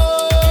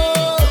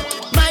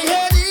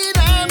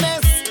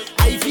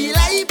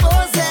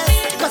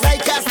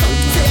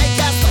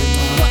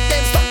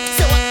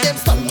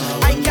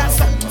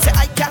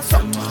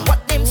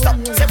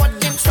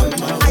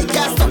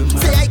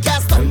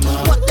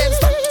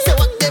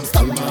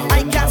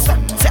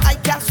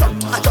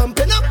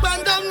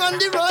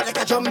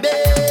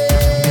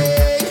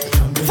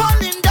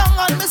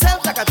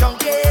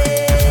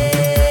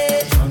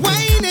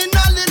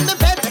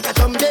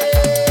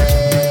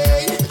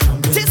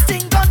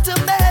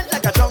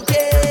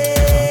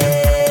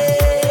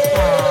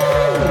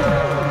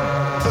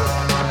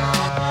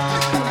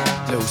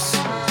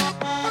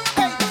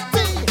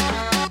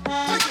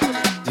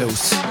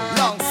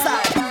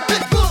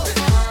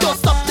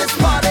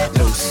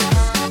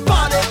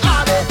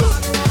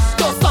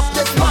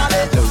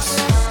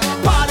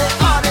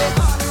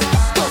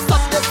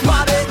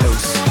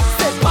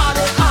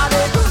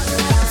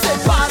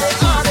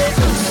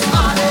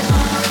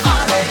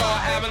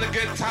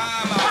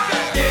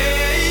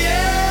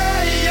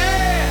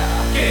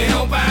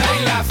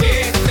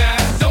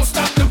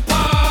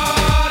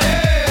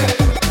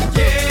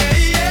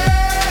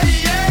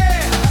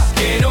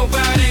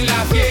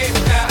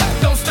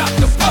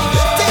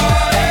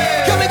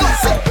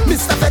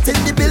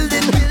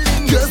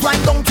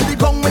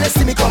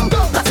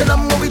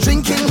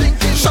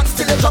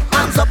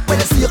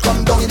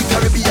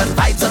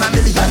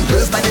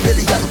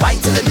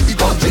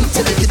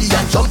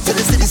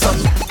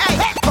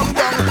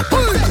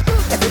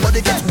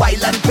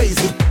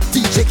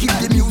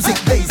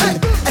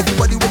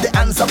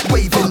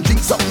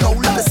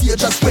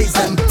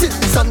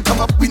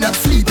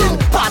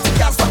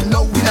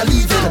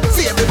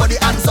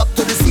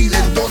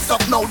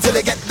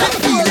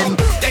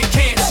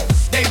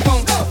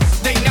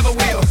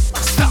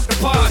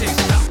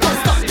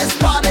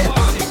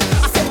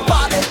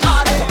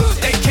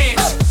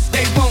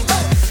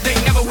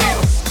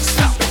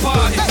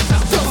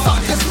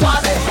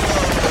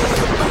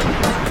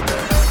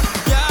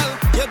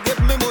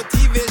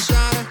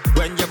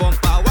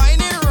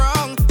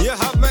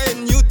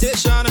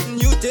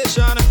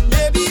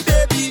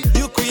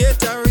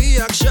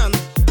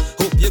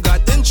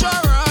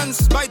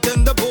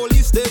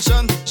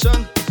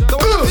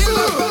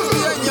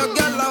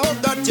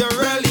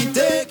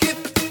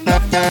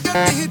 get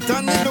the hit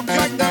and it look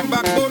like them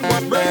backbone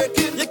was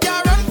breaking. You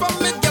can't run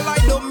from it, girl, I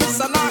don't miss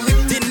and I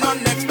hit in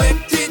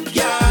unexpected,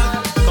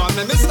 girl. Call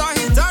me Mr.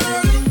 Hit and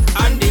Run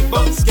and the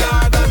bounce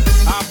garden.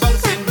 I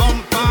bouncing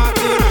bumper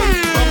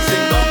tonight,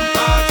 bouncing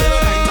bumper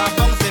tonight, I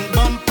bouncing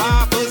bumper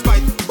first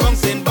bite,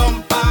 bouncing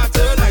bumper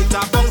tonight,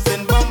 I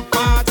bouncing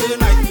bumper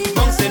tonight,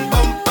 bouncing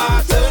bumper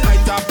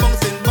tonight, I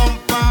bouncing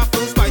bumper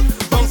first bite,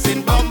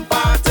 bouncing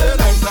bumper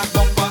tonight, that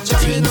bumper.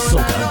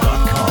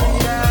 TeamSoca.com.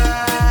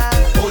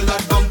 Hold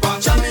that bumper,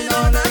 jamming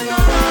on and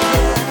on.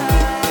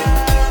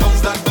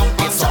 Bounce that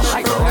bumper, It's a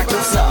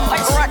hyperactive sound.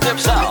 Hyperactive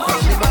sound.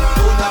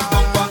 hold that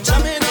bumper,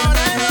 jamming on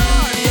and on.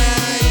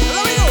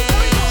 Let me go.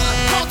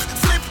 Rock,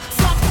 flip,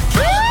 flop,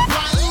 gal,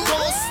 wine, go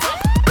stop.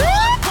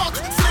 Rock,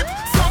 flip,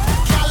 flop,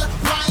 gal,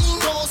 wine,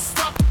 go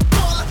stop.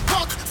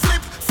 Rock,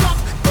 flip, flop,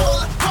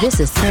 roll. This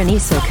is Trini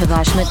Soca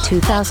Bashment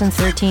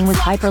 2013 with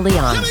Hyper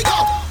Leon. Here we go.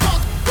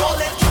 Roll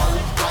it,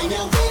 wine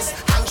your waist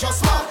and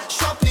just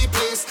mash up the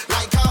place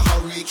like a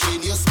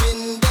hurricane. You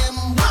spin them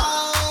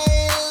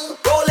wild.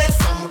 Roll it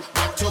from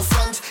back to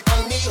front,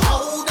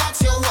 anyhow that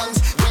you want.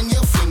 When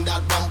you fling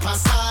that bumper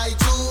side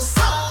to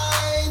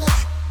side.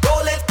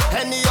 Roll it,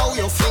 anyhow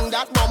you fling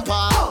that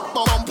bumper,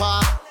 bumper,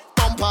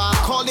 bumper.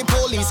 Call the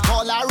police,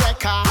 call a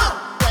wrecker,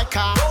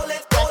 wrecker,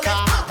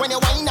 wrecker. When you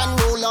wind and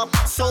roll up,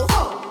 so.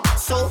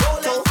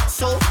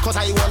 Cause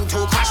I want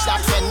to crash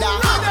that fender.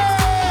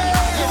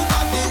 You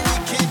got the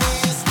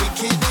wickedest,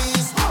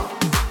 wickedest.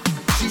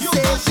 She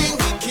says she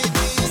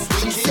wickedest,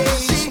 wickedest.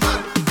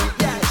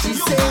 She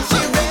says she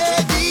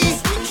ready.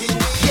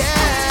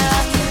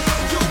 Yeah.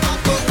 You got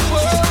the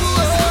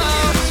wickedest.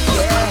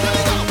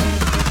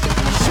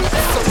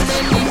 So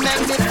many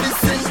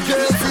magnificent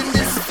girls in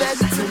this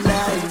fest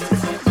tonight.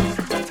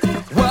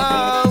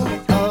 Whoa,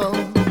 oh,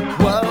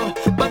 whoa.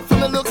 But from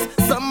the looks,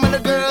 some of the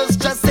girls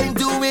just ain't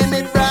doing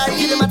it right.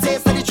 Give them a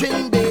taste of the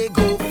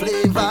Trinbago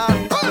flavor.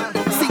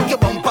 Sing your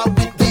bumper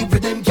with the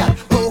rhythm, gal.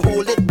 Go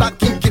hold it back,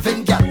 keep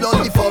giving, gal.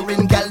 Blood the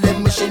foreign gal,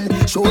 them mission.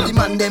 Show the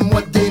man them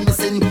what they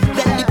missing.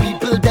 Let the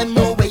people them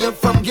know where you're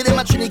from. Give them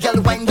a Trini gal,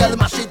 wine gal,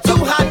 mash it too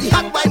hard. The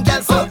hot wine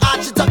gal, so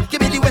arch it up.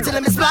 Give me the wet and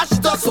let me splash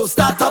it up. So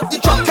start up the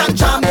trunk and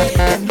jam it.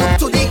 Then look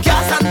to the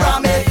gas and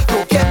ram it.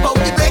 Don't care about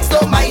the brakes,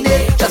 don't mind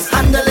it. Just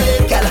handle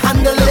it, gal,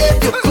 handle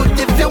it. You could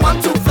if you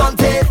want to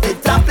flaunt it.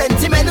 It are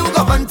plenty men who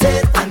go hunt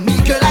it. And me,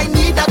 girl, I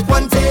need that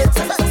want it.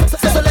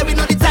 So let me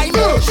know the time.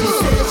 She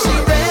said she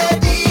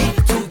ready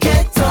to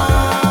get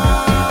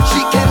on.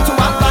 She came to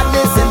our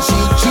badness and she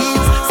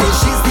cheats. Say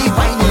she's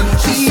divining.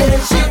 She said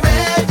she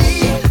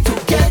ready to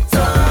get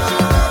on.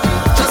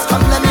 Just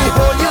come, let me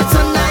hold you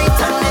tonight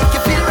and make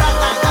you feel right.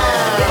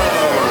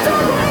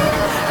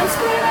 And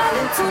spread a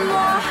little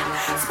more,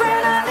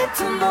 spread a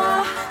little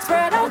more,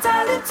 spread out a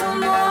little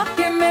more.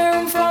 Give me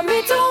room for me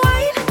to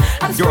wine.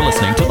 And You're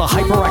listening to the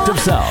Hyperactive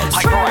Sounds.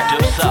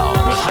 Hyperactive Sound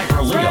with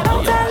Hyper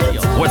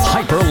Leon. With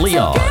Hyper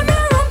Leon. give me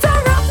room to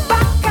rock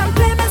back and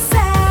play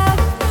myself.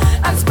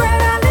 And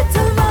spread a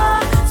little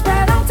more,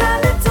 spread out a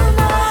little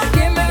more.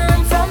 Give me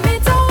room for me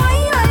to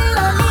wine. I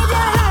don't need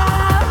your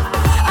help.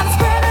 And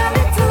spread a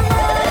little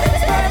more,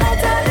 spread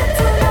out a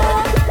little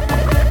more.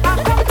 I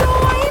come to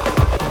wine,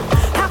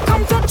 I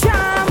come to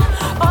jam.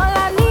 All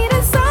I need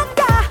is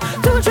soca,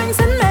 2 drinks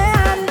in my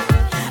hand.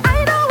 I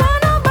don't want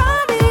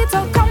nobody to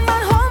come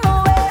and hold my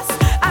waist.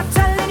 I'm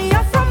telling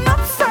you from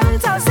up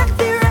front, I'll set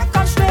the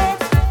record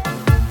straight.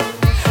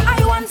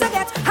 I want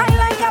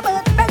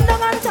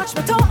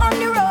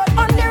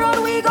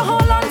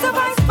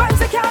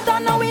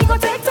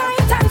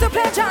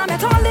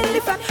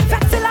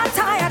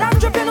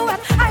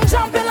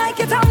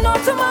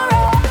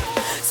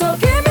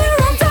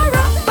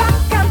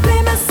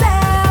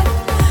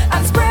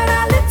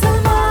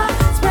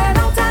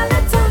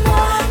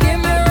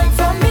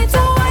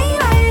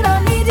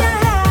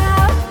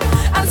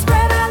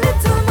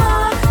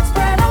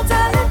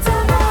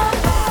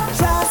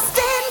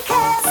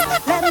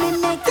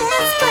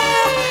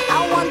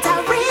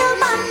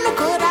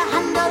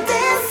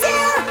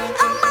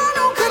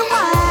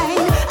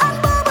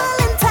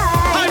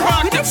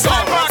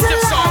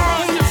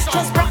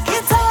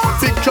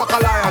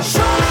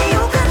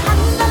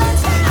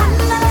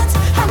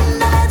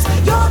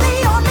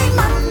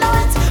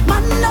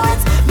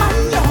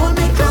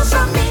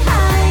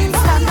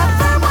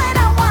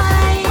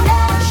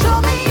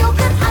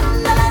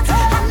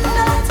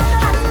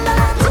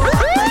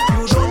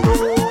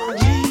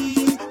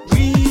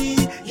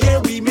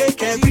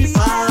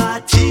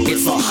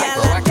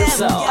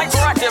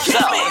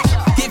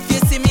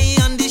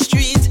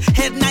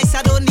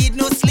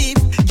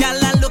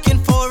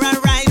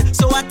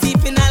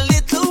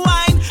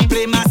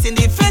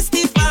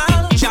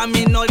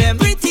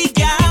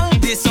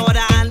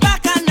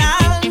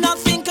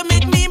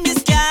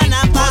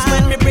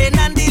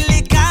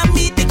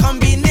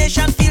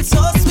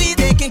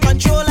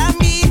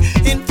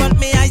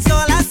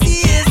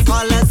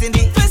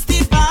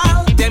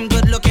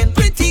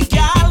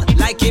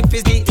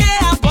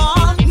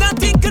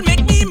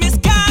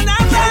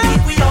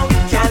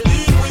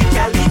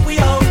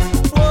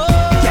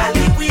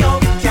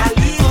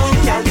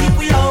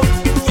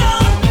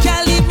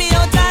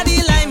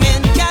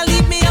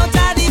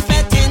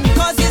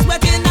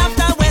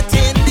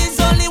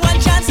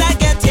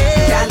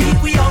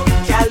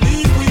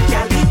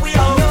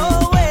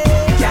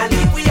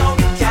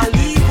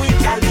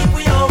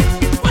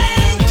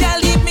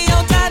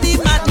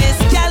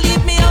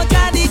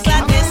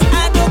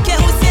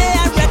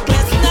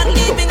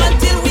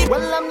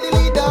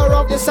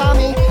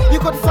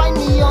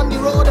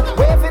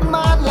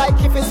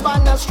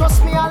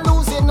me are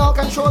losing all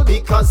control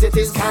because it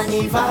is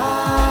carnival,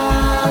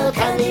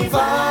 carnival,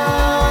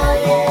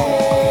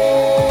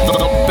 yeah.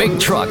 The Big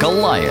Truck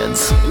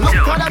Alliance. Look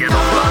at the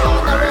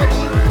top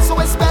already, so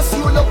it's best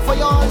you look for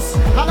yours.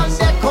 And on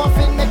that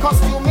coffin, the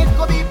costume, it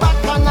go be back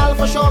canal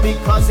for sure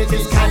because it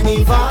is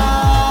carnival,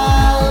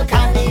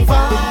 carnival,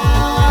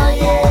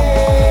 yeah.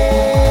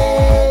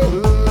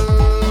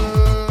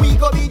 We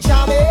go be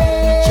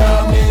jamming,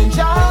 jamming,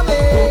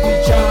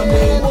 jamming,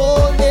 jamming.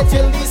 Hold it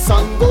till the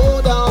sun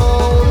go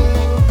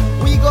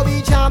down. We go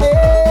be jamming,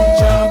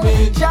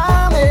 jamming,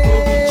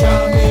 jamming,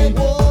 jamming.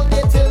 Hold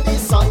it till the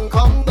sun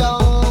come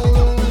down.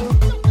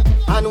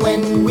 And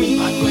when we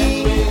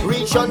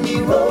reach on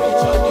the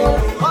road,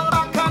 all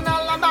back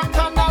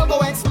canal go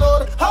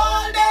explode.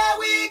 All day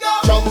we go.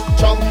 Jump,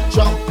 jump,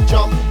 jump,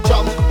 jump,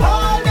 jump.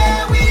 All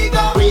day we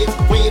go. Wave,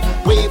 wave,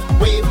 wave,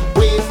 wave,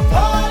 wave.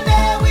 All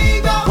day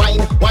we go.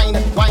 Wine, wine,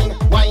 wine,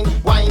 wine,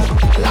 wine.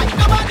 Like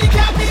nobody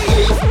can be.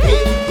 Wave,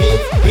 wave,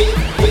 wave, wave,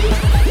 wave.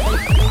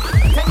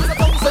 Tens of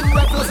thousands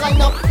rebels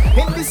line up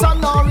in the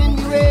sun or in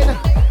the rain,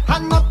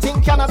 and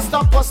nothing cannot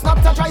stop us. Not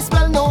a dry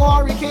spell, no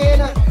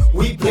hurricane.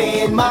 We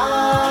playing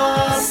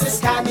mass, it's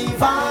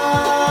carnival,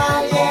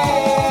 yeah.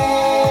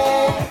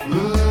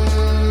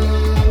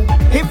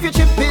 If you're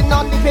chipping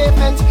on the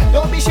pavement,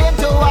 don't be ashamed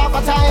to have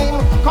a time,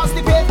 cause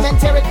the pavement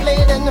tear it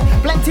laden,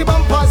 plenty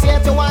bumpers here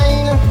to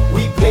wine.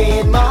 We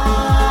playing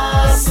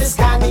mass, it's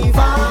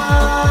carnival,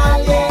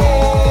 yeah.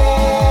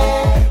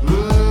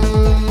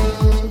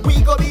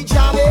 We go be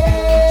jamming,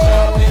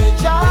 jamming,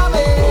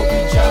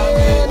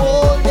 jamming.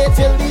 Hold it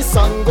till the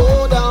sun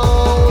go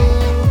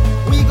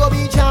down. We go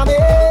be jamming,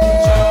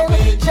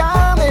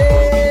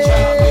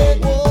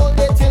 jamming, hold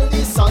it till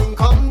the sun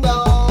come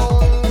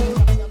down.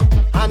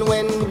 And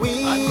when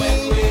we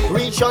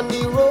reach on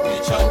the road,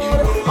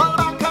 all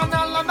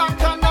that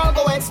canal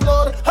go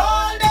explode.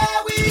 All day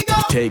we go.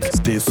 Take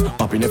this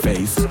up in your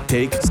face.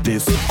 Take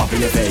this up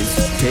in your face.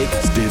 Take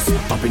this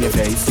up in your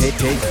face. Take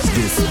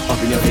this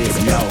up in your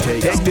face. Yo,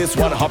 take this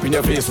one up in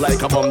your face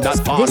like a bomb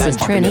that falls. This is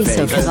Trini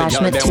Soca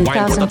Bashment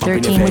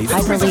 2013 with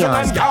Hyper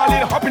Leon.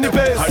 Hop in the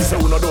face. I say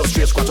one of those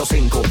straight squats or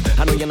cinco.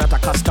 I know you're not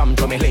accustomed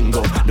to me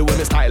lingo. The way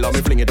me style or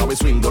me fling it or me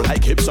swingle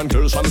like hips and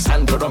girls from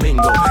Santo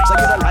Domingo. So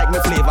you don't like me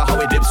flavor how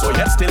it dips. So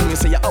yet still me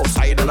say you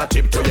outside on a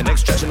tip to your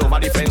next stretching over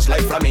the fence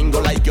like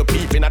flamingo. Like you're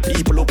peeping at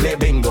people who play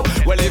bingo.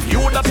 Well if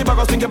you dirty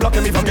buggers think you're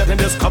blocking me from getting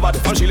discovered,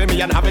 concealing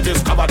me and having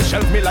discovered,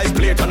 shelf me like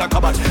plate on a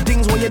cupboard.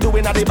 Things when you're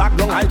doing at the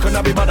background I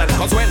couldn't be bothered.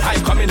 Cause when I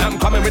come in I'm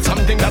coming with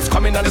something that's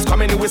coming and it's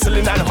coming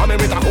whistling and humming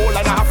with a whole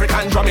lot of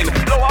African drumming.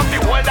 Blow up the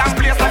whole damn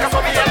place like a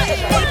Soviet.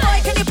 Hey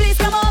boy, can you please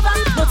come over?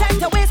 No time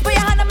to waste, put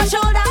your hand on my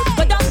shoulder.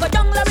 Go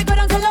down, let me go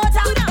down to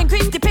Lota.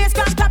 Increase the pace,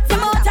 crank up the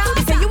motor.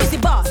 They say you is the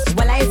boss,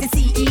 well I is the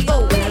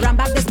CEO. When I run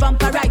back this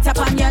bumper right up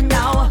on you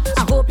now.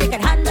 I hope you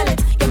can handle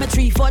it. Give me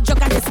 3-4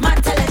 joke and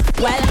dismantle it.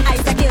 Well,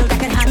 I's a girl that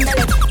can handle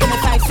it. Give me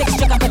 5-6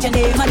 joke and put your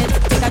name on it.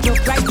 Take a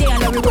joke right there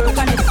and then we work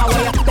on it. How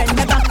are you? Bend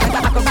me back like a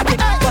acrobatic.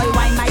 Boy,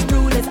 wine my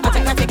rule is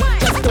autocratic.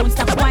 Just don't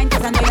stop wine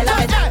cause I know you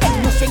love it.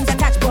 Ain't no strings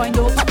attached, boy,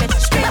 no puppet.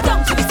 Straight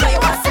down to the side, you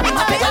want to see me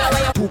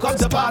muppet. Who comes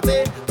to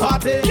party?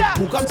 Party?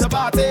 Who comes to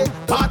party?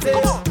 Party?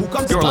 Who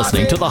comes to You're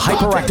listening to the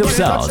Hyperactive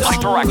Sounds.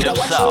 Hyperactive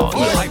Sounds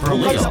with Hyper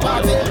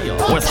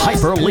Leon. With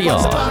Hyper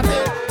Leon.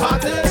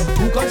 Party?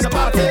 Who comes to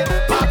party?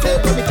 Party?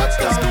 When we touch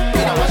down,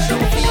 you know what you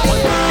feel.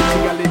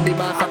 In the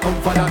mass I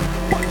come for that.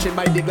 Punching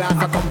by the glass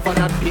I come for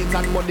that. Pains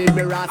and money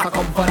mirrors I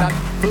come for that.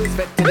 First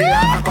vet to the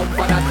ass I come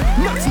for that.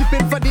 Not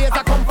sleeping for days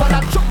I come for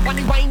that. Jump on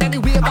the wine and the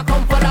wave I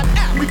come for that.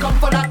 We come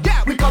for that,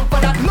 yeah we come for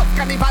that. Love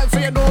carnival so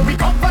you know we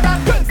come for that.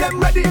 Girls them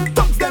ready,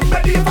 thugs them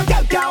ready. If a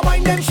girl can't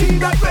wine then she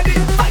not ready.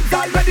 Vibes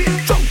already,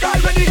 drunk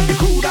already. The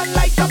crew done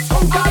light up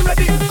skunk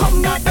already.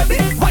 Come now baby,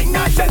 wine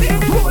now steady.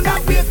 Roll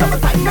that bass double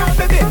time now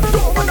baby.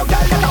 Don't want no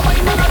girl that a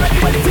wine now already.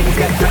 When things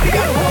get ready,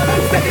 girl hold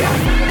on steady.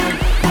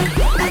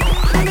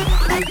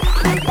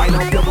 Wine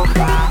up your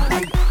bumper.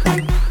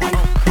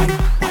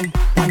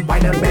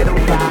 Wine up your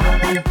bumper.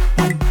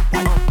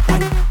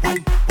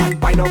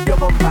 Wine up your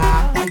bumper.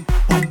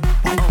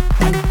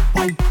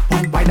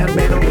 Wine up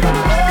your bumper.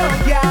 Oh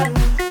yeah,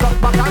 come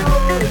back and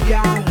roll,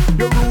 yeah.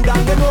 You rude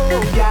and you know,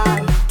 yeah.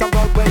 Talk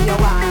about when you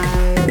wine.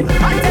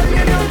 I tell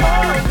you no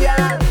more,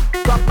 yeah.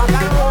 Come back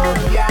and roll,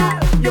 yeah.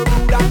 You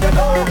rude and you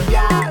know,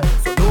 yeah.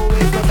 So don't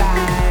waste no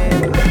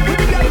time.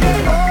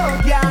 Oh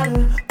yeah,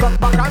 come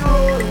back and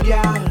roll,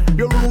 yeah.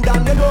 You rude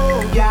and you know,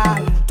 yeah.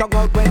 Talk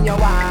about when you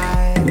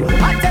wine.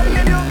 I tell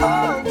you no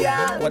more,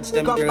 yeah. Watch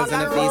them girls in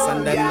the face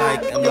and then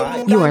like and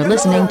like. You are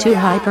listening to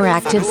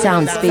Hyperactive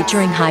Sounds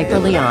featuring Hyper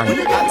Leon. What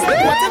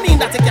you mean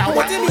that a girl?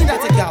 What you mean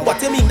that a girl?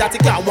 What you mean that a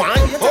girl want?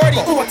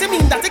 What you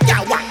mean that a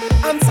girl want?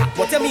 Answer.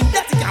 What you mean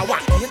that a girl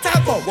want? You talk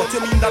about what you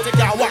mean that a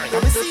girl want?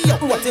 Let me see you.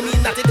 What you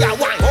mean that a girl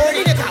want? What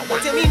you mean that a girl want?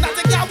 What you mean that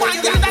a girl want?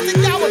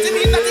 What you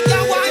mean that a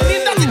girl want? What you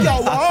mean that a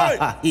girl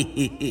want?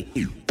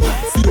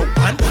 Sit down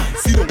and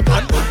sit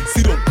down and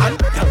sit down and sit down and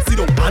sit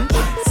down and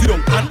sit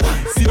down and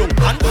sit down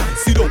and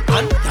sit down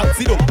and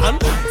sit down and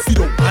sit down and sit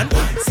down and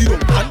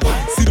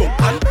sit down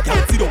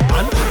and sit down and sit down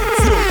and sit down and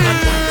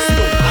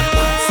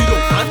sit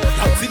down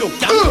and sit down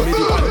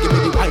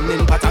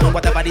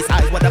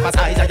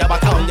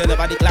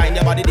never decline.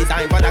 Your body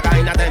designed for the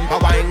kind of tempo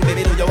wine.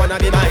 Baby, do you wanna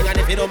be mine? And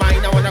if you don't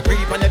mind, I wanna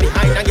creep on the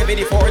behind and give it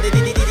the four, the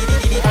divine,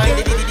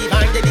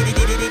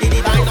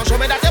 Now show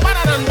me that you're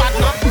better than bad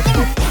enough.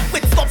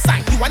 With stop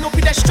sign, you want no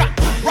pedestrian.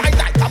 Ride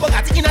like a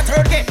Bugatti in a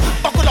third gear.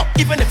 Buckle up,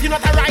 even if you're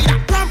not a rider.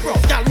 Ramp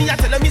rough, girl, me I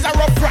tell him he's a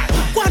rough ride.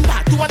 One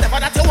bad, do whatever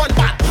that you want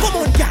bad. Come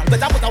on, girl,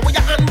 better put away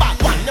your handbag.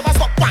 One, never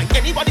stop, one,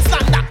 anybody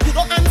stand that. You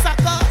don't answer,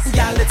 cause,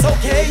 girl, it's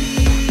okay.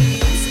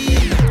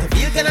 To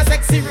feel kinda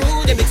sexy,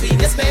 rude in between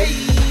your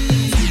space.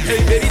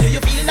 Hey, baby, do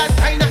you feel that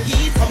kind of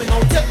heat coming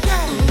out your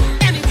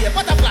Anyway,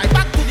 butterfly,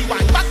 back to the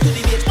wine, back to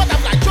the beach.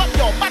 Butterfly, drop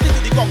your body to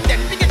the ground, then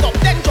pick it up,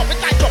 then drop it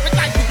like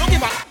you don't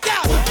give a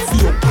girl. See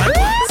you pan,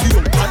 see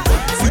you pan,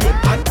 see you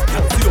pan,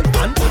 see you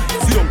pan,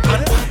 see you pan,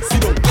 see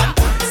you pan,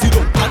 see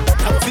you pan,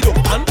 see you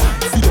pan,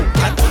 see you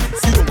pan, see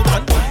you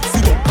pan,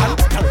 see you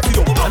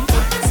pan,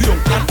 see you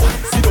pan,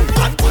 see you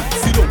pan,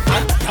 see you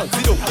pan,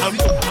 see you pan, see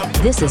you pan.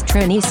 This is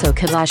Trini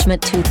Soca Bashment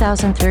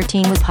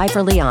 2013 with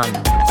Hyper Leon.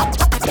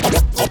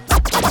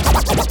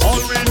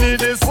 All we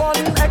need is one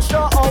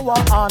extra hour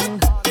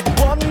and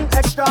one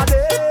extra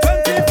day.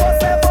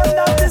 24/7,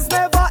 that is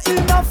never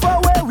enough for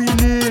where we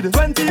need.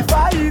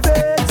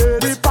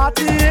 25/8, we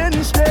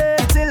partying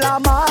straight till a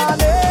morning.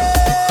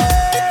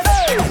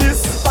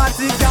 This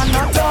party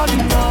cannot done,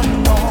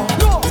 no.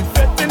 We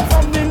fetting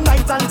from the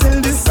night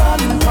until the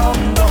sun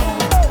come down.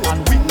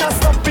 And we not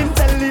stopping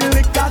till the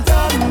liquor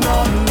done, no.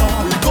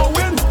 We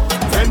going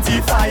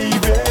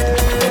 25/8.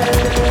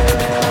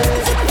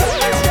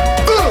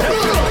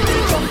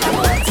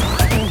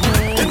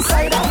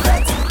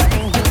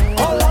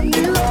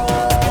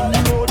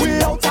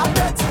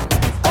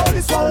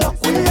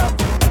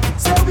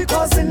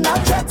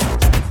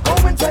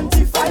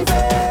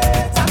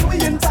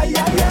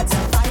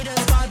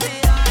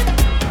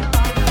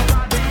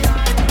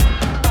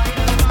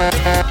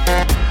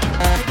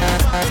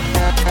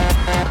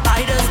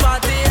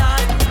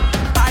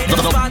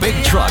 The Big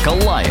Truck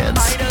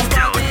Alliance. Don't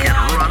get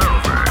run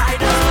over.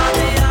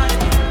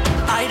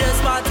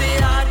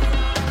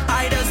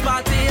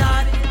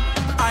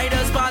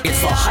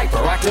 It's the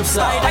Hyperactive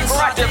Sound.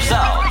 Hyperactive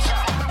Sounds.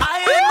 I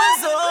am a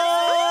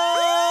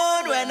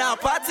zone when I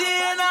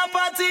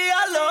party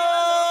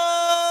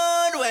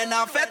alone. When I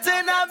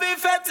fetting, I be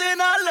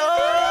fetting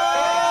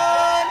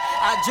alone.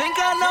 I drink,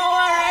 I know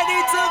I'm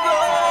ready to go.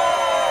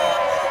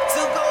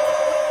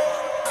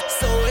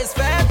 So it's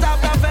fed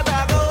up, I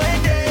go in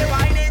there,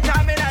 whining,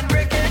 jamming and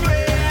breaking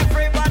way.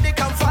 Everybody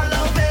come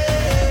follow me.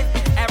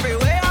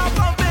 Everywhere I'm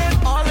pumping,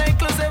 all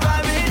inclusive I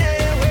be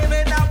there,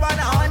 waving up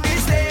on the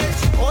stage.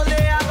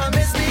 Only have a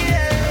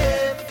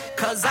misbehave,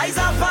 'cause I's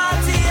a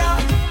partier,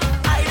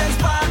 I just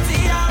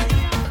partier.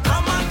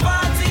 Come on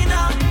party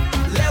now,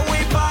 let we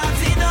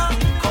party now.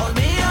 Call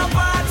me a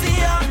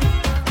partier,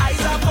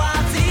 I's a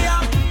partier.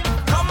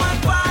 Come on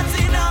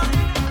party now,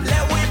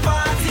 let we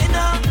party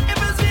now. If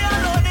it's me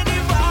alone in the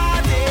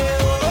party,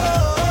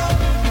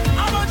 oh,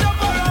 I'ma jump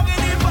around in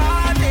the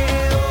party,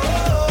 oh.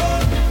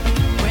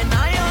 When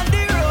I on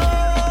the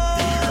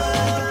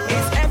road,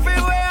 it's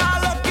everywhere I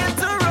look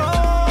into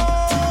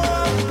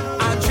road.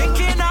 I'm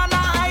drinking and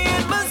I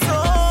in my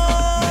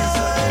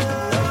zone.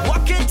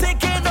 Walking,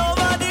 taking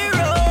over the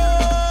road.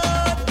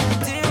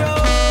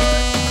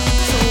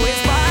 So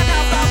it's bad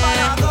after bad,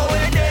 I go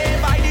in there.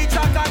 By the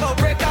track, I go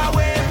break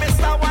away.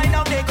 Mr. Wine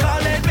Up, they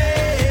calling me.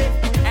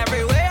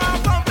 Everywhere I'm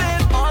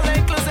pumping, all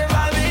inclusive,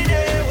 I'll be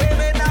there.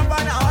 Waving up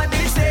on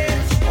the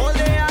stage.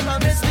 Only I'm a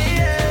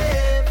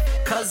misbehave,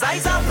 'cause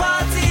I's a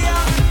partier,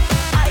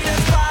 I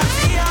just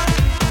partier.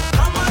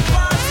 Come on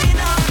party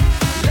now,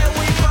 let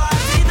we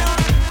party now.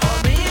 Call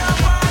me a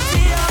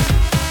partier,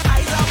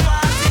 I's a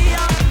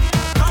partier.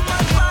 Come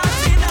on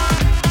party now,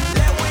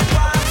 let we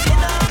party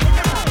now.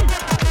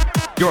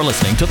 You're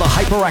listening to the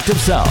Hyperactive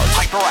Sound.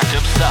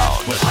 Hyperactive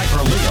Sound with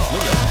Hyper Leon.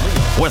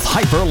 With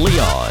Hyper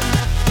Leon.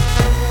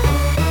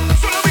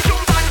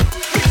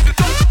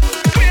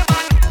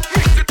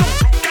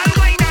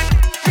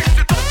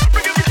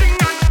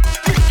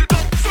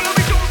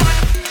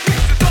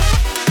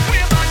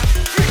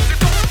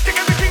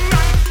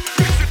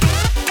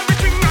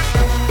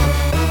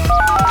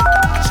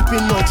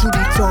 Chipping out through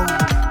the tongue,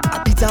 I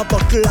beat a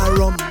buckle of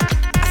rum.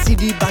 I see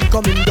the band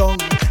coming down,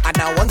 and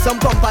I want some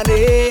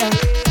company. I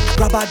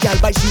grab a gal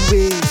by she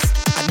waist,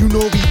 and you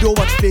know we don't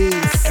watch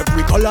face.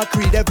 Every color,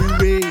 creed, every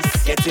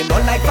race, getting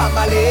on like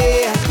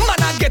family.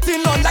 Man, I'm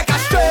getting on like a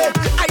stray.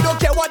 I don't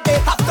care what they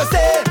have to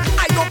say.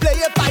 I don't play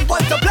if I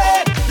want to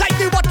play. Like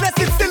the whatless,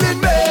 it's still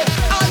in me.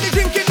 All the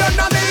drinking done,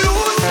 now me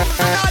lose.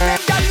 And all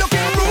them gal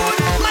looking rude.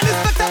 Man, it's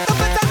better to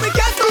better we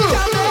get to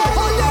jam.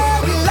 Oh yeah,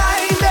 we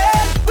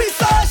lining, we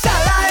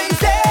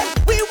socializing.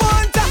 We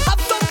want to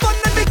have some fun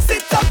and mix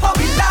it up how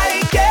we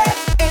like it.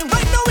 And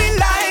right now we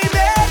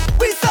lining,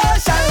 we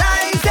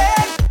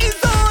socializing.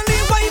 It's only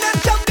wine and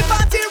jump the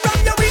party rum,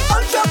 yeah we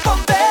ultra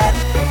pumping.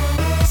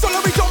 So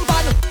let me jump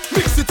on,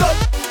 mix it up,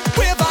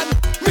 wave on,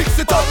 mix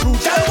it up.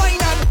 Girl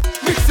wine and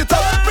mix it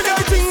up, bring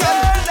everything in,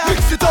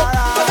 mix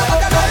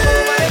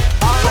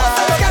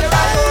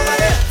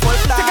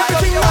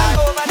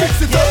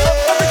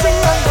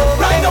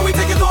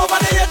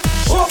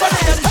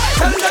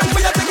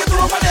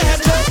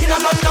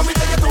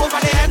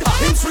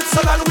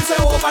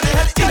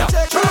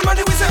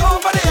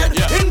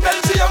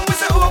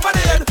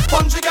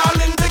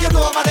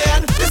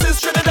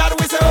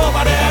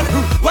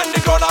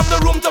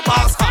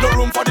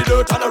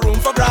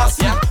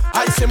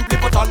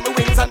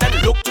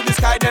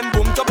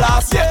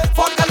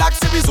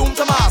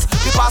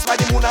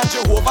and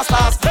Jehovah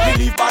stars.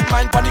 We leave bad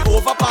mind on the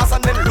overpass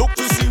and then look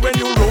to see when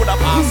you roll a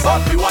pass.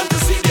 But we want to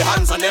see the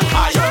hands on them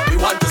high. We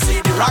want to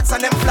see the rocks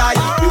and them fly.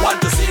 We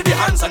want to see the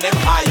hands on them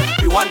high.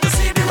 We want to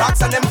see the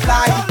rocks and them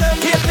fly.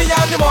 Hit me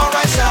and the more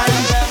I shine.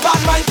 Bad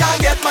mind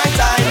can't get my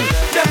time.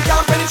 Them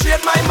can't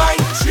penetrate my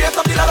mind. Straight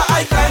up the ladder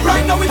I climb.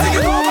 Right now we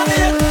take it over the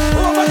head.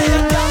 Over the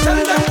head. Tell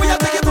them we are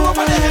take it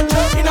over the head.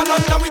 In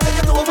London we take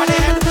it over the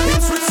head.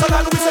 In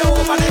Switzerland we say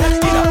over the head.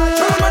 In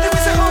Germany we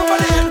say over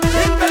the head.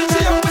 In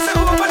Belgium we say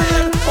over the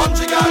head.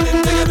 Country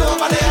garden take it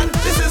over the head.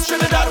 This is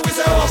Trinidad we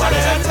say over the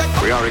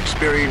head. We are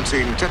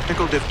experiencing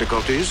technical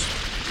difficulties.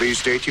 Please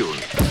stay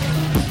tuned.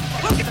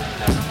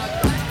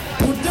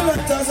 Put the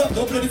rectors up,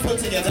 don't play the full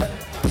thing yet.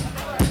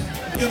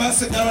 You must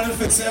sit down and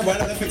fix it. Why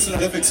don't they fix it?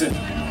 They fix it.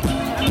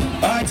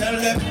 I tell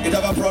them it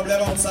have a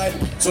problem outside,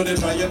 so they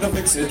try to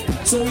fix it.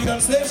 So we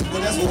don't stage, we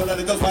just hold a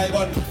little vibe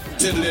on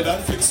till they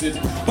don't fix it.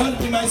 But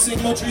we might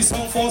sing more 3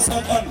 songs, 4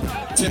 songs on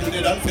till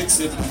they don't fix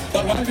it.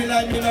 But one thing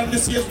I mean on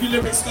this year's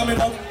lyrics coming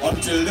up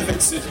until they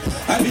fix it.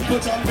 And people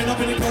jumping up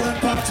in the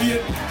current party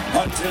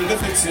until they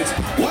fix it.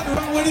 What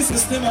wrong with the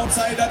system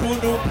outside? I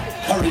don't know.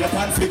 Hurry up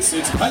and fix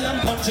it. I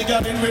am punching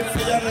in with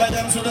Flea and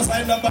Lions with a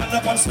sign and band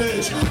up on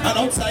stage. And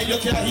outside you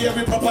can't hear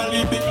me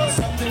properly because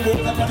something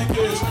broke up on the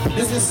cage.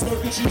 This is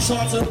circuit sheet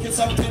short circuit,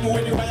 something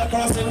with the wire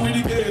crossing with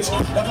the gauge.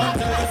 But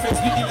until they fix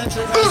the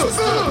electric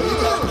system, we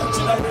can't touch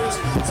in a race.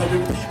 So we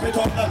keep it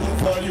up and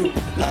for you.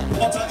 Like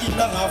water in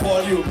the half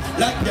for you.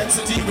 Like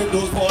density with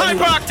those for you.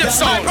 Hyperactive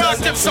sound,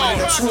 hyperactive sound.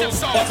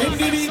 But in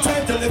the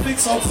meantime, till they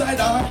fix outside,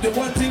 I have the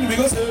one thing we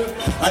go say.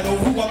 I know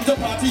who come to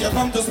party, you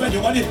come to spend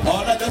your money.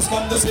 All I just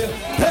come to say,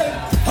 hey,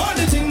 all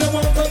the thing that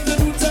want come to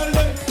do, tell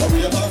them.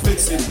 Hurry up and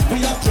fix it. We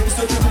have drinks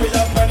to drink, we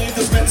have money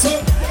to spend, so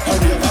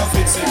hurry up and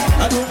fix it.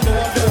 I don't know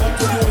what they want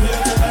to do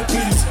here tonight,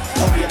 please.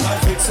 Hurry up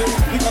and fix it.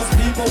 Because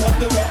people want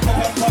to rock up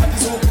and party,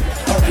 so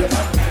hurry up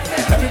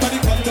and everybody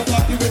come to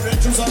party with red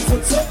shoes on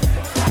foot, so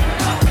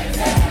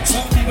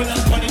some people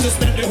have money to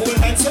spend the whole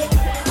night, so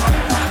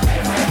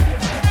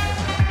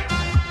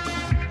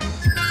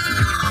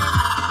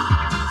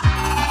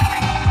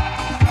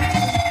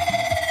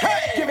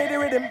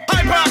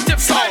Hyperactive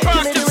sound,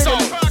 hyperactive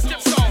sound.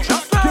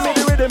 Give me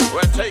the rhythm.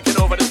 We're taking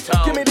over this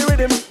town. Give me the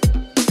rhythm.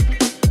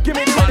 Give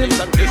me the rhythm. Valleys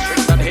and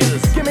districts and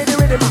hills. Give me the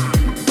rhythm.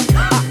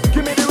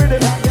 Give me the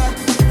rhythm.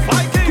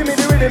 Vikings. Give me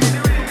the rhythm.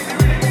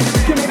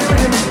 Give me the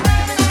rhythm.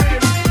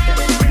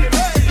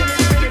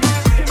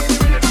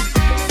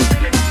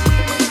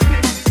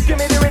 Give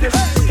me the rhythm.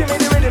 Give me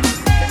the rhythm.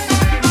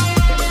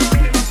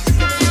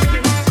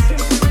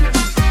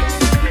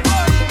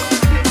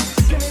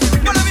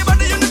 Well,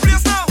 everybody in the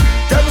place now.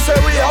 Them say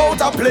we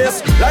out of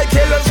place, like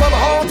aliens from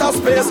outer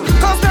space.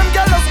 Cause them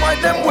girls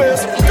mind them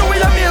ways, do we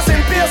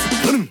amazing pace.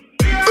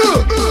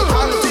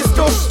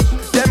 Anti-stush,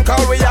 them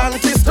call we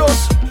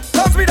anti-stush.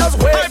 Cause we just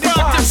wave the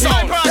party,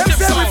 them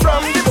say we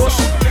from the bush.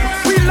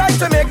 We like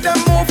to make them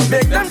move,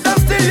 make them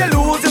dance till you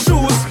lose your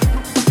shoes.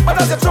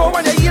 But as you throw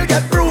when your heel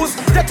get bruised,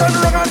 they turn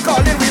around and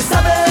call it we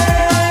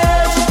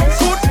savage.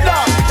 Good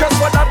luck, just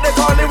for that they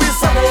call it we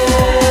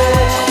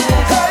savage.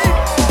 Hey,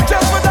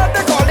 just for that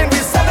they call it we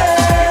savage.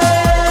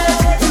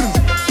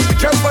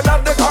 Just for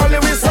that they call it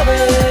we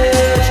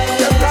savage.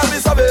 Them call me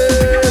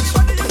savage.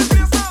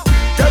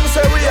 Them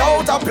say we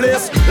out of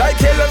place, like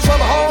aliens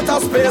from outer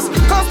space.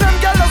 Cause them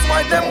girls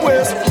mind them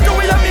ways, do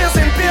we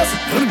amazing pace.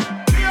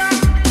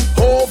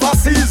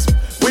 Overseas,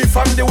 we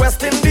from the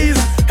West Indies.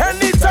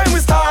 Anytime we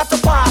start a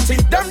party,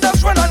 them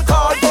just run and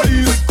call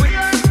police.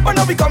 But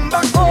now we come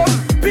back home,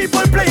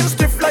 people playing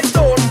stiff like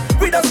stone.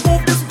 We just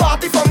move this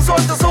party from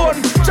zone to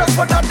zone. Just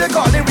for that they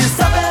call it we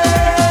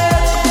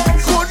savage.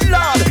 Good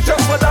lord,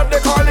 just for that they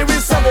call it we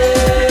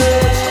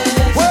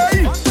savage.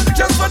 Wait,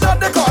 just for that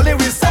they call it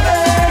we savage.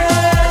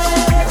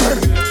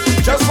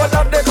 Just for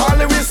that they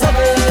call it we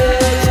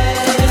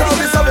savage. Call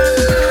me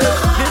savage.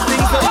 This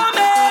thing's so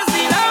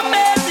amazing,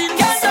 amazing.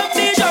 Get up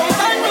the jump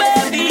and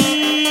ready.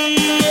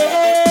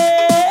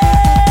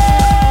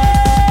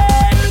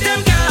 Them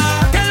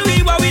can't tell we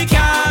what we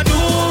can do.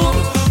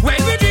 When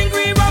we drink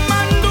we rum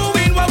and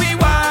doing what we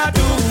want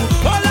to.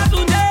 All of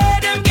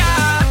today them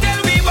can't tell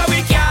we what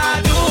we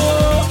can do.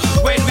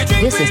 When we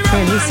drink This is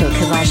Trini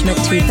Soca Bashment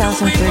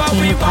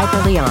 2013 with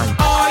Hyper Leon.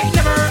 I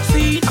never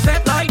seen a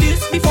set like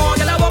this before.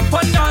 Girl, I walk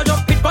on y'all,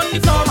 jump it on the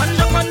floor and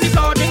jump on the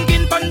floor,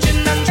 drinking,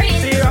 punching and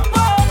drinking.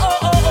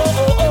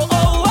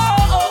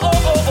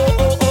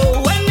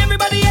 When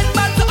everybody head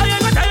back, so I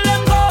ain't gonna tell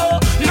them go.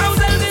 Now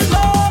sell this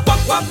low.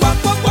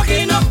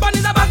 Walking up on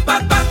his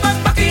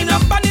backing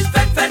up on his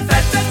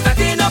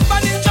setting up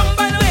on his jump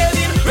and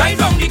waving right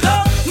round the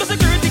club. No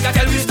security can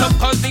tell we stop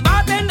 'cause the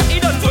bartender he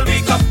done full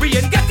week up. We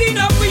ain't getting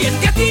up, we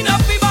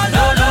ball. No.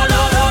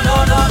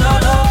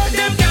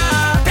 Them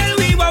can't tell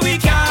we what we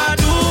can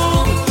do.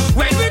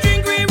 When we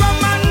drink we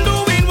rum and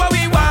doing what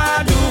we want.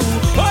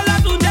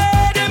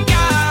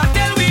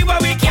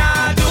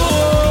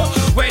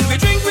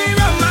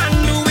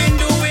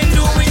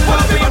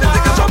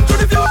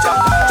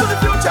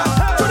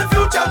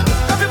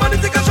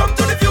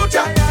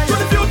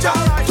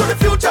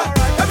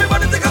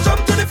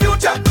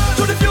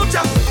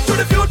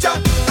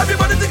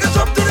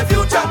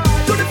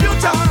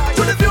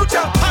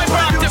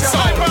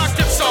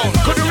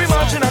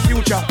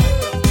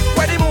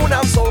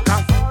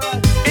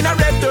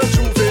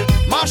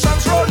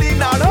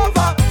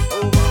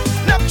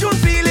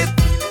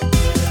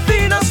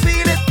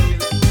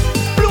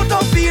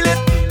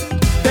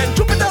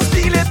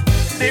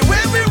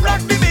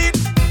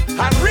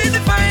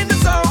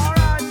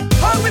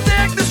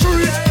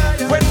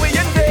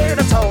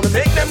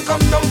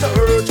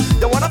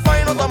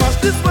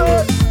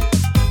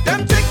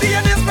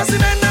 Cause the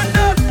men and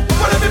done.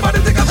 Well, everybody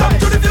take a jump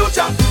to the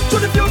future, to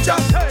the future,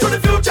 to the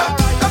future.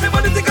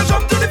 Everybody take a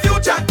jump to the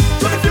future,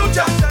 to the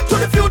future, to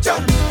the future.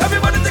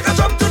 Everybody take a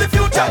jump to the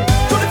future,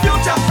 to the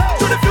future,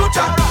 to the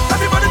future.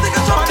 Everybody take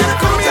a jump to the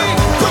future,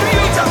 to the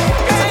future.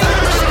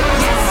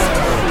 Yes.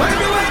 When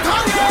you wake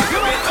all year, you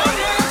wake all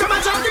year. To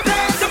mash up the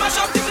place, to mash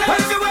up the place. When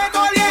you wake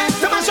all year,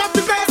 to mash up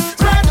the place.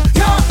 Spread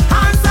your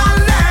hands and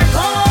let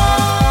go.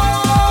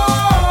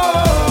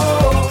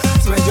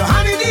 Spread your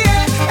hand in the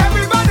air,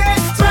 everybody.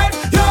 Spread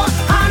your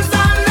hands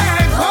and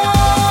let go.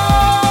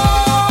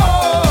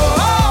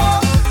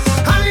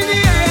 Hand in the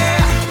air.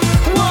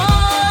 Whoa,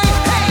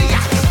 hey.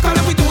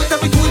 Gonna we do it,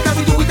 and we do it, and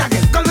we do it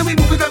again. Gonna we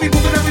move it, and we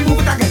move it, and we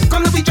move it again.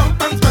 Gonna we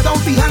jump and spread out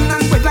the hand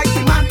and spread like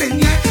the mountain,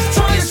 yeah.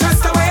 Throw your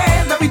stress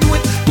away, let me do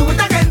it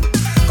again.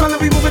 Gonna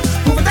we move it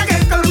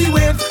again. Gonna we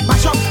wave,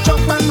 mash up,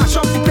 jump and mash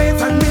up the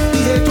place and make the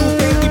head to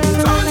pay the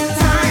bills on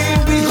time.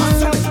 We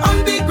hustling on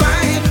the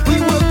grind, we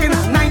working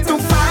at 9 to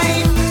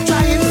 5,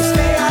 trying to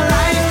stay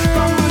alive.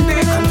 From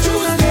Monday and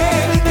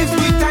Tuesday, it's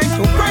we time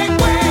to break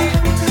away.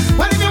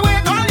 Well, if you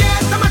wait all year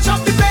to mash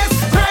up the place,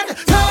 spread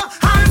your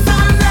hands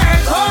and let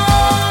go.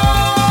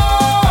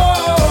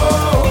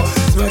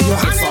 Spread your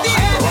hands in the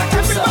air,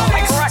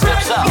 everybody.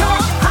 Spread your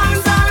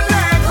hands and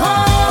let go.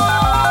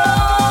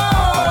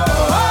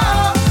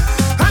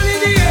 Hand in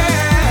the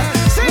air,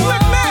 sing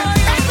with me,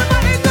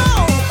 everybody know.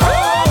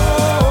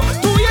 Oh,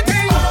 do your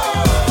thing,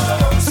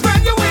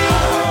 spread your wing.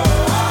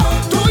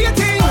 Do your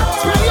thing,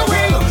 spread your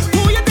wing.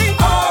 Do your thing,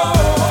 oh,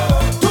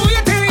 do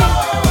your thing,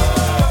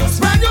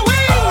 spread your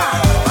wing.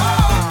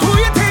 Do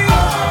your thing.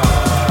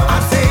 I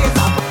say it's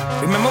up.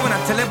 Remember when I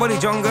tell you about the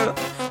jungle?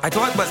 I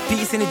thought it was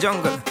peace in the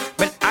jungle.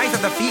 When I saw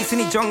the feast in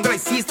the jungle, I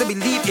ceased to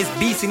believe it's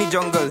beast in the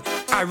jungle.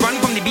 I run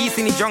from the beast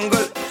in the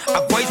jungle.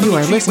 A voice from You the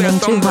are tree listening where I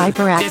to stumble.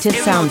 Hyperactive This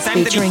is no Sounds time to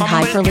be featuring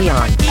humble. Hyper Leon.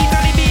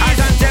 I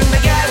don't tell me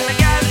girl,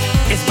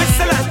 it's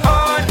whistle and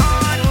on.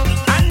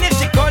 And if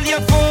she call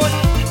your phone,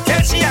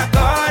 tell she a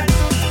gone.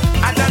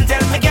 I don't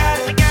tell me girl,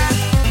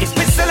 it's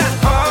whistle and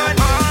on.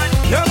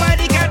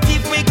 Nobody got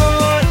if we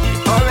gone,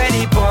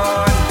 already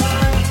born.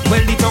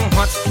 Well, the tongue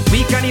hot.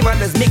 We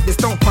cannibals make this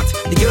tongue hot.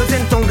 The girls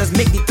in tongue does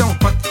make the tongue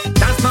hot.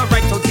 Dance not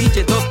right, so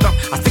DJ don't stop.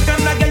 I stick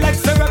on like a like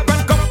syrup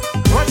and cup.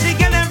 Watch the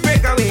girl and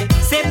break away.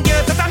 Same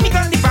girls that I meet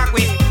on the back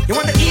way. You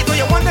want to eat or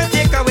you want to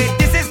take away?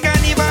 This is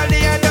carnival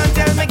day. I don't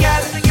tell me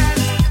girl,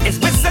 it's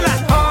whistle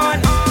and horn.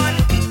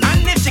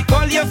 And if she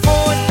call your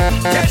phone,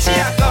 tell she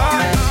a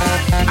gone.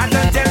 I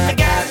don't tell me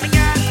girl,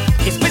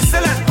 it's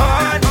whistle and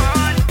horn.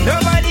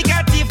 Nobody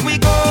got if we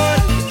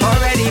gone,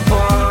 already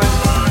born.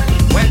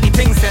 Well, the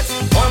thing set,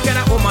 all kind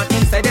of woman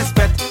inside the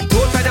spread.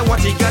 Don't try to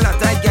watch the girl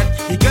that I get.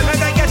 The girl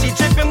that I get, she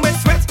dripping with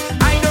sweat.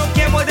 I don't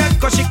care about that,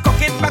 cause she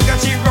cock it back and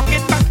she rock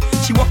it back.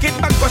 She walk it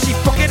back cause she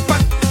pocket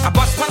fat. I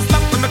bust one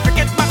slap when me pick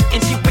it back,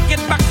 and she pick it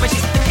back when she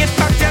stick it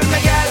back. Tell me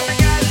girl,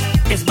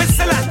 it's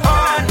whistle and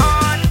horn.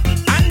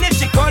 And if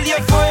she call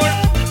your phone,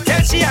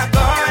 tell she a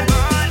gone.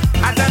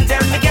 I don't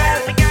tell me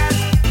girl,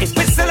 it's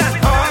whistle and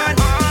horn.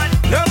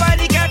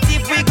 Nobody got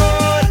if we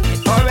gone,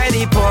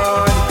 already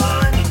born.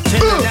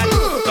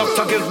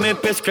 Doctor give me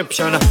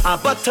prescription. A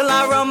bottle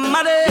of rum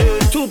a day,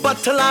 2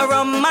 bottle of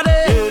rum a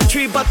day,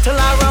 3 bottle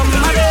of rum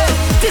a day.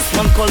 This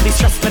one called the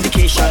stress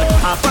medication.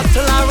 A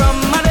bottle of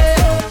rum a day,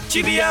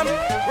 GBM,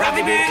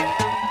 Ravi B,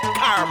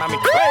 karma me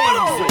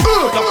crazy.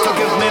 Doctor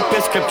give me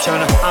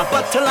prescription. A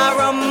bottle of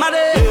rum a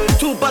day,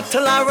 2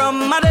 bottle of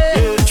rum a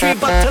day, 3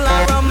 bottle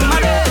of rum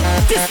a day.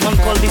 This one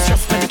called the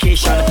stress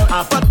medication.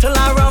 A bottle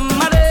of rum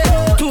a day,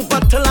 2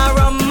 bottle of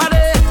rum a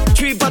day,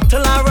 3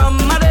 bottle of rum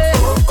a day.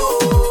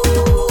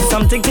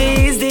 Something to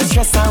ease the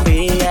stress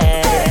away,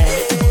 yeah.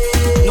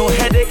 No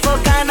headache for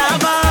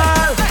carnival.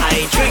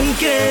 I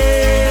drink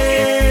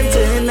it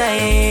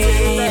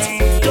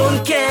tonight.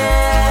 Don't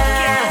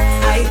care,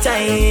 I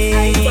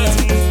tight.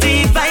 The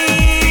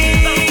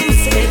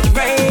vibes hit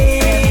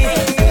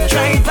right.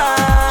 Drive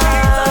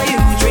by, you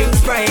drink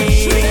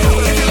Sprite.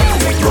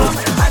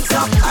 Hands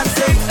up and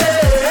sing, hey.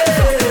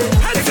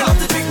 If you love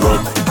to drink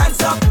rum,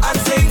 hands up and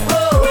sing,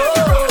 oh.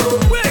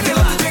 If you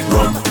love to drink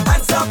rum,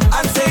 hands up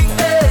and sing,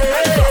 hey.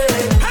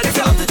 If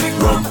you love to drink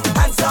rum,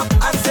 hands up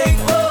and sing,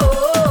 oh.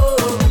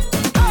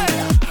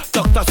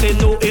 Doctor say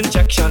no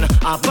injection.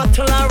 A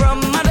bottle of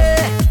rum a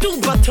day, 2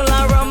 bottle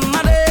of rum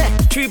a day,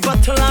 3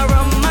 bottle of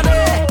rum a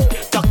day.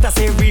 Doctor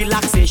say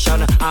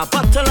relaxation. A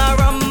bottle of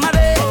rum a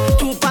day,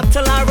 2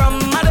 bottle of rum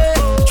a day,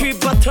 3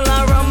 bottle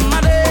of rum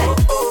a day.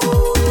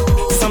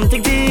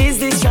 Something to ease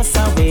the stress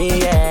away,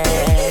 yeah.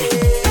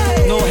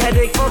 No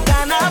headache for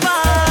carnival.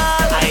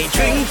 I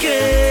drink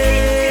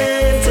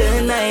it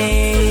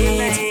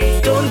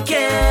tonight. Don't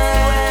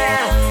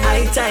care,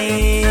 I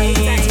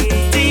tight.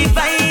 The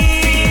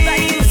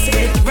vibes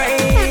hit right.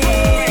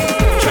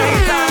 Try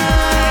by,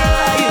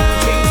 you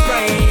drink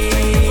Sprite.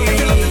 If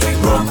you love to drink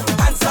rum,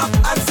 hands up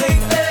and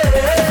sing, hey.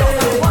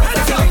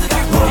 If you love to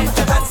drink rum,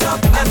 hands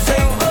up and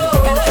sing, oh.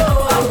 If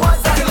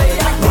you love to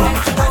drink rum,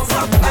 hands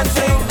up and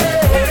sing, hey.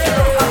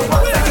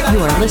 You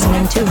are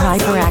listening to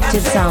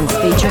Hyperactive Sounds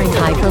featuring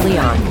Hyper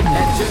Leon.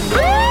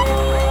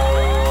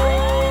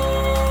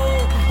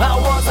 I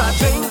was a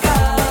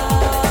drinker.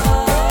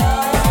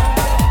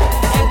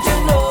 And you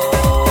know,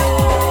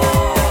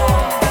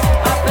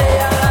 a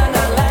player and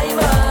a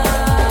limer.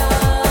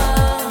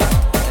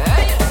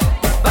 Hey.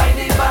 By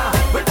the bar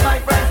with my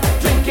friends,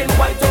 drinking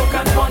white oak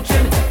and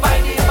punching. By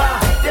the bar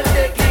till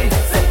they clean,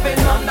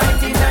 sipping on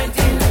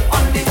 1919.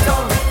 On the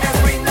town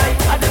every night,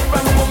 a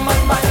different woman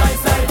by my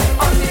side.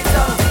 On the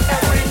town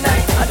every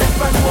night, a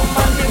different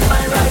woman in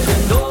my right.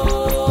 No,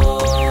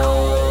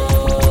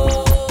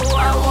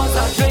 I was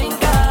a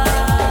drinker.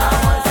 I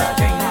was a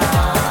drinker.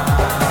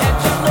 And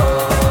you know,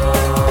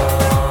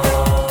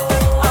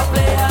 a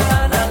player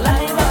and a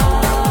limer.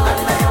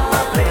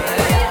 A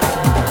player.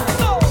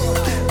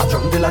 A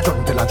drum de la drum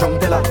de la drum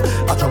de la.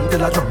 A drum de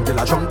la drum de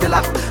la drum de la.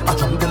 A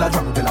drum de la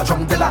drum de la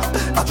drum de la.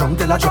 A drum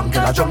de la drum de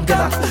la drum de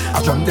la.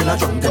 A drum de la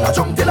drum de la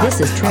drum de la. This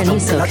is Trini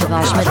Soca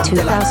Bashment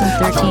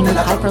 2013 with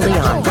Hyper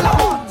Leon.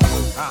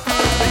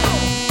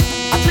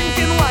 A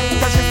drinking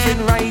white, a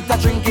shifting right, a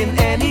drinking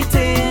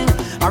anything.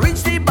 I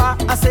reach the bar,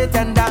 I say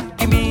tender,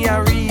 give me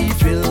a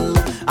refill.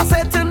 I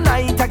said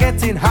tonight I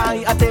getting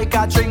high, I take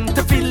a drink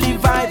to feel the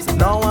vibes.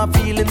 Now I'm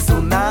feeling so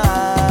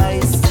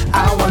nice.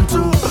 I want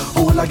to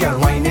hold a girl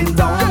whining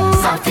down.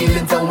 I'm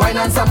feeling to whine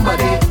on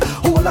somebody.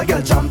 Hold a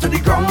girl jump to the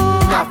ground.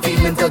 I'm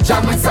feeling to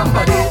jam with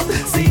somebody.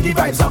 See the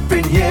vibes up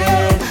in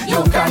here.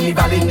 Yo,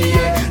 carnival in the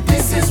air.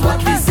 This is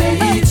what we say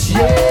each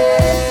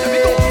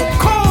year.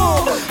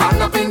 Cool.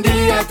 And up in the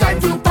air, time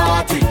to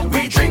party.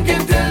 We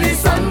drinking till the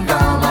sun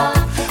come up.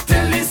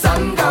 Till the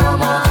sun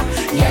come up.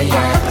 Yeah,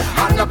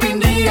 yeah. And up in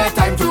the air,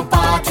 time to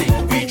party.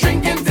 We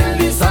drinking till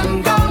the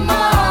sun come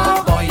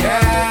up. Oh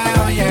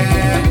yeah, oh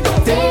yeah.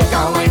 Take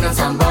a wine on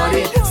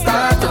somebody.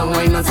 Start to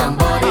wine on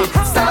somebody.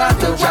 Start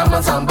to jam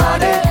on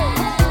somebody.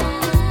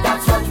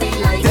 That's what we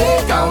like.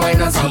 Take a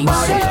wine on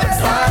somebody.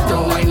 Start to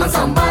wine on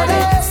somebody.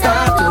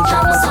 Start to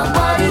jam on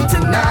somebody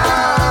tonight.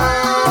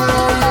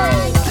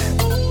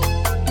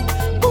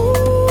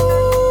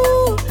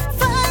 Ooh,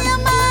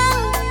 fireman,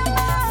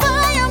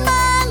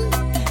 fireman,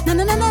 na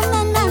na na na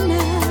na na na,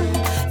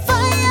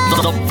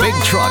 fire. The Big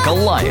Truck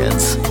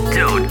Alliance.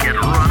 Don't get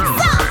run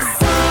over.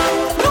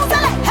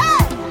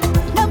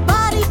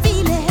 Nobody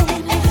feeling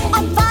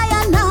on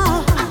fire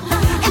now.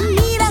 In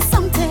need of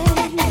something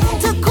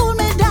to cool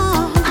me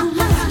down.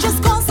 Just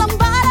call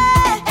somebody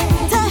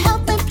to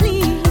help me,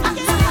 please.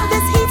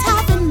 This heat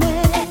having me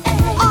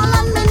all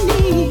on my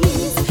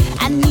knees.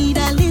 I need a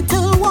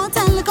little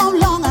water, look how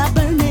long I'm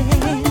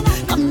burning.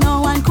 Come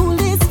now and cool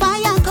this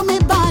fire, come my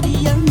body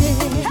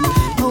yearning.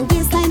 My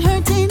waistline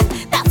hurting,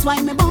 that's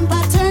why my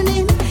bumper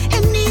turning.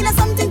 In need of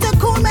something to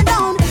cool me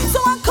down, so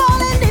I'm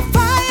calling the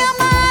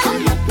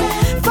fireman.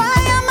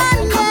 Fireman,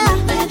 yeah,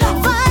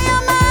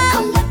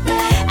 fireman.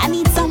 I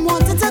need some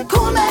water to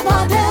cool my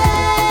body.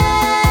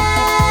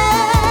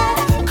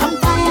 Come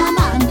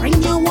fireman,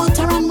 bring your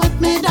water and wet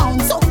me down,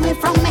 soak me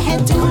from my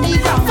head to the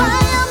ground.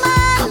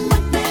 Fireman,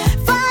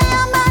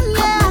 fireman,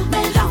 yeah,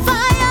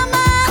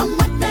 fireman.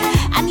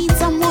 I need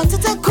some water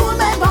to cool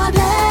my body.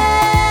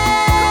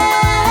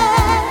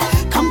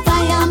 Come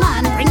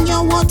fireman, bring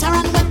your water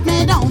and wet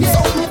me down,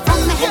 soak me from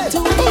my head to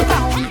the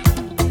ground.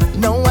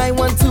 Now I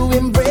want to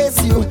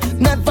embrace you,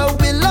 never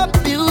will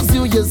abuse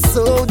you, you're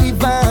so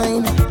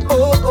divine.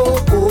 Oh, oh,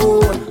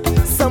 oh.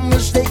 Some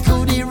wish they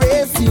could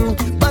erase you,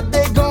 but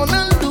they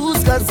gonna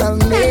lose, cause I'll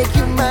make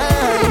you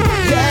mine.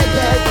 Yeah,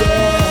 yeah,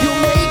 yeah. You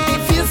make me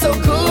feel so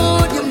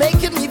good, you're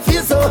making me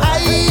feel so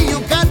high.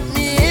 You got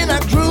me in a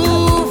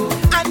groove,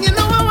 and you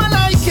know how I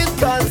like it,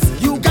 cause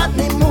you got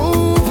me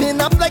moving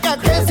up like a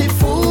crazy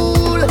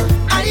fool.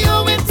 I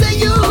owe it to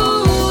you.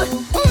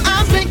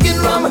 I'm drinking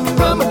rum,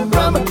 rum,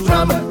 rum,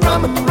 rum,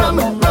 rum, rum,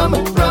 rum,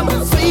 rum,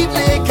 sweet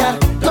liquor,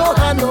 no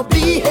hand, no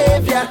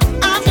behavior.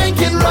 I'm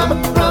drinking rum,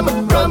 rum,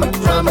 rum,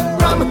 rum,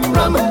 rum,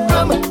 rum,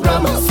 rum,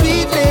 rum,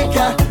 sweet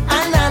liquor,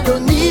 and I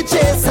don't need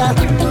chaser.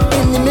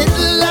 In the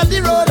middle of the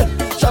road,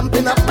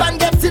 jumping up and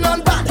getting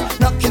on bad,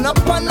 knocking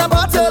up on a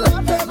bottle,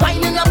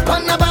 winding up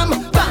on a bam,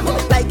 bam,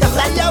 like a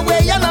fly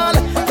away and all.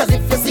 Cause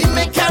if you see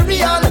me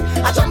carry on,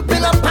 I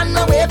jumping up and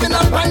a waving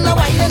up and a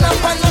winding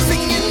up and a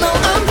singing now.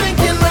 I'm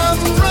drinking rum,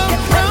 rum,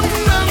 rum,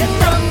 rum,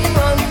 rum,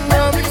 rum,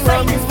 rum,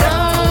 rum, rum.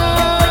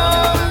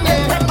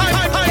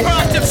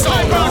 Hyperactive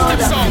sound,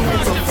 hyperactive sound.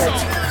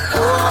 Oh,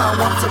 I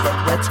want to get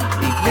wet,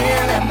 be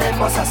clear and then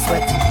must I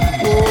sweat.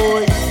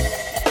 Boy,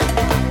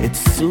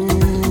 it's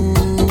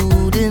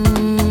soothing,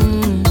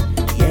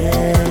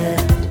 yeah.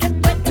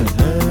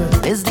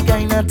 It's the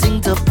kind of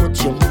thing to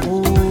put your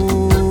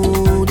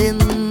mood in.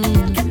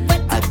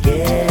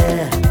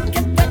 Yeah,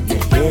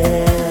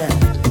 yeah.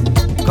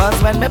 Cause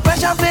when my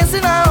pressure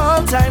facing an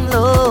all-time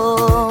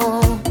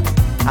low,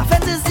 I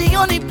felt it's the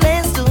only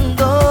place to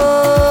go.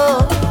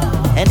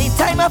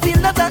 Anytime I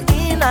feel that I'm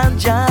in a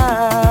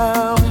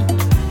jam,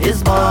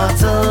 is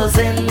bottles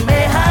in my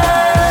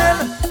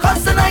hand.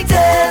 Cause tonight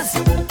is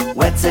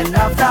wetting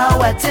after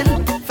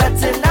wetting,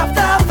 fetting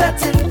after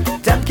fetting.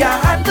 Them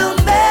can't handle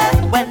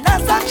me when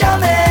I start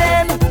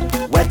jamming.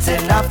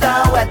 Wetting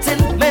after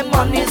wetting, my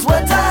money's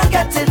worth I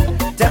getting.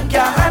 Them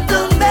can't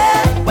handle me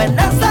when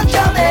I start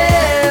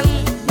jamming.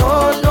 No,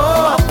 no,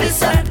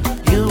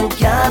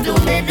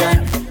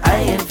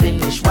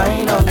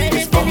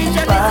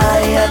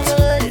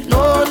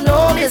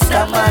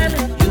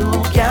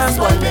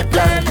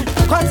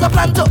 Cause I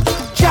plan to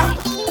jump.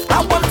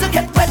 I want to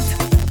get wet,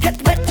 get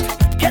wet,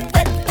 get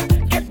wet,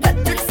 get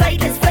wet. This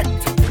side is wet,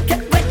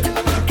 get wet,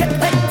 get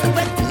wet,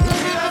 wet.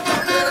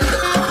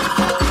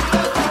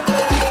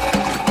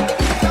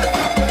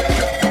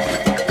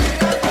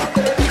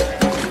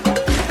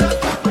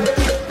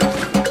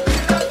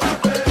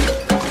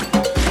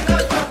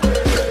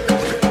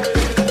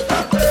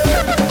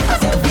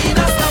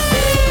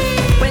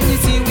 When you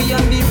see we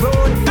on the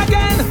road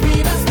again,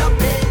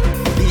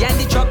 behind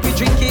the truck we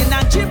drinking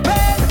and chipping.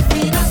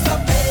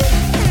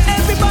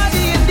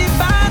 Everybody in the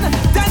van,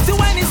 dance to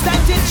when it's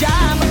time to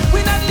jam. We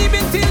not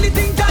living till the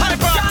thing done.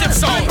 Hyperactive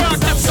sound,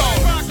 hyperactive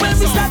sound. When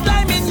we start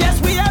climbing, yes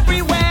we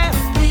everywhere.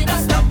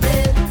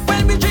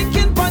 When we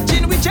drinking,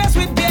 punching, we chest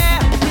with beer.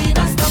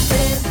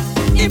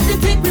 If you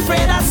think we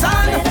pray that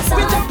song,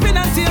 we jumping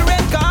until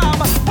rain come.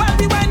 While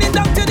we winding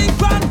down to the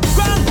ground,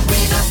 ground.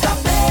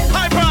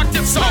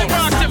 Hyperactive sound,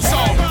 hyperactive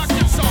sound.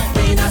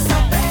 We not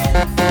stop it.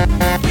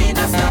 We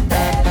not stop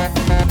it.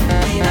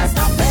 We not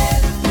stop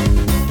it.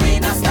 We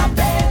not stop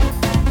it.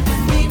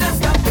 We not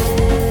stop it.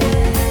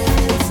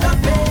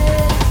 Stop it.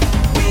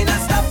 We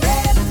not stop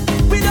it.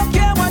 We don't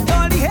care what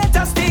all the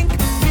haters think.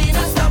 We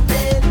not stop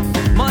it.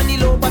 Money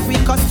low, but we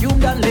costume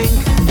done link.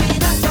 We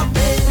not stop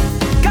it.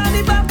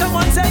 Carnival, come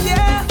on, say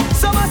yeah.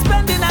 Summer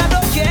spending, I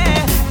don't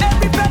care.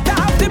 Every better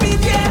have to be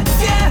there,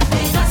 yeah.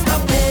 We not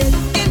stop it.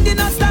 In the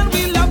north stand,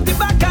 we love the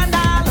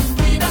bacchanal.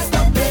 We not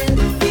stop it.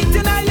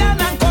 Beating iron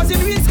and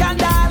causing real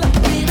scandal.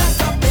 We not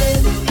stop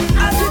it.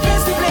 As we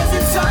face the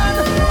blazing sun,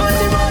 on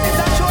the road is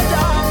a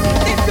showdown.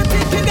 If you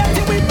think you get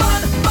it, we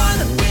burn, burn.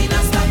 We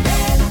not stop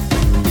it.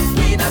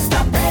 We not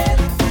stop it.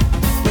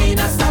 We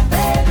not stop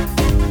it.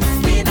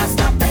 We not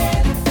stop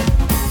it.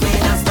 We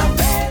not stop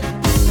it.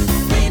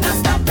 We not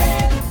stop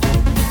it.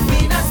 We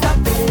not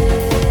stop it.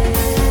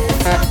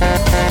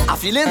 I'm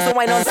feeling so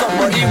wine on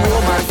somebody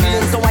woman,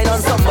 feeling so wine on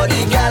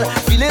somebody gal,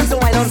 feeling so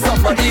wine on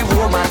somebody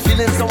woman,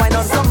 feeling so wine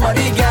on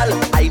somebody gal.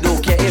 I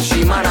don't care if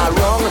she man or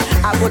wrong,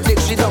 I go take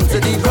she down to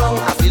the ground.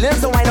 I'm feeling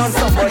so wine on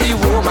somebody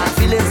woman,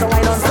 feeling so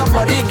wine on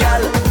somebody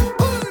gal.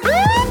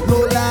 No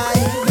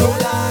lie,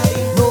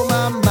 no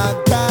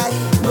mama guy,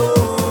 no.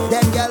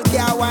 Them girl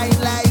can't wine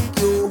like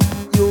you.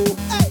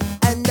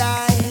 And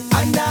I,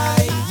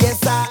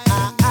 yes I.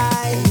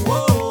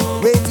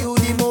 Rate you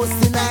the most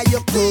in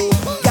your crew.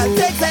 Girl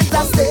take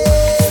center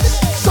stage,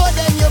 show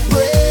them you're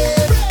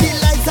brave. The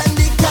lights and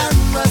the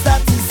cameras,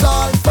 that is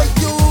all for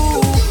you.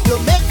 You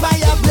make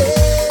fire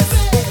blaze,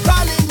 they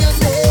calling your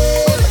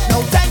name. No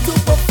time to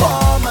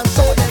perform and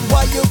show them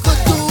what you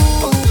could do.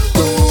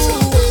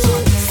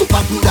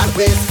 Super good and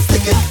waist,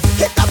 stick it.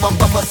 Hit that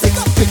bumper for 6,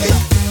 pick it.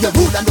 You're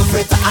rude and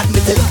afraid to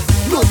admit it.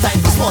 No time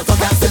for small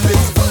talk and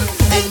secrets.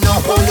 Ain't no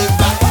holding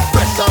back.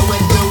 Pressure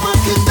when you're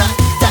working that.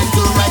 Time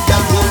to ride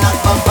that roll and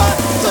bumper.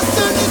 Just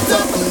turn it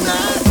up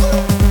now.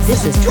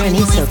 This is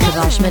Trini Soca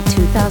Bashment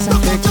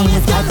 2013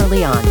 with Hyper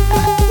Leon.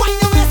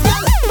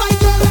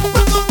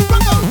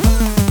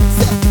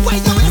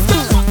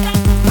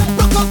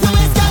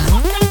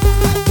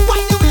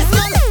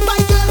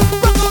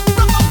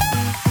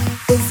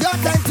 It's your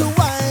time to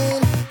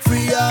whine.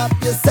 Free up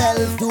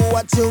yourself. Do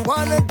what you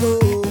wanna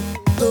do.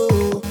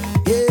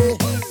 Yeah.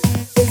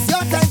 It's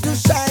your time to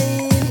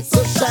shine.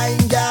 So shine,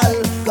 girl.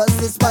 Cause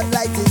the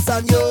spotlight is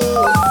on you.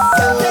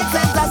 Girl, take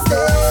center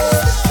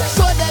stage.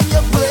 Show them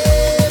you're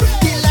brave.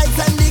 The lights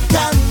and the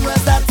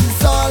cameras, that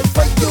is all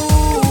for you.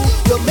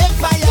 You make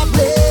fire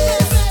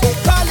blaze. They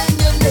calling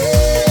your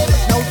name.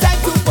 No time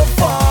to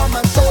perform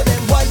and show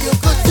them what you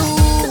could do.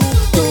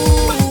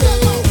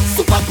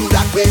 Super good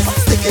at waist.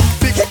 Stick it.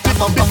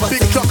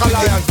 Big truck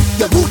alliance.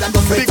 You're rude and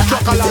afraid to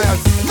admit it.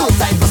 No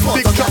time for small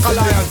talk. Truck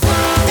alliance.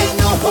 Ain't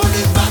no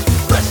holding back.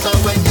 Pressure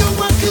when you're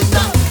working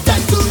now.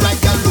 Time to ride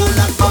your roll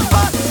and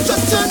bumper.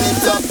 Just turn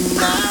it up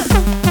now.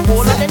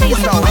 Hold on the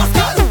knees now.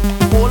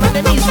 Hold on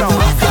the knees now.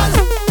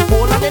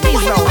 Hold on the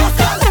knees now.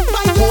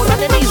 Hold on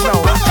the knees now.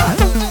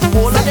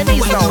 Hold on the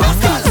knees now.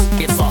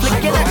 It's a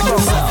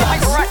hyperactive sound.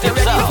 Hyperactive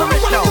sound.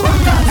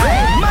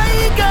 My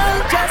girl,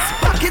 just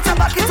back it up,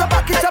 back it up,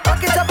 back it up,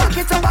 back it up, back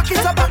it up, back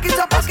it up, back it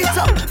up, back it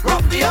up.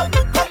 Rough me up,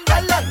 come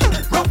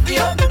galant, rough me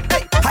up.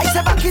 Hey, I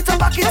say back it up,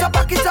 back it up,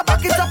 back it up,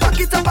 back it up, back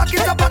it up, back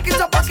it up, back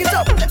it up, back it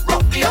up.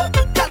 Rough me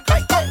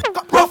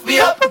up, rough me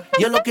up.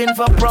 You're looking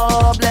for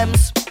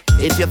problems.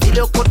 If you feel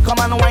you could come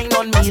and whine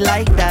on me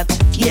like that,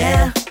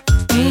 yeah.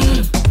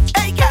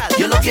 Hey girl,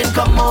 you're looking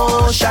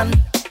commotion.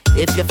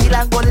 If you feel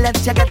I'm gonna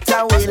let you get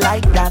away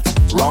like that,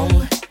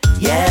 wrong,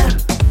 yeah.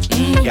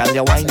 Girl,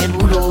 you're whining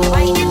good,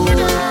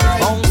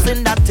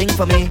 bouncing that thing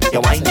for me.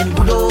 You're whining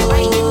good,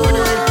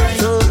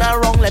 turn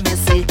around, let me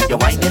see. You're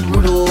whining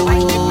good,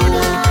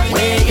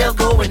 where you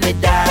going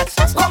with that?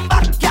 Come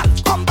back, girl,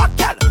 come back,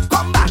 girl,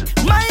 come back.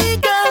 My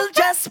girl,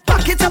 just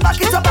back it up,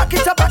 back it up, back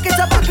it up, back it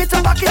up, back it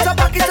up, back it up,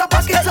 back it up,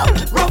 back it up.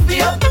 Rough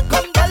me up,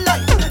 come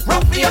galant,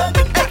 rough me up.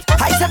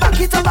 I say back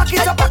it up, back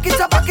it up, back it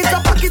up, back it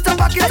up, back it up,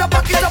 back it up,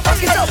 back it up,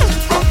 back it up.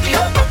 Rough me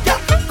up, yeah,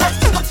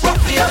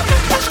 rough me up.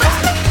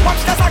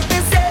 Watch the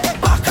sadness, say,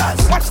 backers.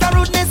 Watch the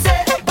rudeness,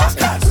 say,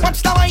 backers.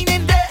 Watch the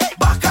whining, there,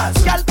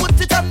 backers. Girl, put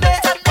it on there.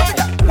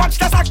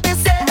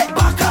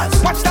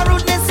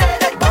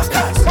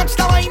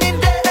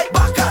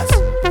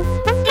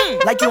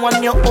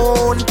 on your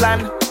own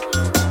plan.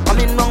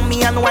 Coming on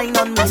me and wine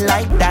on me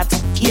like that,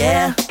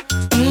 yeah.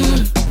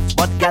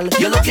 But girl,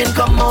 you looking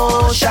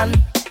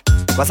commotion,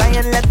 'cause I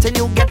ain't letting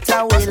you get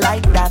away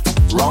like that.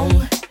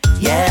 Wrong,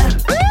 yeah.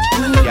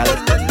 Girl.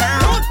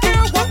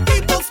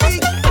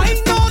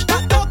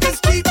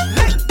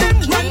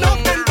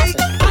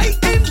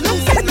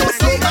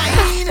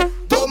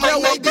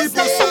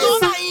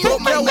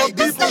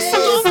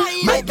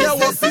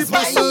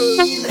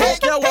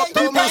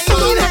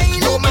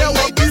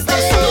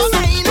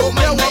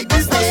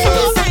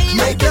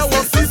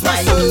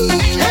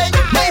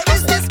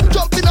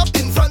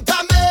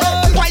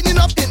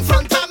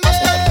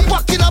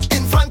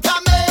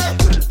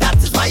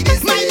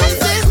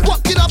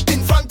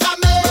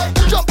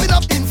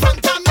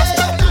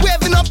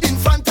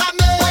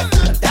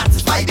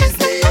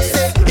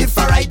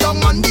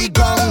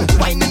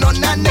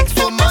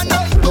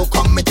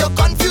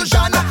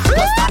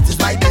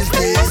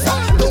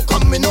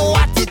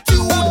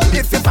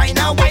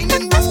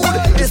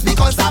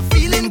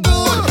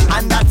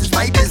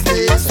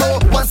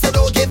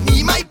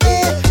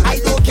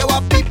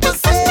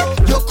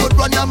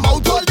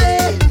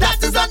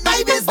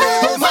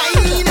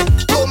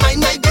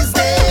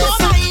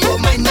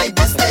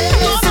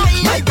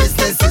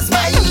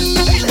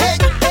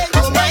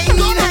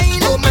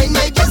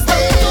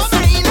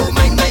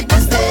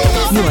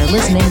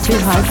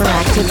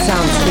 Hyperactive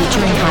sounds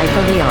featuring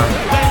Hyper Leon.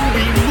 When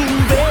we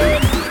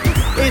moving,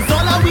 it's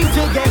all a we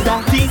together.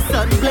 The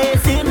sun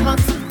blazing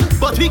hot,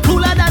 but we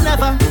cooler than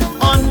ever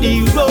on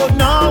the road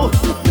now.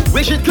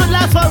 Wish it could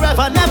last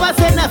forever. Never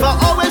say never.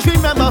 Always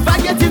remember,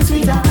 fact getting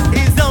sweeter.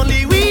 It's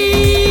only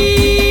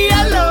we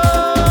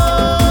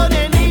alone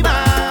in the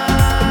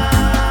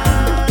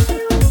band.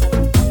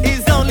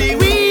 It's only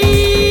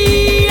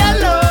we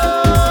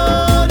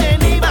alone in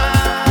the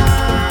band.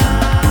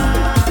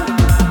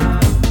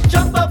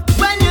 Jump up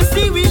when you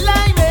see we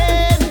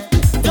liming.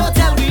 Don't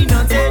tell we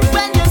nothing.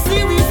 When you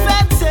see we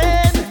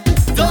flexing,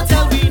 don't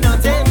tell we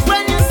nothing.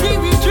 When you see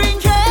we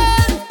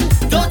drinking,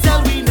 don't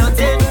tell we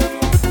nothing.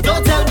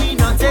 Don't tell me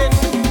nothing.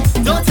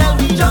 Don't tell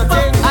me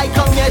nothing. I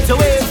come here to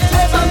wave.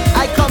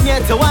 I come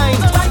here to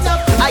wine.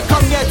 I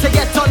come here to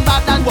get on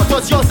back and what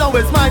was yours now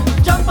is mine.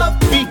 Jump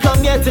up. We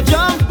come here to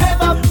jump.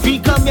 We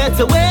come here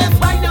to wave.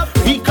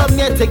 We come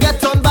here to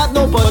get on back.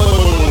 No but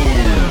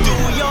do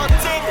your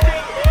thing.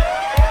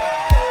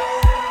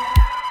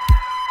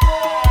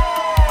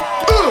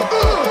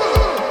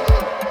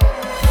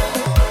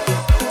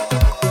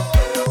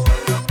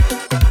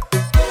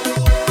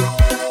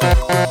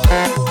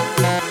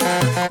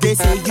 They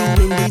say you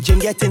in the gym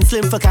getting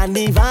slim for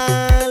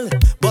carnival,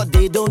 but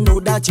they don't know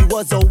that you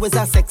was always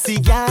a sexy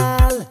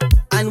gal.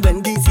 And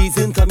when the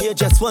season come, you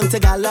just want a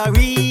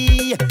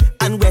gallery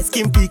and wear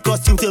skimpy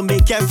costume to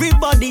make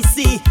everybody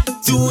see.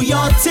 Do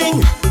your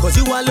thing, 'cause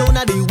you alone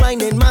are the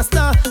whining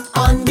master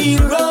on the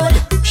road.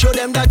 Show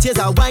them that you're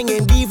a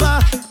whining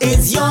diva.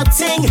 It's your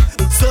thing,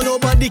 so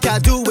nobody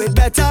can do it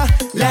better.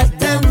 Let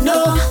them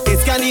know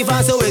it's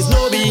carnival, so it's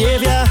no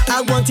behavior.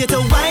 I want you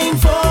to whine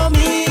for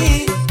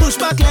me. Push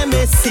back, let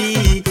me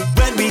see.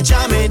 When we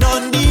jamming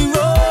on the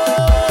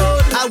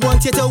road, I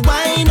want you to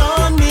whine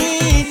on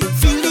me.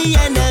 Feel the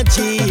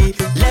energy.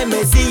 Let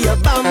me see your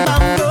bam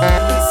bam roll.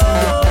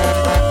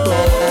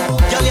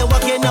 Girl, you're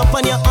walking up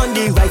and you're on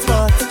the right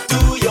spot.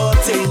 Do your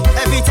thing.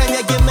 Every time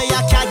you give me,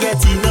 I can't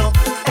get enough.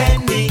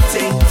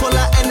 Anything full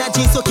of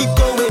energy, so keep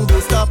going,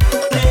 don't stop.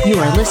 You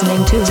are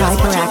listening to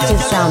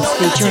Hyperactive Sounds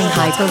featuring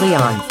Hyper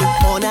Leon.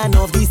 On and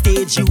off the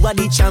stage, you are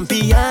the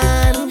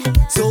champion.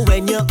 So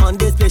when you're on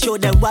display, show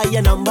them why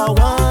you're number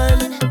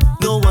one.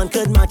 No one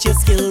could match your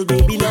skill,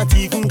 baby, not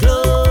even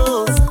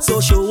close. So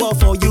show off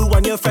for you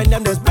and your friend,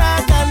 them just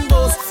brag and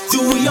boast.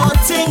 Do your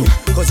thing,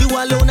 'cause you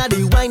alone are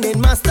the whining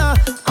master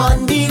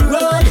on the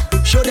road.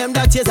 Show them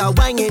that you're a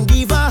whining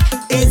diva.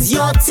 It's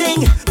your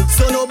thing,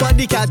 so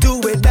nobody can do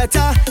it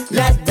better.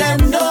 Let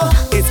them know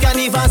it's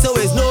carnival, so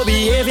it's no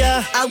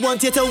behavior. I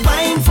want you to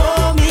whine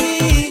for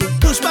me.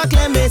 Push back,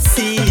 let me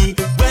see.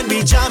 When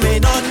we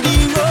jamming on the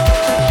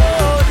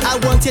road, I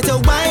want you to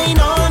whine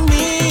on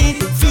me.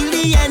 Feel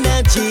the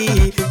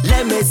energy.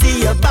 Let me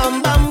see your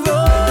bam bam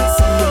roll.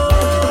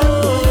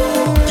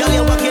 Girl,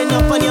 you're walking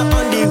up and you're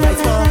on the right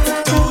spot.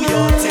 Do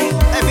your thing.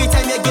 Every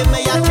time you give me,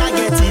 I can't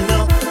get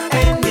enough.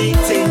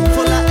 Anything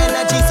full of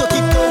energy, so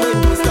keep going,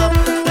 don't stop.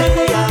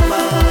 Play your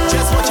man.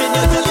 Just watching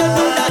you till you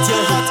know that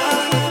you're hot.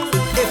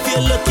 If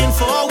you're looking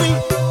for we,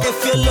 if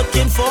you're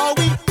looking for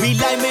we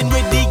liming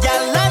with the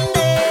gal and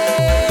them.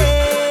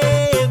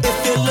 If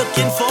you're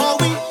looking for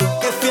we,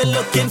 if you're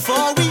looking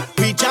for we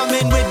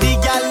jamming with the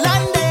gal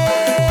and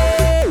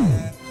them.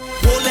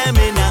 Hold them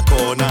in a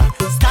corner,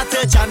 start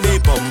to jam the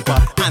bumper,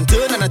 and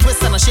turn and a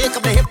twist and a shake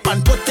up the hip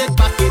and put it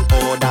back in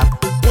order.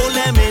 Hold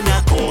them in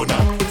a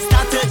corner,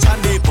 start to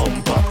jam the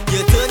bumper.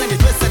 You turn and you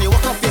twist and you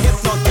walk off the hip,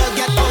 now girl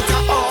get out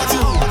of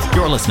order.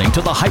 You're listening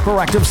to the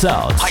Hyperactive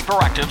Sounds.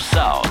 Hyperactive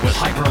Sounds with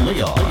Hyper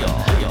Leon.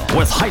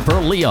 With Hyper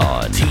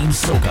Leon.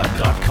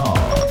 TeamSoca.com.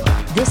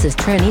 This is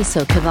Trini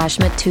Soca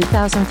Bashment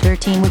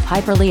 2013 with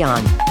Hyper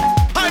Leon.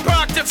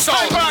 Hyperactive Hyperactive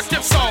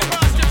sound.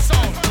 Hyperactive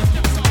sound.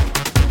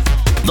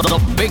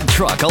 The Big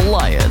Truck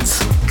Alliance.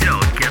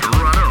 Don't get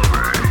run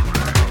over.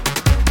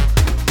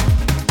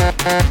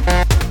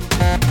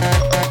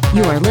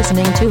 You are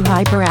listening to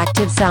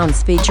Hyperactive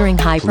Sounds featuring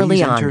Hyper Please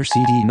Leon. enter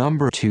CD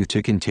number 2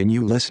 to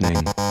continue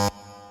listening.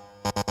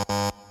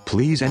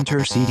 Please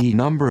enter CD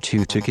number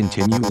 2 to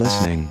continue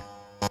listening.